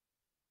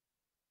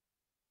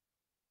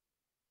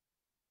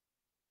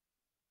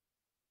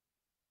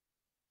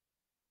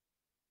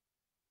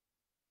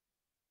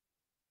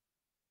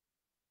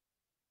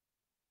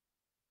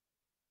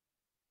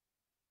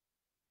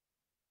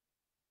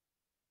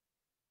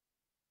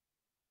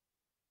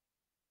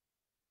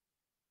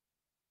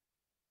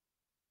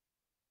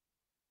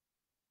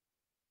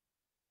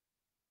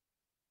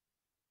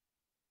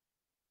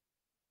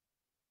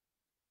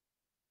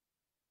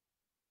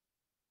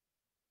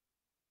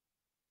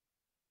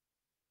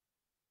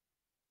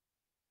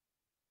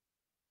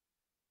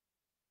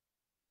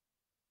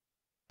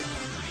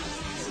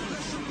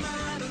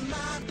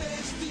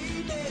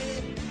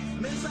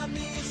Mes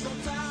amis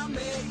sont à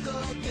mes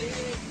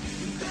côtés.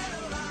 Une belle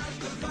orage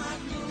de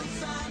vagues nous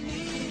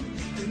anime.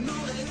 Que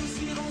nous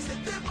réussirons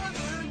cette épreuve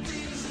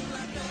ultime sur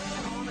la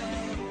terre, en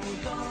mer ou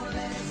dans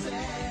les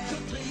airs. Je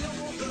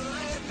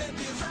triompherai des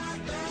pires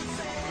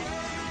adversaires.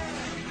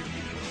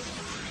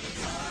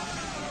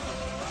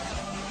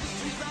 Je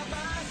suis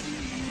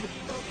invincible,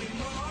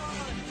 Pokémon.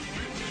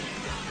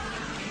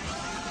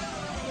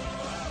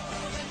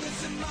 Avec de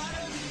ces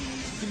maladies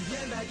qui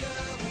viennent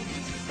d'ailleurs ou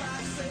qui du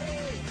passé.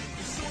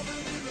 Sont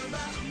venus me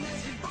battre, mais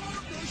ils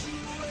vont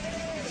échouer.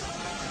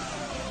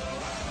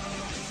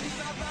 Je suis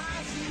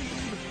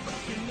invincible,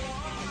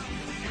 Pokémon.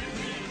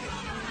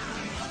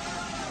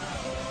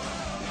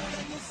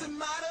 Règne ces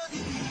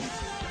maladies.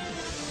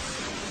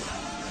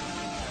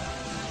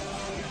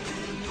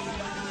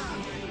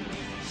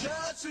 Je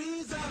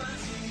suis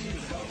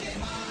invincible,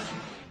 Pokémon.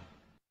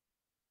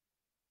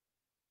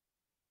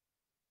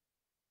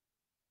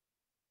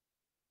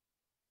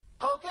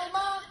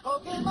 Pokémon,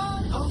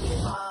 Pokémon,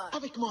 Pokémon.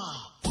 Avec moi.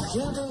 Je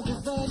veux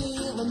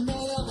devenir le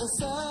meilleur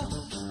dresseur,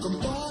 comme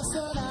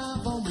personne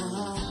avant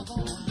moi.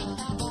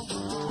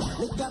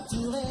 Les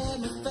capturer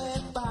ne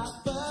fait pas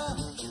peur,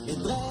 les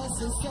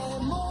dresser c'est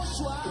mon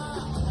choix.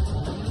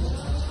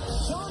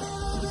 J'en ai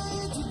rêvé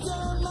toute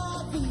ma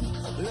vie,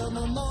 le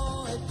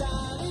moment est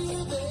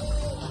arrivé.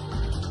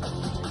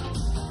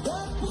 De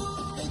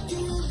prouver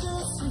qui je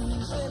suis,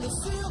 je vais le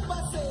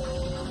surpasser.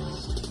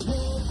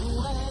 Mais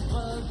pour être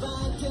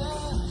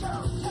vainqueur,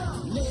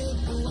 mais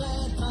pour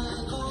être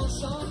un grand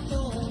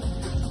champion,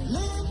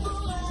 mais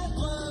pour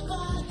être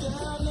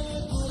vainqueur, mais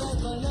pour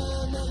être le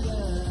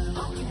meilleur,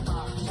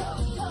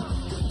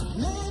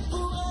 mais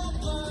pour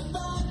être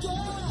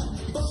vainqueur,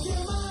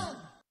 Pokémon.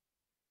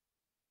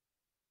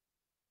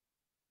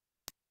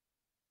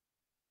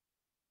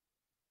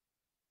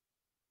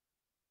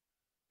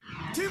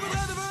 Tu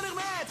voudrais devenir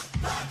maître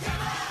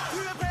Pokémon. Tu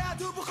es prêt à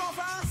tout pour qu'on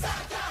fasse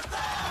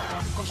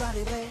Quand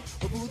j'arriverai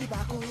au bout du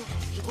parcours,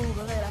 je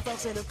trouverai la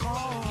force et le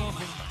cran.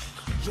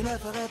 Je ne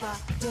ferai pas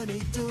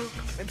demi-tour,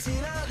 même si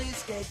le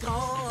risque est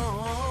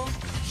grand.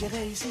 J'ai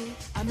réussi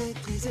à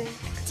maîtriser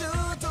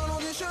tout au long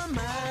du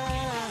chemin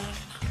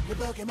les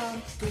Pokémon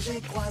que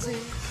j'ai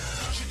croisés.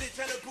 Je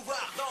détiens le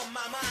pouvoir dans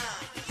ma main.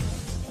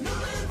 Nous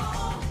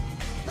rêvons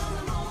dans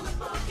le monde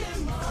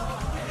Pokémon.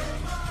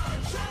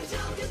 Chaque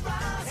jour qui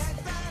passe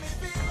est un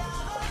défi à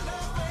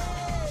relever.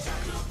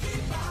 Chaque jour qui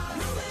passe,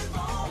 nous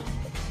rêvons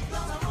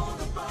dans un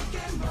monde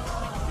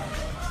Pokémon.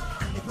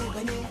 Et pour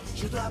gagner,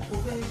 je dois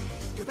prouver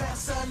que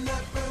personne ne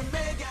peut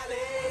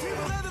m'égaler. Tu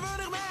voudrais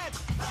devenir maître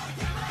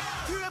Pokémon.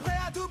 Tu es prêt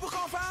à tout pour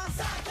qu'on fasse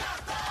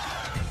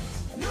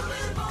Nous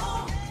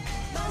rêvons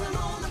dans le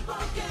monde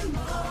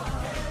Pokémon.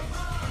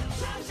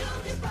 Chaque jour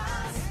qui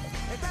passe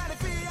est un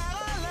défi à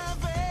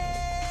relever.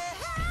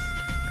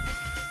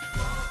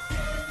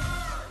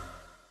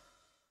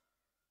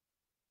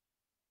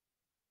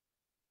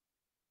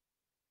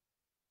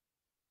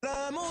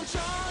 Le monde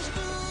change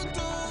tout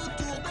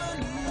autour de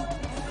nous.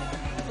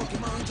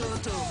 Pokémon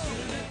Johto.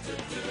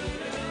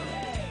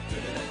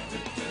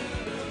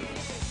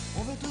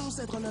 On veut tous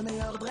être le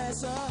meilleur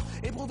dresseur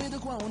et prouver de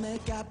quoi on est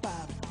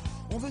capable.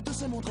 On veut tous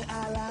se montrer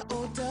à la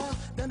hauteur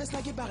d'un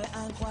destin qui paraît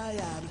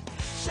incroyable.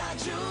 Chaque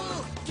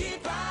jour qui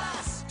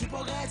passe, tu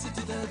progresses et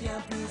tu deviens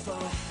plus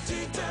fort.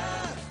 Tu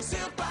te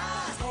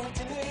surpasses,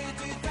 continue,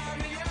 tu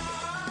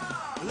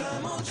t'améliores.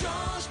 Le monde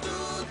change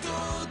tout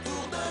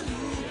autour de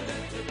nous.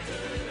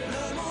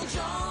 Le monde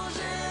change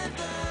et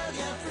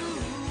devient flou.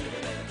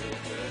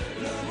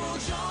 Le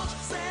monde change,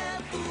 c'est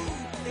fou.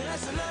 Il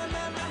reste le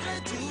même malgré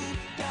tout,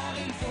 car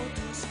il faut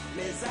tous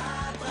les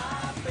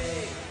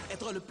attraper.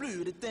 Être le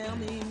plus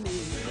déterminé.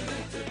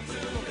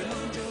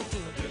 Pokémon Johto.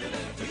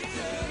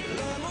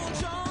 Le monde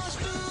change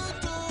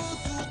tout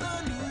autour de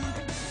nous,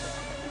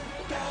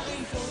 car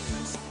il faut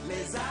tous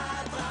les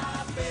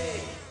attraper.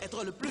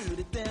 Être le plus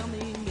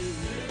déterminé.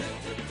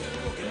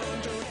 Pokémon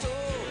Johto.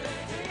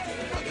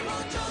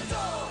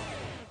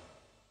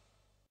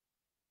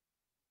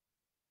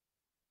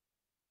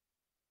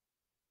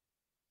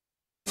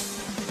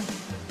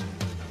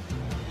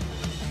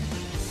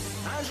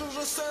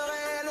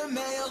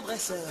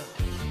 dresseur.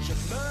 Je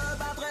me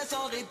battrai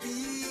sans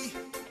répit.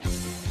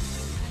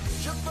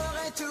 Je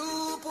ferai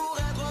tout pour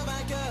être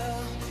vainqueur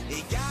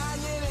et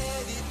gagner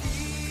les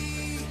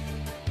défis.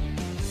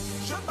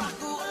 Je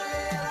parcourrai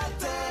la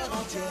terre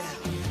entière,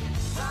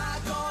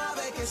 traquant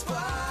avec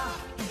espoir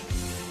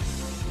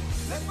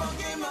les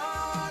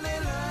Pokémon et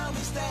leur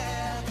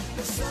mystère,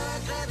 le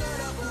secret de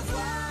leur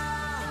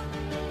pouvoir.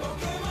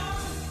 Pokémon,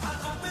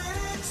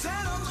 attrapez,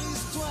 c'est notre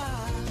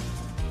histoire.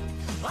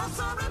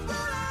 Ensemble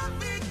pour la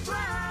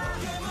victoire.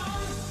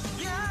 Pokémon,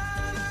 rien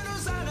ne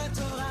nous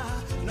arrêtera.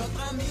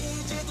 Notre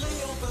amitié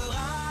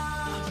triomphera.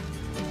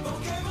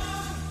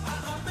 Pokémon,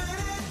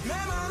 attrapez,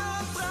 même à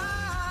notre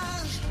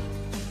âge.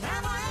 Un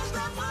voyage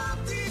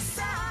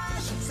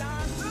d'apprentissage, ça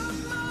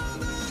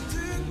demande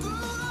du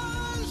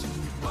courage.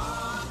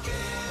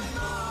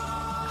 Pokémon,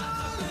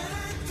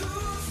 attrapez-les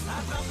tous,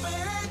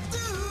 attrapez-les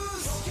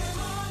tous.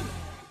 Pokémon.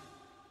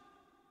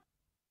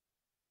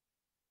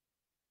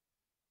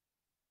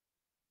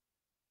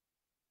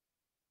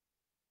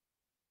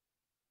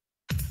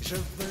 Je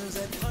veux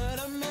être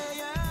le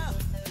meilleur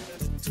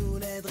de tous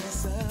les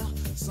dresseurs,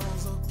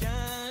 sans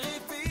aucun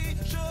répit,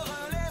 je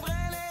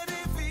relèverai les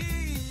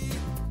défis.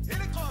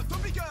 Electro,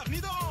 Topiqueur,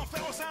 Nidoran,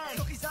 Ferrosin,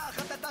 Charizard,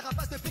 Rattata,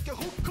 rapace de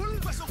pique-roux, cool.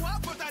 Poisson roi,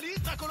 Potali,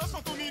 Dracolos,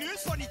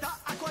 Fantominus, Bonita,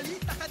 Aquali,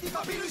 Tatati,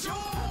 Babillusion.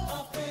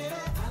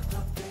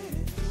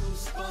 Attrapez-les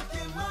tous,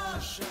 Pokémon.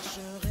 Je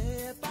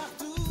chercherai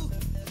partout,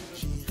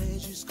 j'irai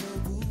jusqu'au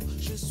bout.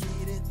 Je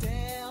suis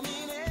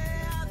déterminé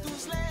à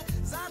tous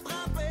les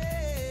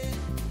attraper.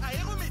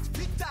 Aéromite,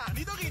 Victar,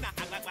 Nidorina,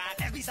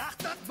 Herbizarre,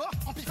 Tatmor,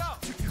 Amphiphore,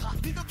 Sucura,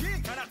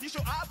 Nidoking,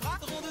 Canardichaud, Abra,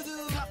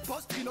 Ronde-deux.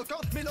 Crapos,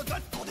 Trinocorde,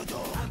 Mélodon,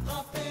 Rondodo.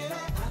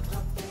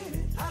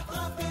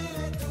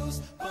 Attrapez-les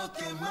tous,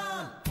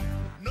 Pokémon.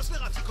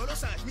 Nosferatu,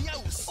 Colossage,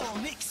 Miaus,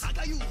 Onyx,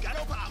 Ragayou,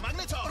 Galopard,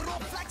 Magnetor,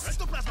 Ronflex,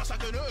 Restoplasma,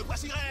 Sagueneux,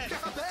 Voicirène,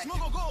 Carabec,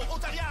 Smogogo,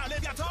 Otaria,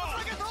 Léviator,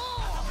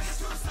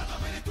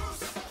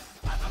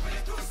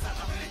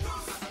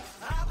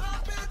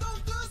 Attrapez donc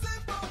tous ces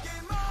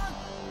Pokémon.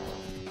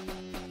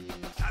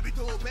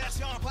 Kabuto,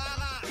 Persian,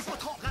 Para,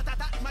 Hippotron,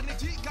 Ratata,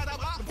 Magnétique,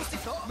 Kadabra,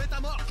 Boustiflore,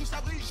 Métamorphe,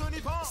 Custabri,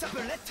 Chenipan,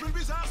 Sapelette,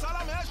 Bulbizarre,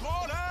 Salamèche,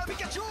 Rolem,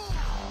 Pikachu.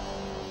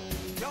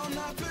 Y'en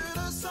a plus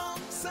de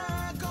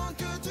 150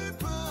 que tu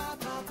peux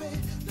attraper.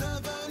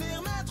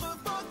 Devenir maître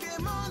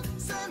Pokémon,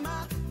 c'est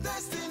ma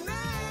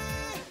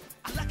destinée.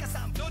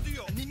 Alakazam,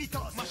 Doduo,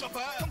 Nimitos,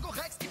 Machoppeur,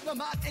 Tongorex,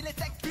 Hypnomate,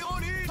 Eletec,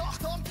 Pyroli,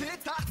 Tortank,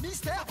 Tétard,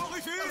 Mystère,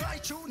 Vaporufus,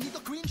 Raichu,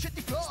 Nidoqueen,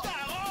 Chetiflore.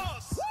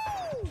 Staros.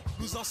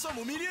 Nous en sommes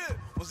au milieu.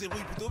 On se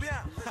débrouille plutôt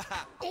bien.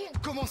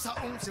 Comment ça,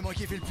 c'est moi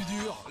qui ai fait le plus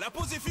dur. La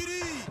pause est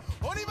finie.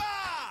 On y va.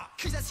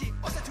 Chrysacier,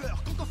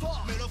 Ossatueur,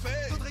 Concophore,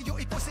 Mélofée, Dodrio,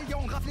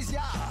 Hyposéion,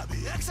 Rafflesia,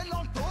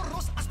 Excellent,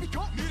 Tauros,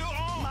 Aspicon,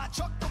 Nidoran,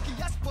 Machoc,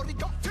 Tokias,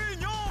 Porygon,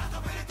 Tignon,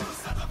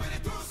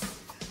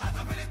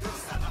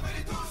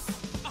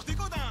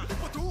 Articodin,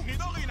 Potou,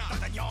 Nidorina,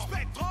 D'Artagnan,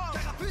 Spectrum,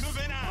 Carapuce, Le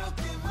Vénin,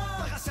 Pokémon.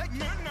 Parasec,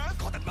 Meneuf,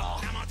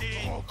 Grandadmort,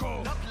 Diamantine,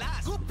 Rocco,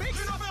 Noclas, Goupix,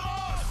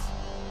 Rhinopéros.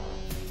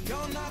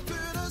 Y'en a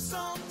plus de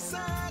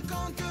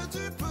 150 que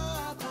tu peux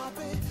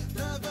attraper.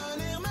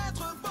 Devenir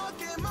maître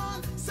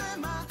Pokémon, c'est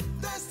ma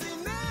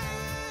destinée.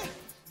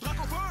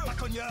 Dracofeu,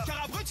 Braconnieur,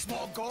 Carabrux,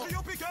 Smogon,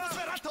 Trio Piqueur,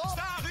 Spherator,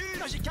 Starry,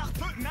 Magikarp,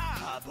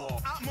 Penard, Ah bon,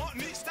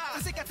 Harmonixstar,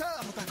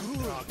 Sécateur, Mappa.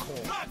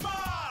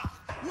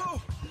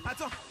 Wow,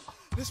 attends,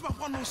 laisse-moi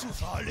reprendre mon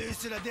souffle. Allez,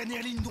 c'est la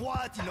dernière ligne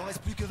droite, il en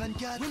reste plus que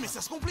 24. Oui, mais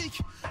ça se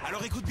complique.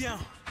 Alors écoute bien.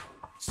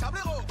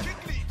 Sablero,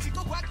 Kikli,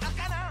 Psychoquack,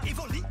 Arcana,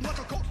 Evoli,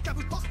 Noix-Coco,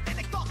 Kabutos,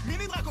 Elector,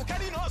 Mini Draco,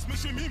 Calinos,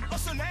 Monsieur Mime,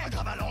 Ocelaire,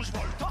 Gravalanche,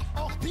 Voltor,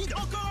 Orpide,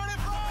 encore un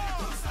effort.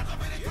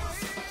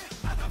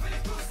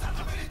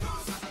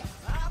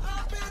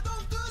 Attrapez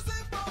donc tous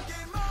ces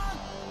Pokémon.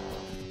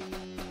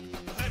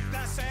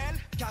 Reptacel,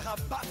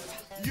 Carapace,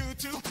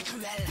 YouTube,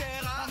 Cruel,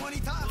 Terra,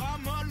 Ramonita,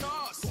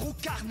 Ramolos, Roux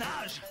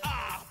Carnage.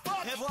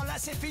 Arbok, Et voilà,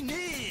 c'est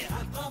fini.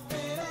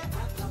 Attrapez-les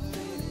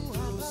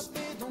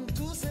donc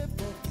tous ces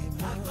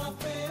Pokémon.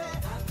 Attrapez-les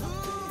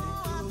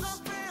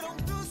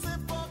donc tous ces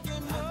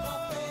Pokémon.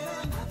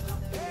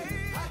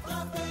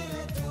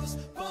 Attrapez-les tous,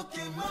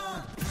 Pokémon.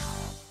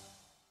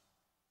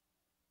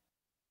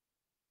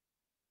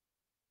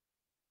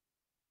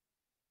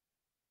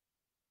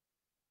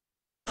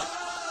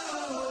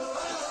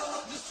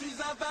 Je suis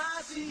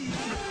invincible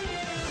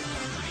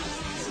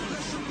sur le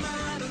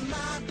chemin de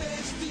ma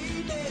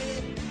destinée.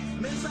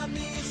 Mes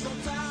amis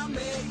sont à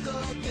mes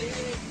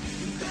côtés.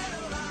 Une belle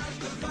orage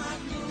de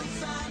vagues nous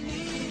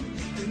anime.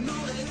 Que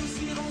nous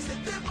réussirons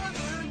cette épreuve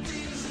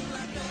ultime sur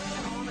la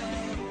terre, en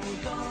mer ou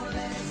dans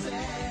les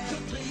airs. Je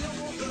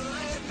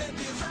triompherai des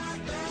pires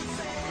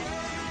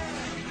adversaires.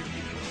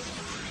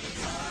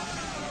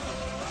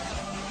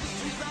 Je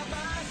suis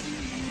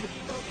invincible,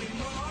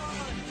 Pokémon.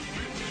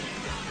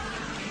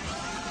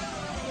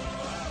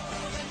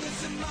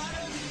 C'est ma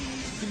vie,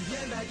 ils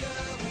viennent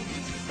d'ailleurs, on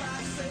vit du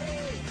passé.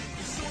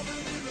 Ils sont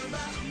venus me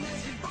battre, mais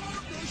ils vont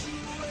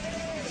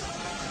échouer.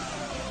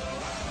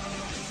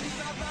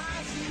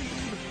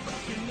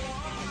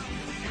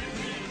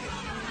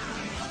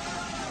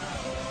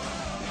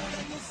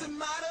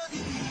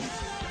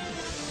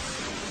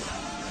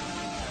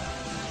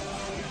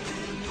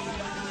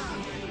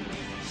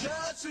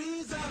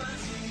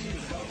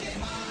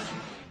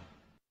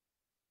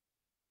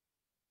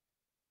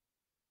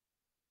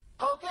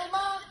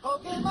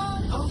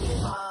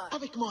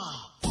 Avec moi.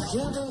 Je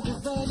veux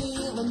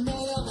devenir le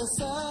meilleur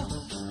dresseur,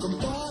 comme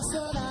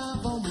personne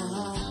avant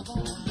moi.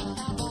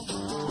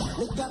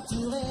 Les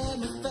capturer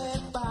me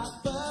fait pas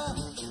peur,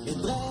 les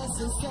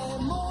dresser c'est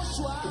mon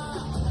choix.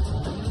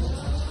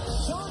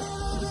 J'en ai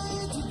rêvé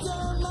toute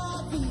ma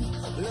vie,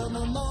 le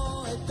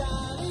moment est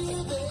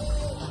arrivé.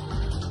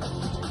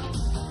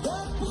 De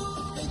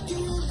prouver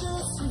qui je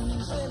suis,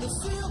 je vais le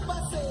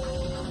surpasser.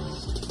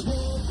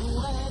 Mais pour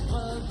être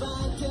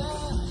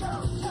vainqueur,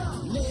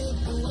 mais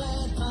pour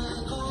être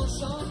un grand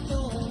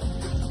champion,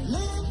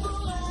 mais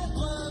pour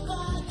être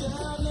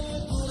vainqueur, mais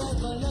pour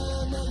être le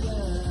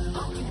meilleur,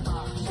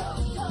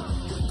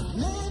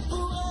 mais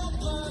pour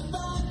être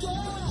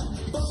vainqueur,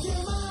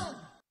 Pokémon.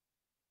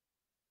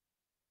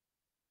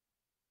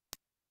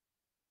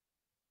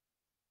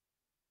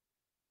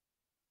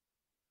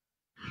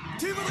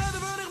 Tu voudrais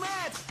devenir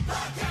maître?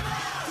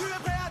 Tu es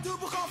prêt à tout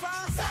pour qu'on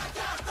fasse?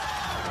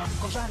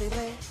 Quand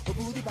j'arriverai au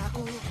bout du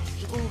parcours,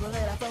 je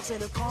trouverai la force et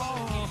le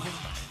cran.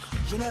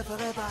 Je ne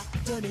ferai pas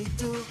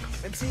demi-tour,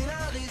 même si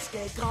le risque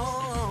est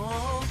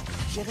grand.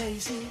 J'ai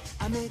réussi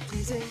à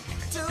maîtriser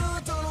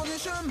tout au long du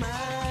chemin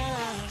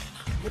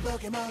les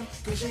Pokémon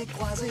que j'ai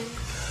croisés.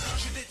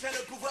 Je détiens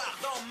le pouvoir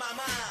dans ma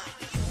main.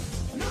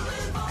 Nous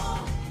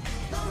rêvons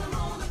dans le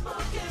monde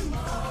Pokémon.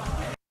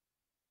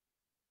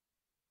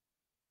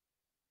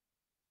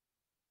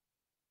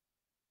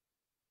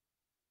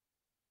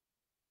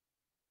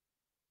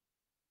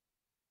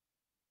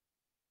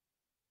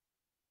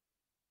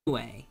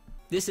 Anyway,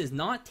 this is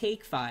not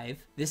take 5,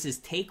 this is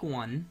take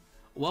 1.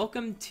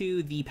 Welcome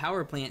to the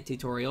power plant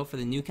tutorial for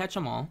the new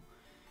Catch-em-all.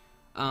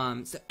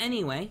 So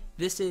anyway,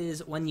 this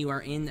is when you are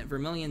in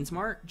Vermilion's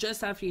Mart,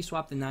 just after you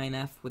swap the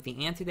 9F with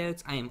the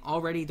antidotes. I am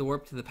all ready to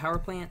warp to the power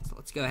plant, so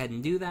let's go ahead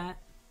and do that.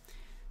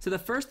 So the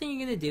first thing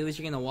you're going to do is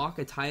you're going to walk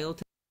a tile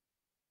to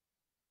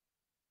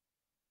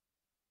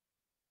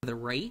the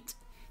right.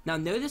 Now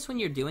notice when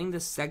you're doing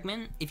this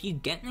segment, if you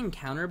get an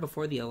encounter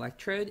before the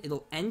electrode,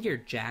 it'll end your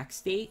Jack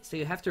state, so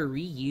you have to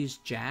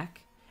reuse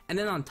Jack. And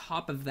then on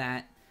top of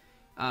that,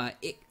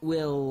 it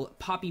will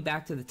pop you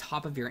back to the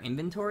top of your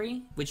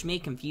inventory, which may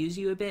confuse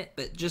you a bit,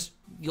 but just,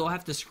 you'll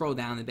have to scroll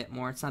down a bit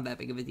more, it's not that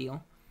big of a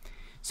deal.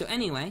 So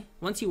anyway,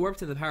 once you warp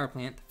to the power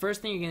plant, the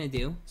first thing you're going to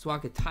do is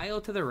walk a tile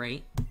to the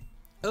right,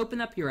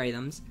 open up your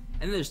items,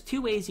 and there's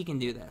two ways you can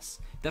do this.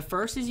 The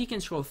first is you can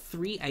scroll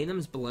 3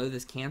 items below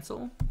this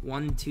cancel,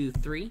 1, 2,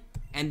 3,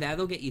 and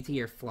that'll get you to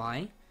your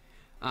fly.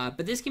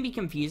 But this can be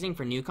confusing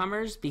for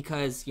newcomers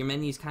because your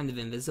menu is kind of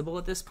invisible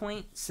at this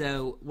point.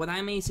 So what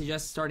I may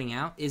suggest starting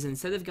out is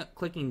instead of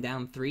clicking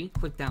down 3,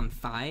 click down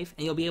 5,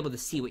 and you'll be able to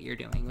see what you're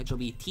doing, which will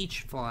be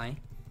teach fly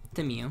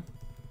to Mew.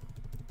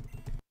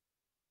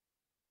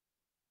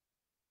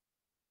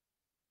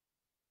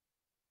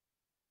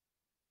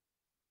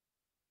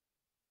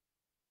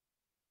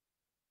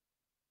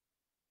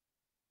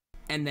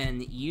 And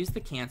then use the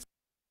cancel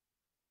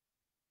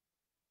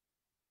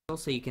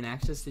so you can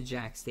access the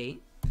Jack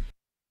state.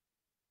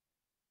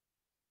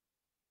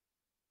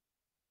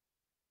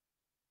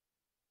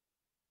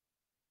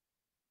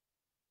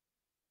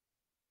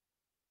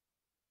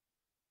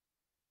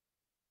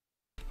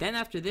 Then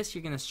after this,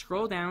 you're going to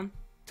scroll down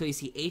till you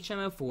see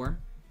HM04.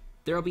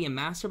 There will be a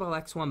Master Ball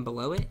X1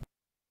 below it.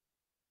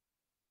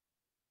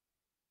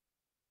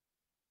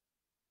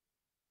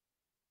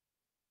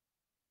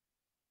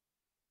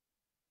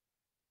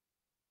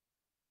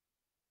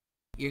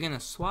 You're going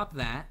to swap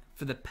that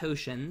for the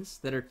potions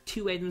that are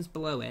 2 items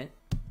below it.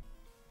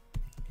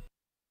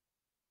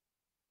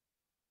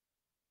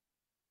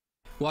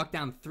 Walk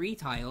down 3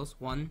 tiles,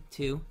 1,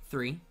 2,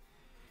 3.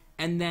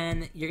 And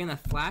then you're going to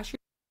flash your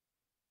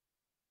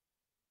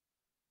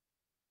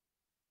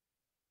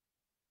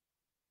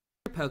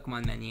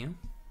Pokemon menu.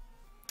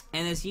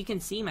 And as you can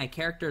see, my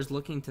character is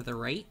looking to the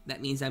right.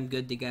 That means I'm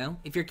good to go.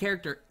 If your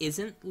character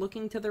isn't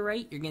looking to the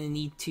right, you're going to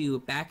need to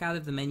back out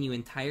of the menu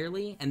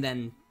entirely and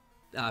then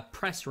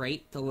press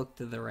right to look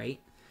to the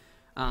right,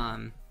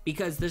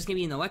 because there's going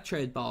to be an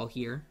electrode ball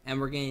here, and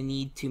we're going to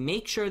need to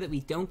make sure that we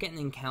don't get an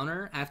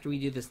encounter after we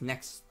do this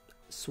next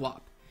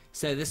swap.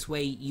 So this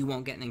way you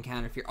won't get an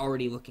encounter if you're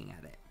already looking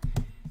at it.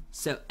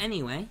 So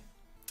anyway,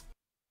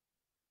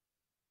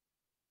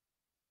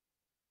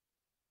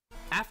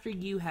 after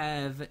you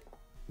have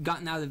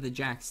gotten out of the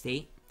Jack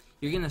state,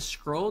 you're going to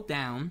scroll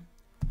down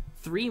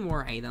 3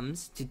 more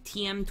items to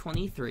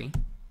TM23.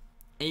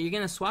 And you're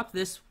going to swap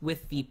this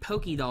with the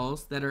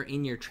Pokédolls that are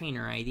in your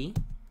trainer ID.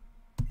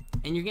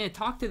 And you're going to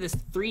talk to this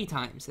 3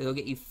 times. It'll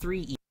get you 3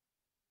 each.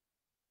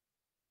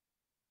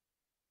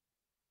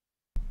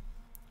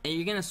 And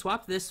you're going to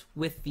swap this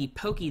with the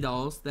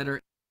Pokédolls that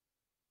are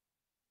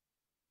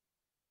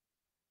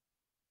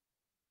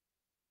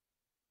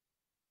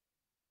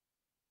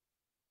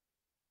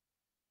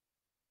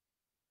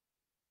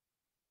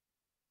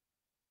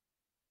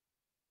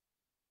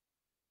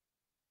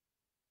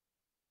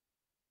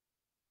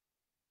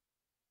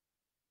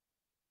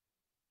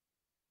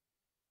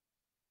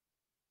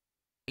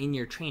in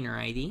your trainer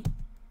ID,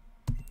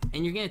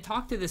 and you're going to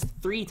talk to this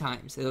 3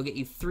 times. It'll get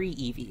you 3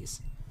 EVs,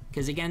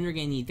 because again, we're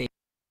going to need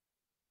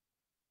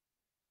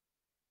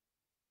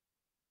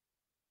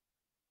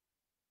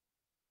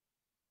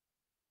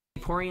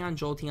Vaporeon,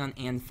 Jolteon,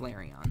 and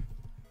Flareon.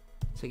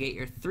 So get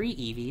your 3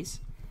 EVs,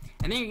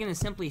 and then you're going to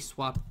simply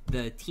swap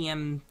the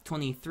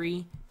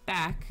TM23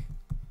 back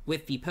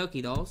with the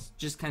Pokédolls,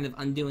 just kind of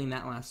undoing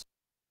that last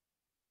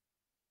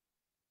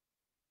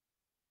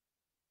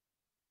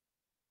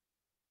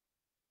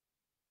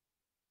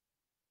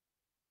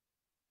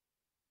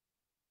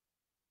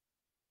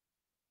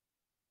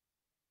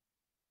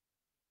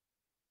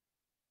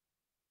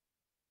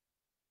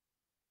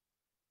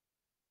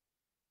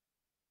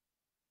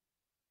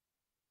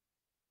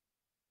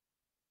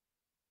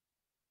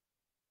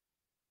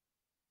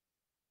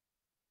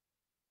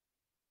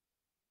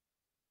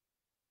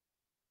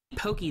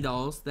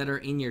Pokédolls that are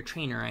in your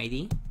trainer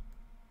ID,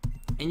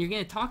 and you're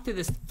going to talk to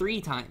this 3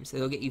 times.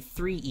 It'll get you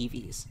 3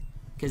 EVs,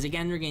 because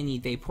again, you're going to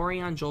need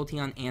Vaporeon,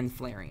 Jolteon, and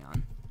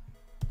Flareon.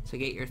 So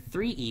get your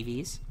 3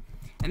 EVs,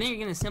 and then you're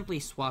going to simply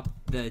swap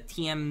the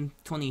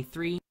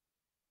TM23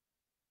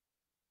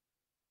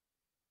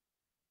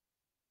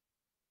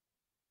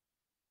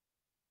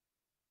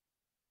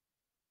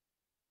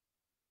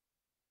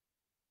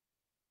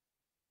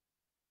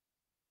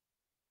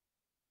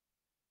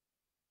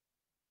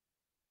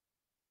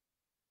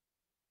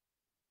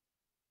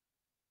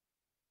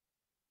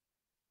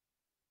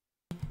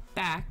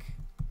 back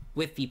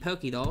with the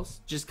Pokédolls,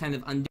 just kind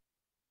of undoing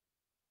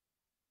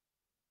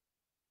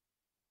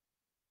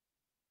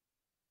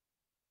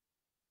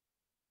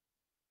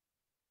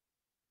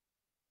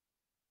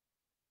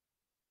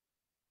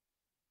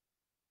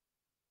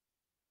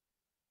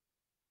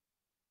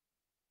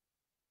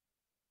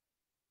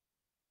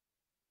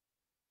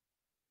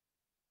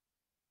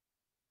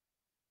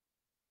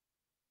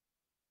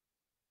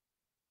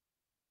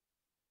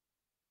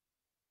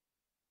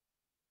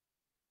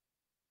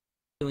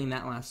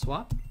that last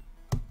swap,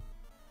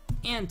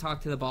 and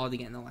talk to the ball to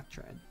get an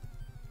Electrode.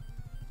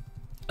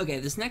 Okay,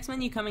 this next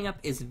menu coming up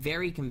is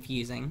very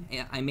confusing.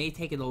 I may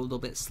take it a little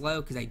bit slow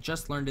because I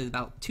just learned it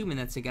about 2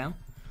 minutes ago.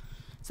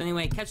 So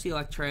anyway, catch the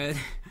Electrode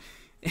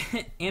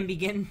and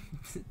begin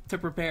to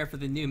prepare for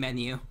the new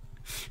menu.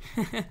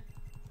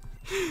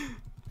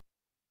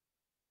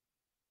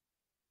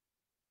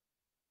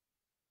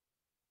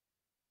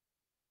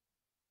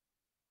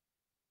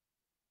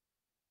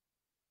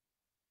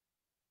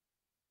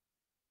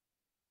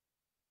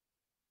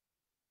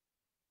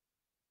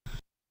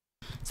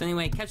 So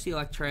anyway, catch the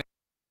Electrode.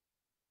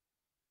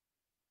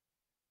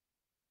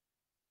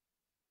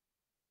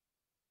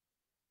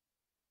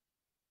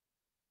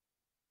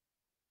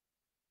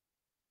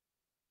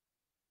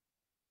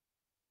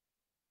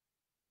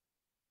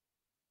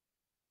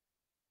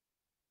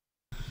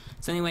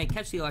 So anyway,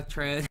 catch the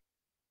Electrode.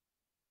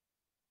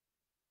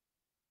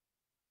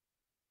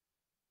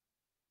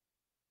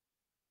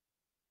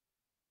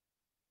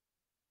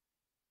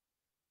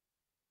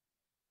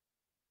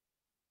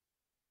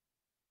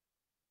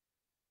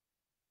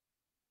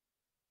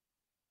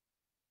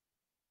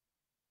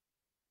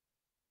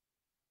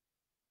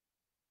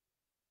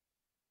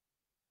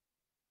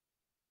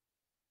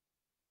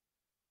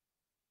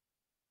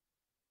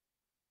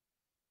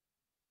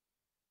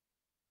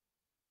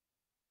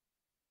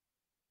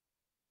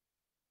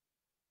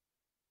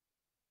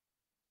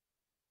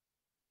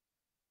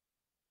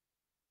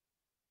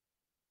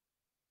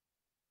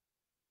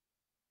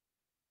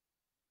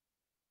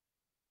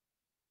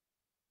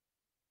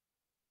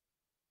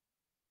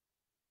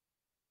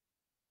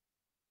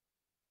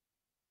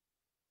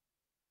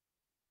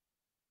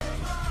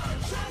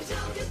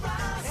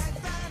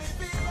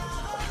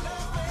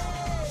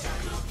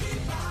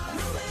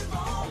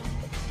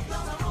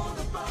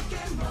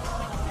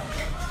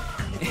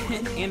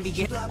 And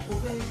begin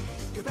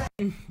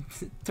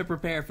to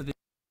prepare for the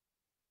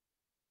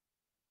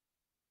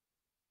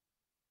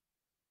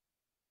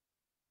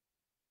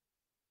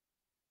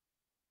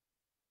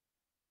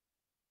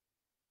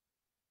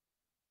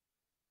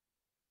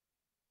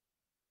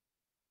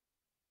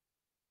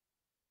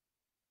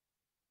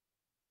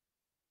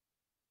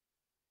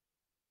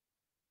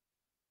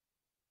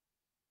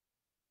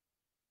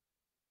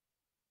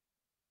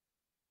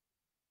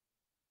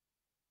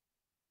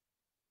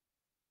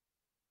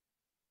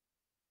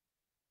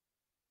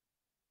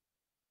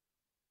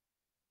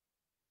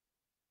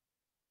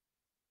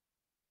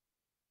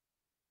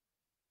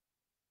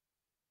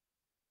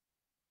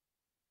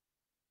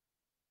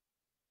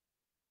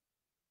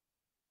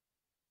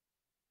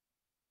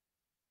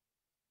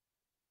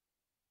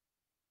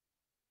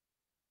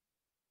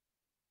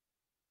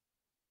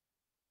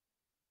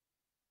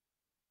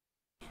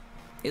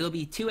it'll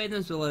be 2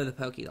 items below the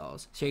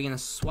Pokédolls. So you're going to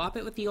swap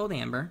it with the old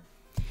Amber.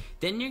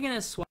 Then you're going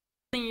to swap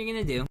the thing you're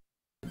going to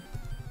do.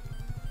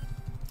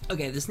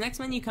 Okay, this next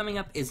menu coming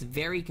up is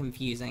very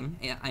confusing.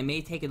 I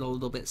may take it a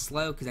little bit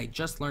slow because I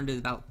just learned it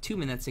about 2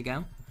 minutes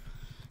ago.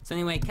 So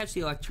anyway, catch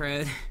the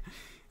Electrode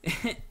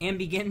and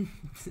begin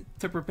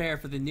to prepare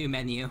for the new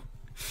menu.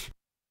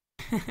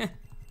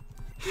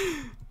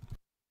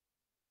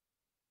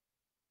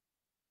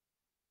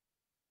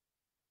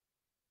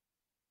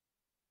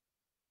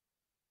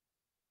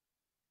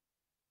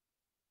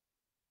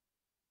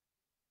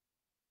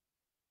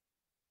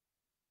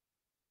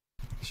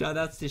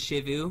 Shoutouts to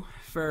Shivu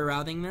for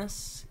routing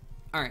this.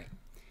 Alright,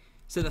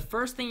 so the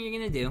first thing you're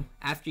going to do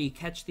after you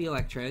catch the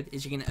Electrode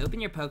is you're going to open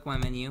your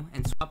Pokemon menu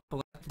and swap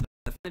Electrode to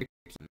the front of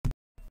your team.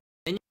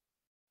 Then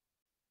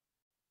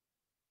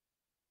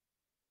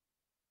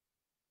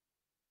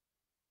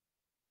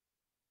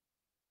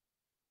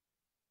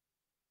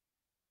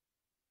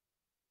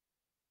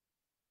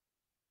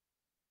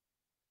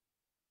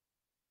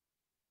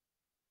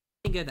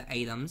you go to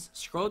items,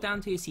 scroll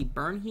down till you see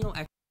Burn Heal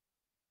X.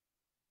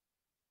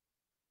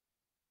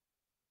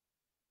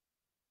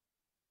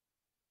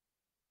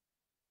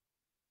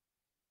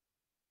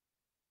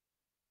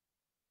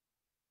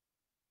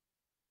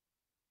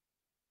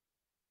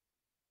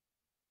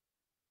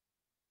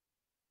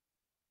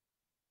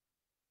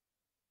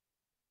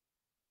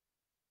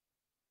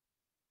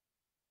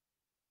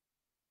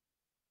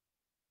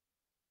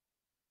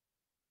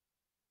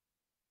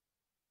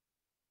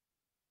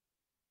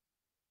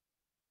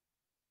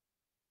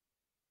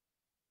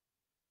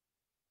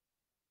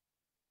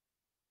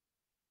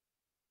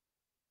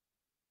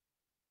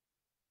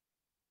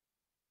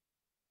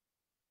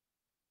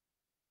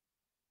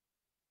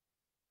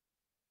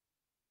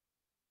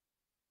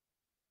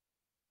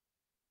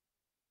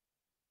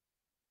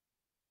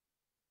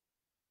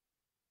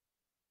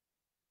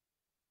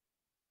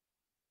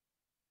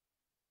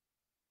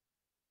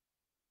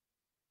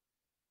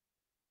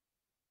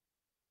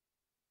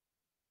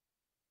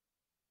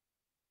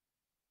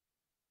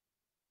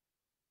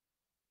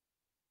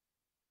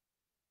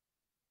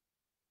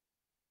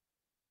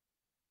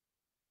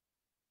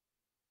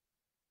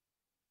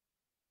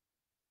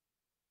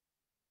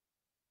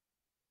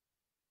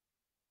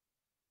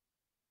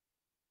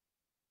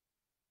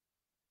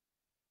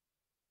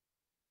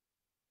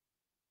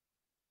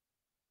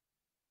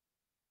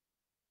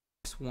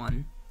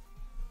 One,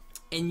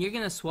 and you're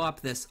gonna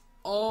swap this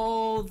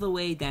all the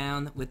way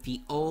down with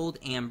the old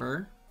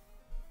Amber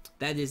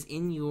that is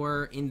in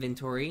your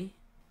inventory.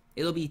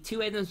 It'll be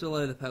 2 items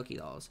below the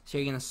Pokédolls, so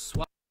you're gonna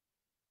swap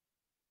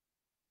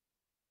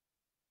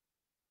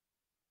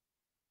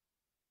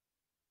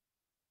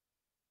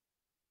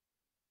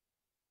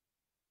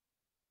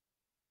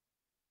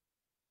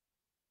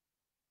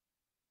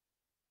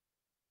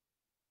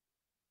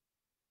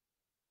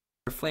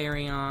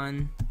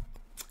Flareon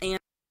and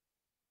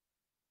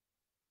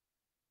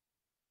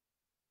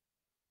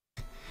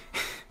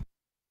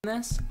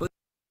this, but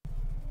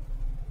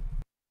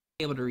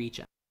able to reach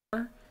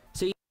out.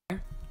 So you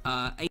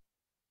a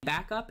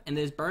backup, and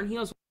there's Burn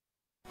Heals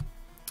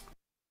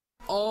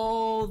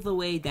all the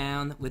way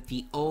down with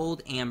the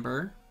old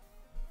Amber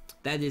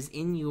that is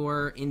in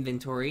your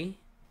inventory.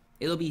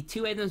 It'll be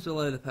 2 items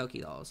below the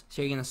Pokédolls,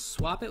 so you're gonna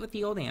swap it with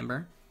the old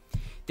Amber.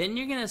 Then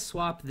you're gonna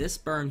swap this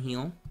Burn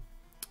Heal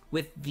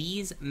with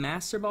these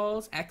Master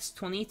Balls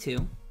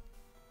X22.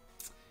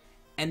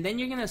 And then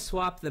you're going to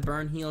swap the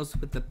Burn Heals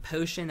with the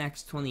Potion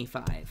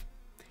X25.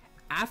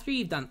 After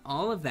you've done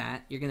all of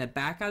that, you're going to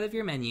back out of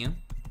your menu,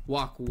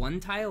 walk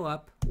 1 tile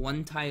up,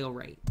 1 tile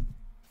right.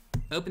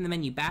 Open the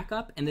menu back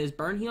up, and those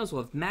Burn Heals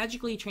will have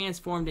magically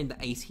transformed into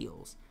Ice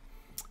Heals.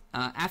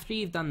 After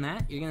you've done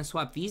that, you're going to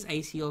swap these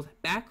Ice Heals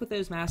back with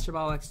those Master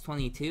Ball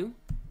X22,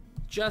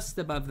 just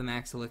above the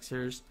Max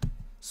Elixirs.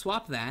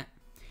 Swap that.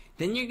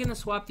 Then you're going to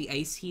swap the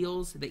Ice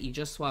Heals that you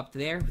just swapped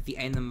there with the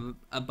item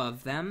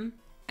above them.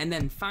 And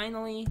then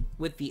finally,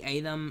 with the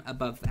item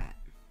above that.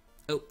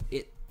 Oh,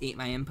 it ate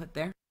my input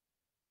there.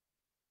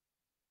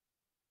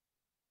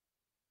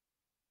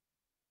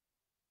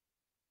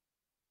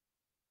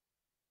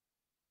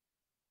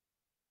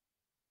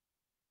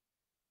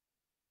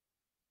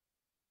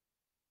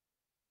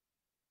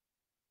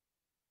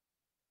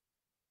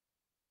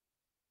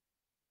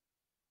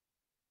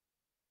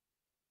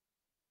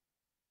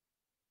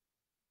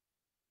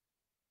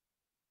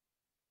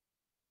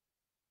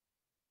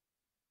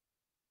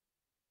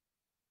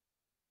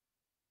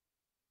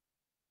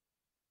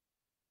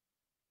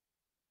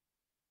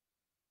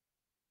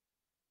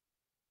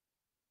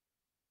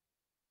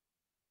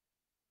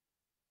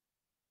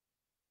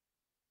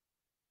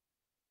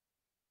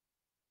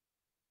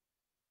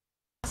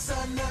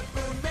 Ça ne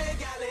peut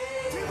m'égaler.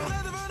 Tu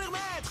voudrais devenir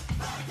maître.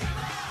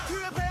 Tu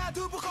es prêt à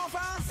tout pour qu'on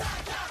fasse.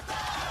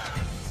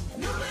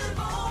 Nous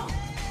vivons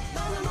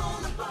dans le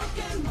monde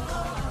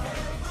Pokémon.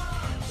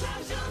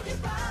 Chaque jour qui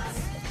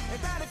passe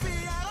est un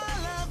défi à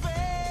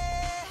relever.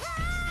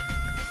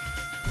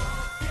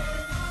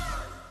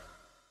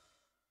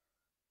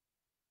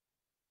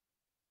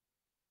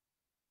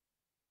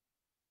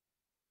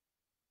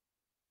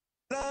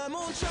 Le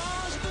monde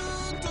change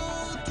tout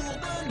autour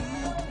de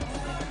nous.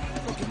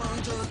 Pokémon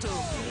Johto.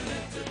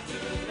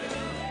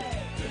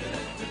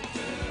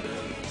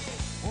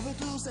 On veut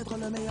tous être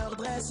le meilleur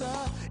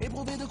dresseur et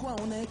prouver de quoi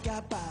on est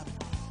capable.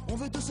 On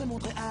veut tous se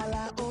montrer à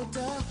la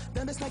hauteur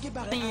d'un destin qui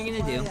paraît The thing you're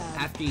gonna do incroyable.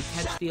 after you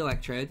catch the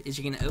Electrode is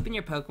you're gonna open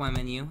your Pokemon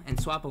menu and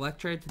swap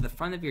Electrode to the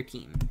front of your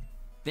team.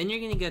 Then you're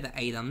gonna go to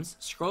items,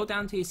 scroll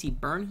down till you see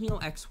Burn Heal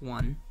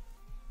X1,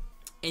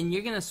 and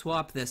you're gonna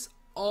swap this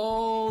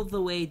all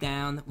the way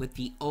down with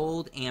the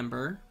old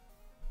Amber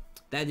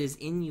that is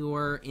in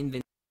your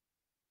inventory.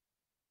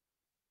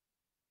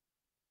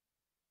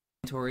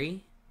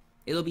 inventory,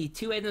 it'll be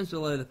 2 items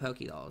below the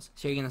Pokédolls.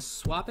 So you're going to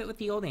swap it with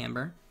the old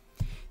Amber.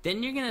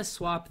 Then you're going to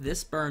swap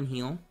this Burn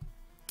Heal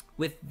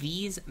with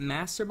these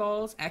Master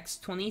Balls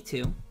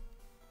X22.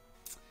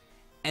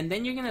 And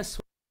then you're going to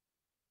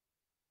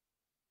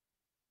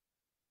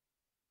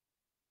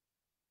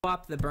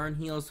swap the Burn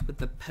Heals with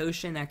the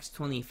Potion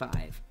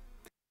X25.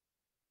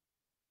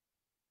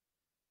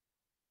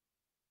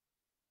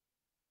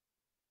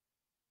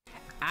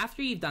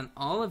 After you've done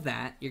all of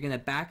that, you're going to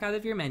back out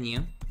of your menu,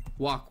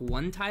 walk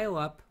 1 tile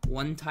up,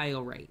 1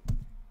 tile right.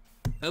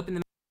 Open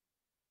the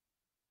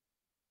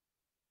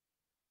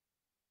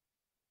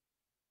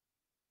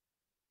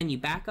menu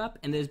back up,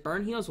 and those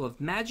Burn Heals will have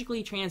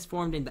magically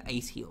transformed into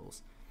Ice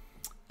Heals.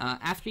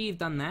 After you've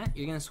done that,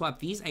 you're going to swap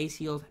these Ice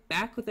Heals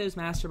back with those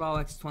Master Ball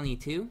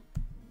X22,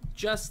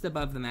 just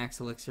above the Max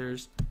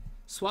Elixirs.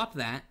 Swap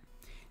that.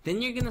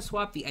 Then you're going to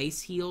swap the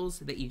Ice Heals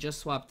that you just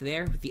swapped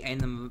there with the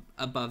item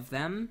above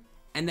them.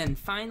 And then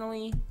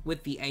finally,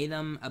 with the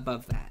item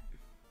above that.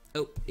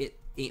 Oh, it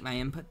ate my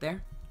input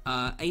there.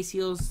 Ice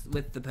Heals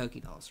with the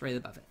Pokédolls right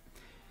above it.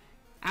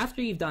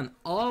 After you've done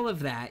all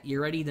of that,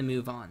 you're ready to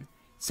move on.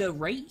 So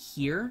right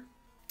here,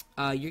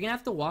 you're going to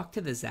have to walk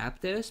to the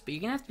Zapdos, but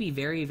you're going to have to be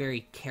very,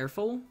 very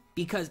careful,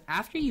 because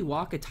after you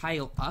walk a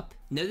tile up,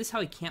 notice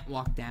how I can't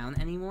walk down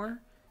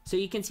anymore. So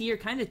you can see you're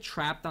kind of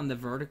trapped on the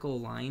vertical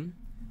line.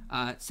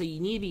 So you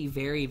need to be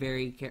very,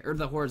 very careful, or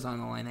the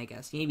horizontal line, I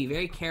guess. You need to be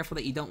very careful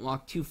that you don't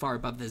walk too far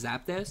above the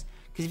Zapdos,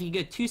 because if you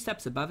go 2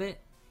 steps above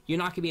it, you're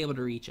not going to be able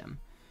to reach him.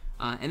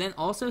 And then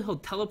also, he'll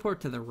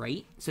teleport to the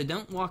right, so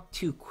don't walk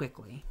too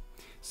quickly.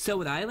 So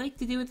what I like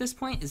to do at this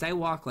point is I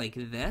walk like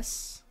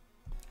this,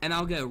 and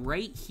I'll go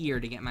right here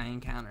to get my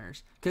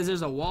encounters, because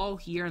there's a wall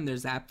here and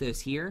there's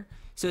Zapdos here,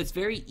 so it's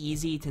very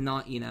easy to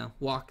not, you know,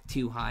 walk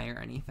too high or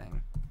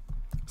anything.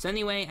 So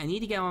anyway, I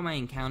need to get all my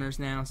encounters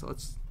now, so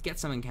let's get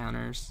some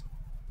encounters.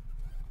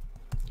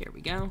 Here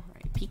we go.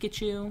 Alright,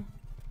 Pikachu.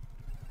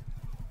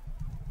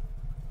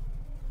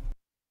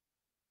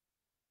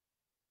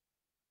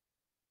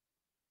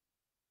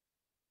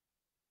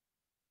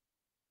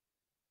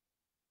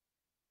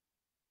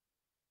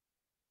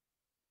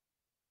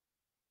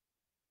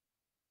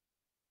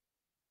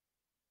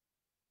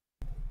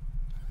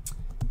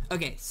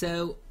 Okay,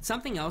 so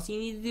something else you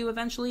need to do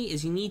eventually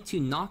is you need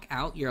to knock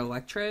out your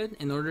Electrode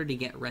in order to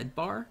get Red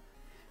Bar.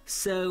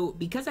 So,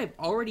 because I've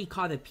already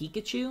caught a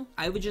Pikachu,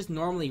 I would just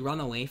normally run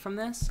away from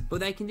this,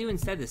 but what I can do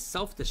instead is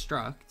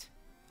self-destruct.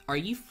 Are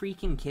you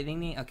freaking kidding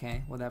me?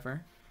 Okay,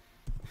 whatever.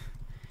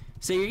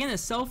 So you're gonna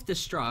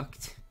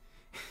self-destruct,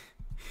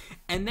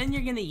 and then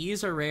you're gonna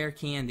use a rare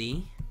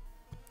candy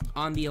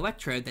on the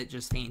Electrode that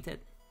just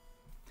fainted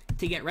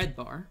to get Red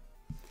Bar.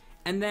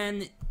 And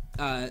then,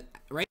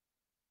 right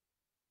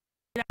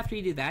after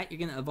you do that, you're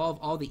gonna evolve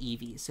all the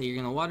Eevees. So you're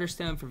gonna Water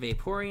Stone for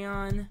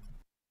Vaporeon.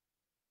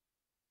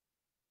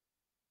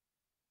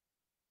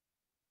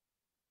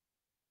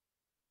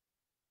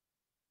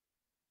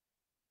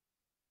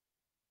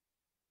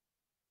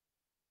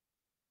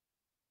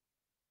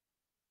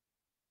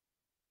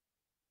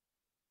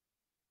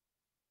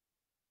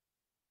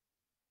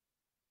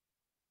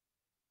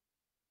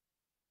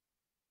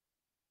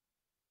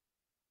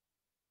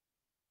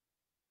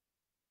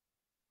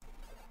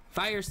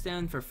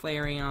 Firestone for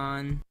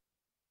Flareon.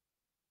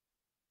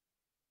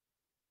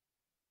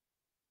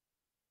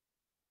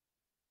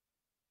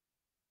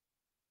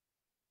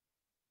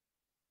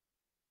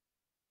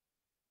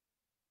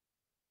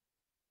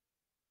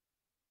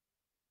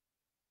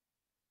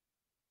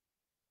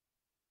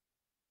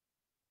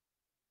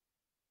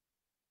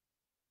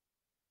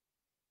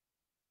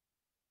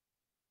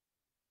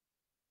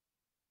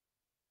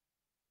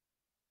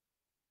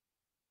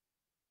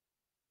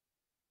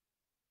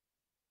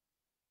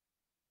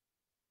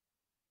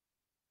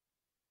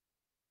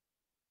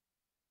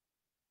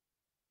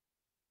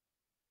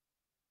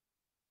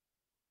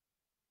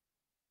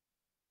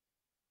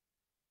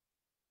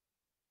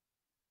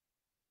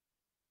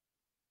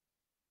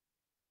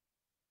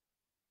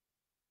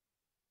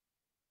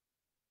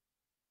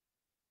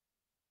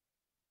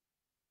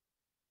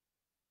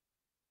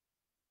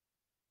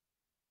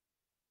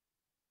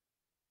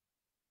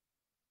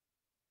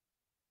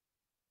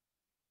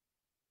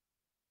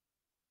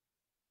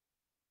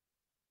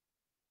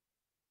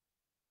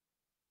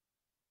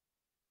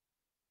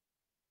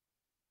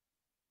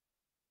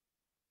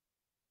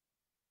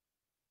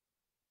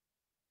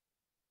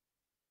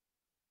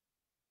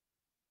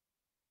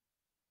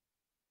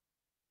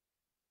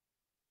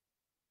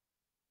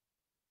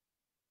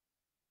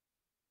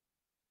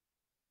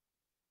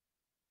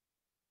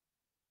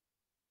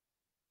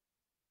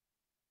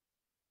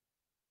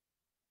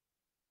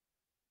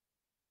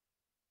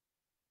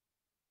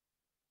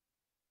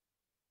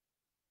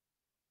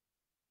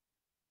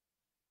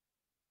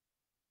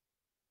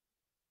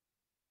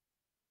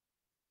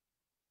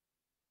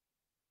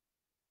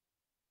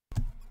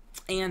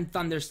 And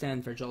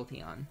Thunderstone for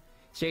Jolteon.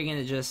 So you're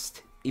gonna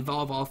just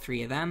evolve all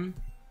 3 of them,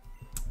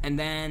 and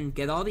then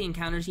get all the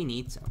encounters you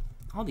need. So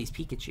all these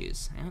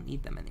Pikachus. I don't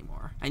need them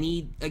anymore. I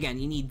need, again,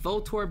 you need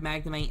Voltorb,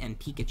 Magnemite, and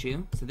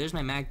Pikachu. So there's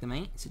my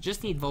Magnemite. So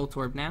just need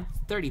Voltorb now,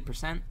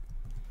 30%.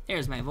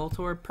 There's my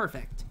Voltorb,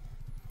 perfect.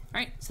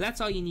 Alright, so that's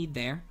all you need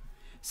there.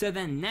 So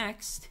then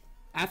next,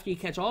 after you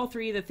catch all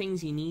three of the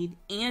things you need,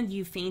 and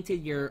you've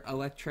fainted your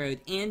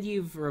Electrode, and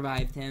you've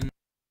revived him,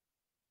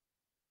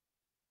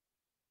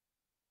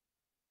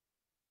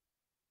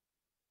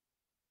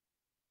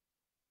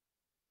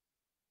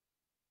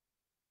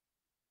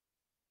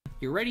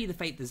 you're ready to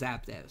fight the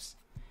Zapdos.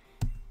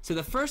 So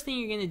the first thing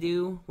you're going to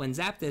do when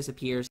Zapdos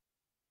appears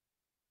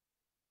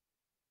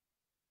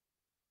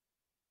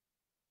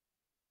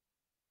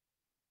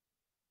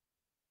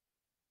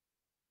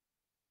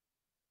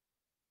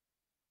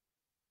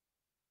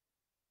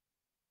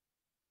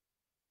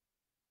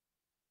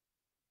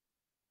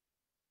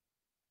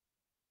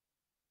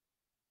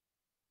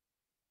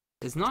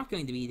is not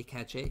going to be to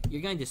catch it.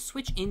 You're going to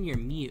switch in your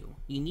Mew.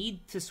 You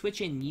need to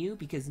switch in Mew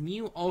because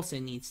Mew also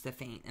needs to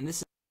faint, and this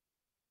is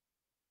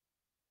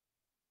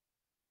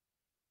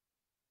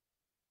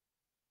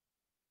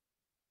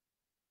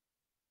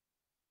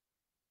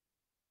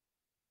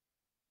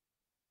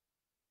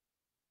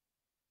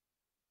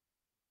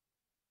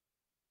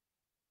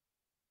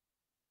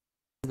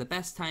the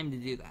best time to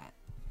do that.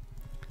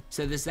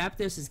 So this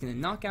Zapdos is going to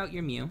knock out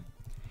your Mew.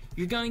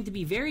 You're going to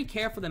be very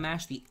careful to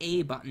mash the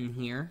A button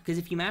here, because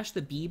if you mash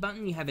the B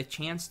button, you have a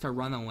chance to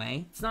run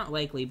away. It's not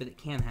likely, but it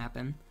can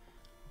happen.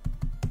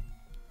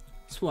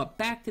 Swap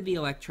back to the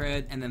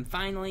Electrode, and then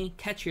finally,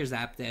 catch your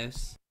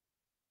Zapdos.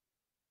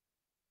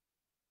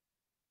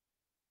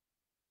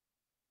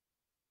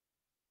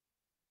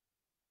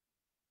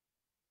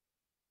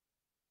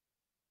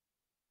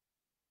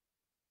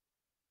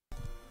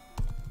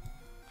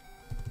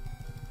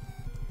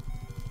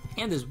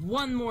 And there's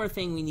one more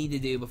thing we need to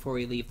do before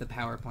we leave the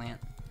power plant.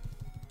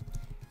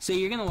 So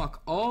you're going to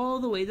walk all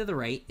the way to the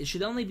right. It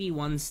should only be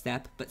one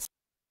step, but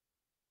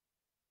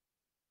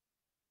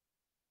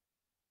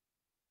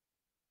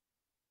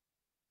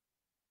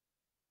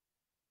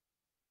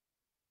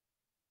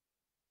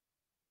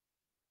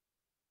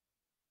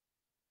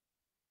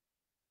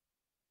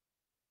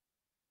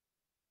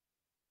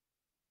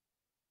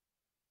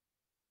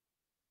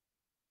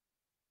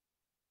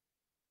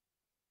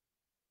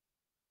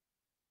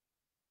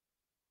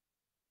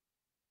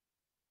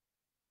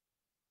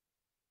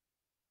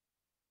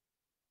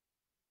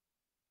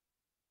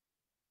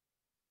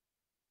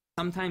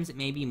sometimes it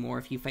may be more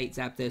if you fight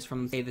Zapdos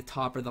from, say, the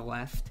top or the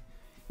left.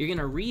 You're going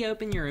to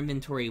reopen your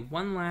inventory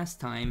one last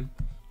time.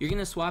 You're going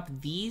to swap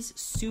these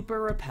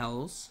Super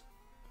Repels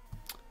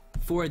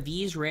for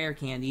these rare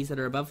candies that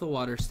are above the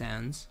water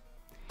stones.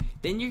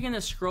 Then you're going to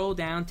scroll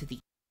down to the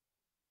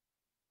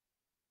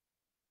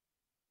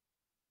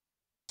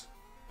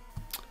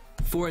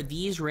for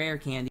these rare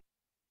candies.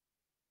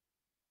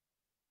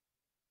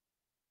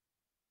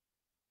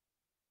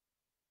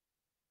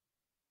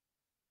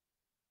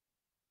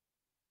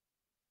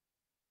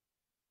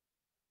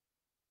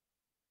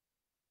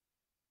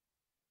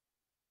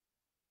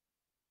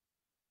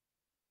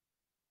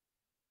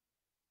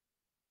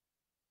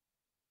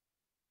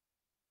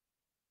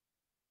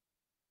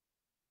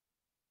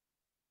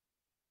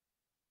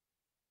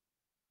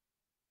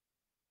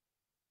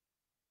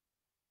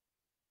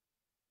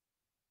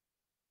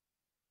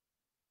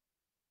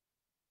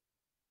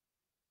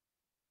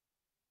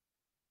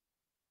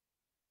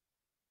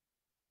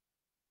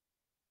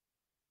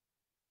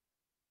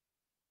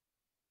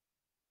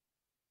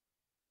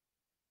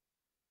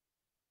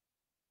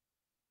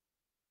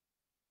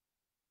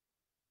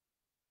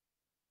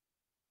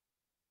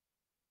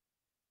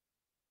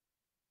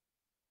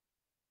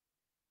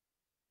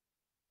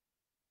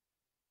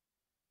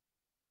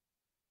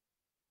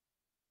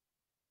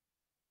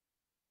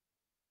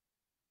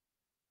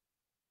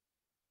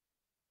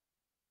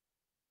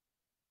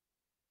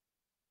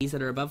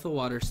 That are above the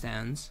water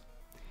stones.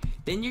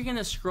 Then you're going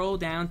to scroll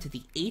down to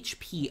the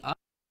HP up.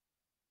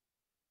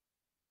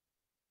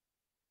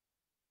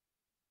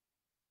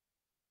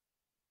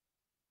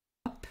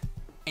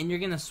 And you're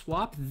going to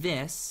swap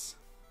this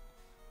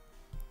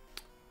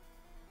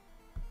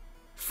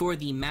for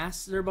the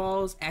Master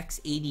Balls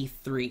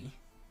X83.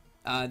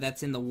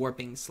 That's in the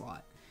warping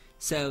slot.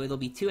 So it'll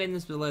be 2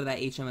 items below that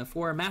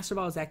HM4. Master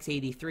Balls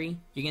X83.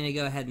 You're going to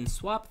go ahead and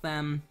swap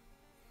them.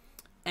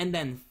 And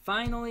then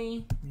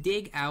finally,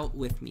 dig out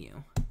with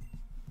Mew.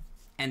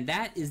 And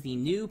that is the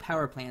new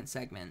power plant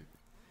segment.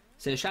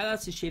 So shout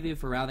outs to Shivu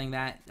for routing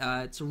that.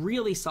 It's a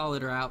really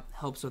solid route,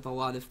 helps with a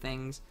lot of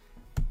things.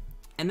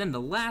 And then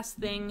the last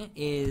thing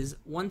is,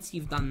 once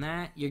you've done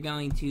that, you're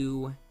going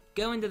to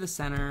go into the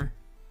center,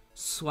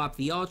 swap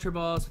the Ultra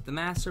Balls with the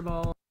Master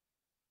Ball.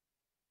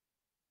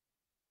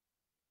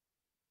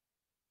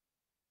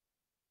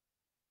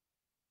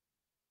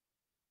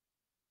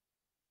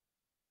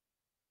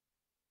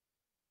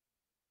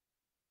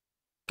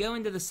 Go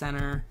into the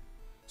center,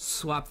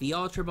 swap the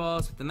Ultra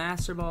Balls with the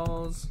Master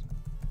Balls.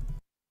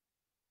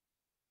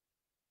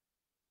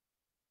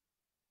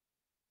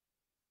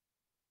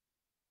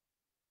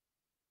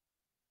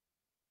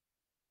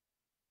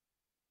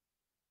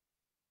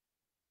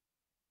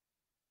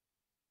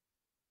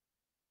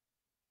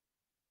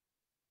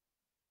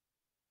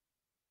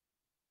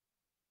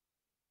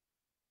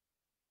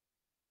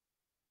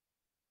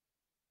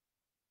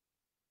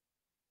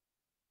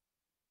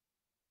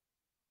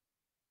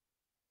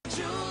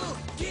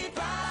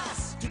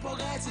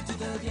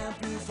 deviens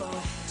plus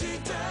fort. Tu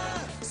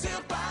te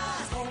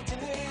surpasses,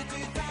 continue,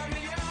 tu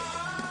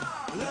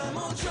t'améliores. Le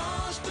monde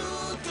change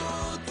tout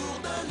autour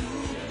de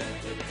nous.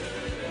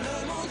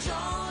 Le monde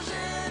change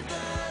et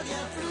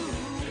devient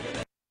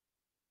flou.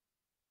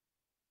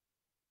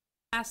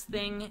 Last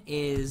thing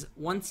is,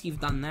 once you've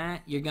done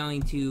that, you're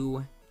going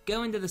to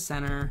go into the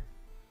center,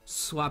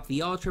 swap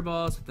the Ultra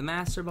Balls with the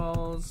Master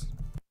Balls.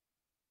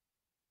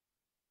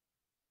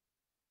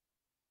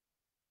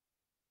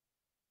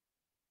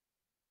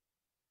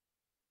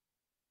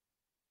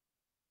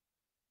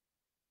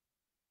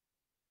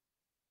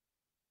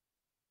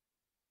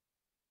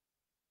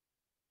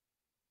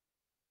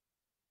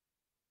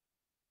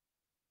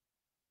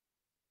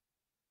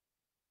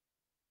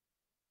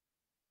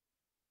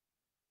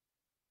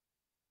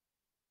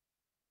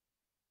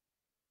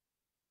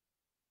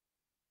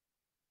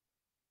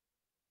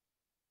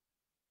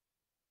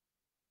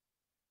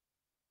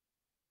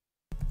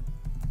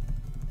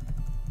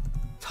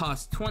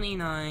 Toss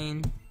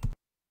 29.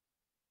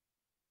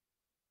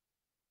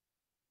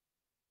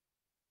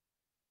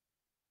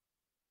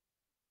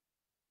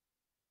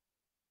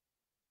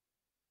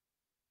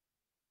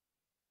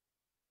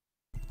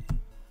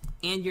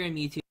 And you're in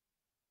Mewtwo.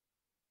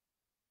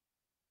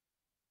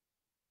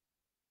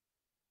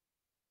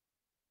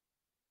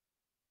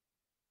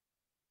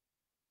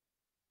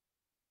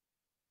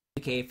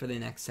 Okay, for the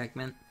next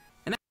segment.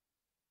 And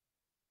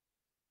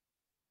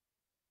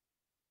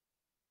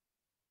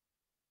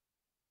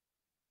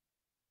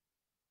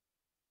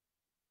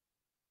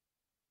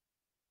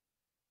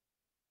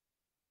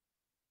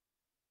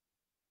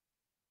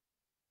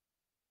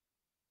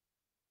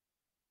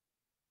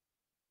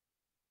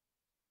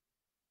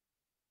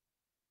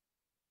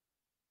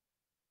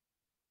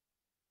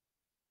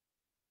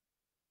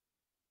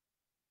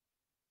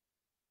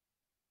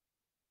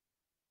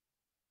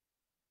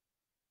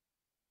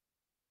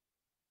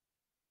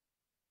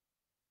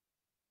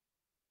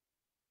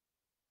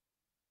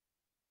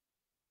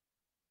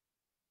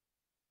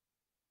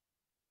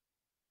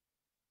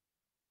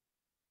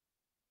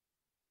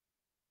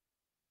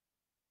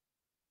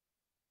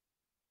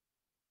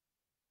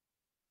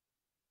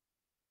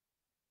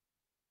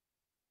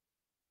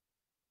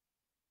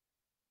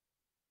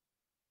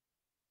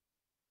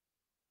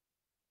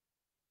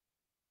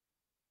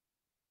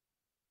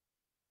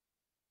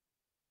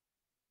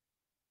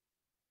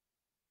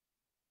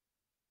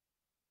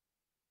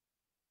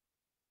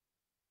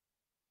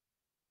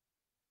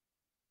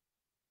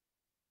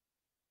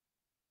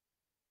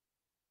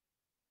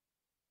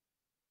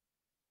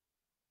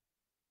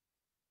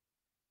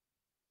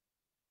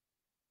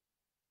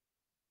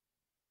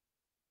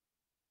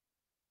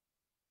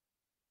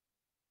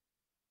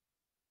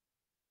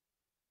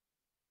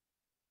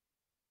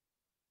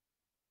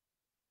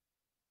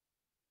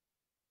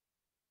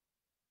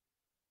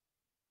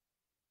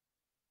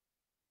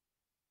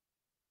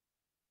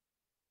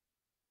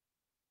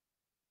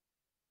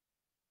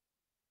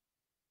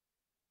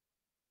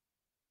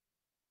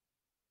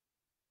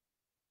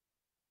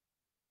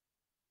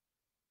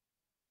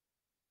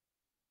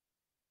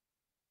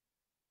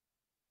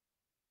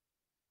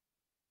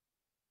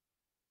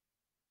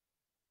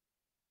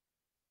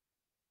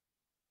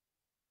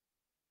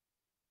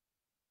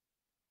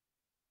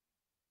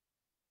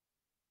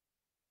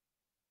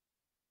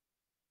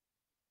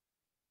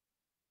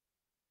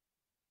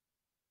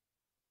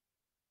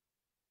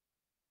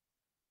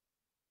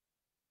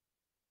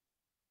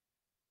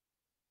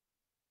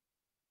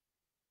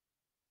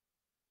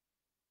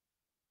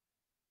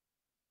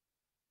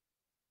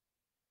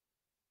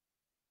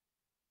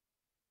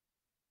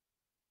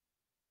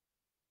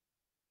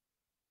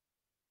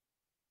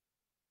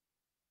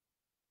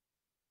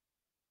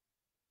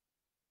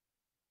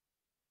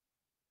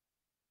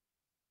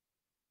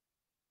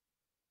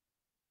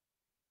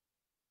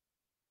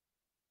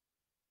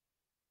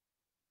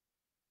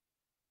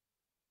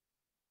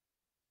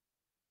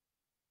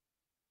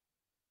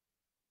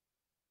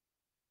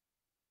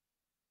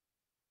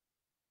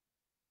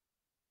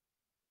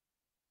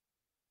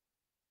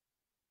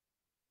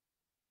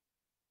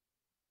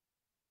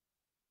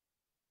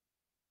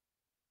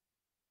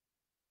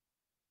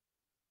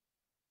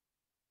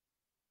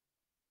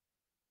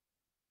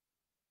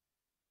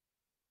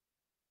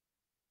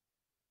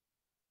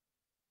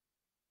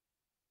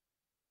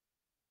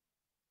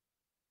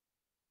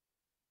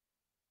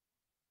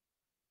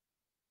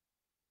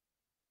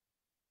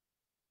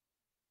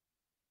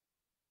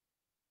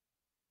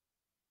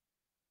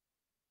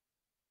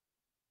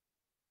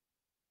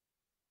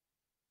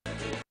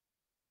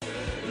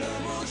Le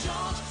monde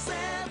change,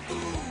 c'est fou,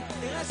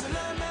 et reste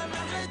le même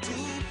malgré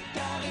tout,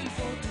 car il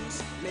faut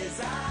tous les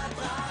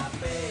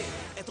attraper,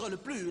 être le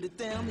plus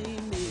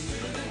déterminé.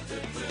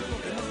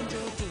 Pokémon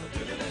Johto.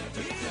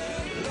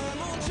 Le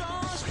monde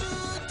change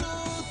tout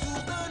autour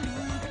de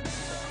nous,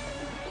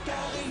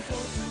 car il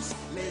faut tous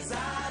les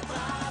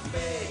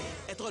attraper,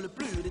 être le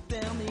plus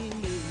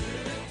déterminé.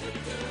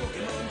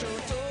 Pokémon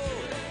Johto.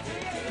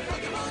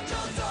 Pokémon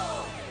Johto.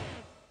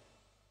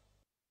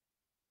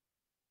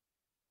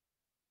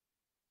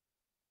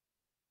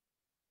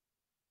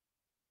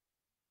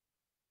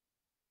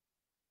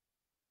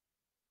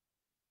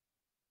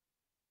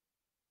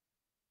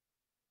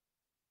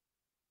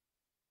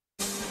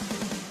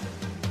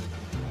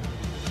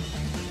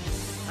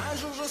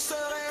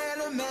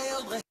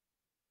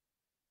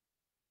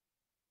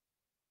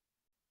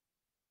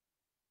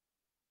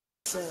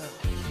 sœur.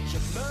 Je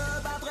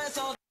me battrai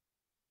sans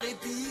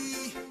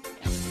répit.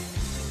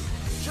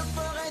 Je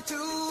ferai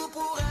tout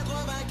pour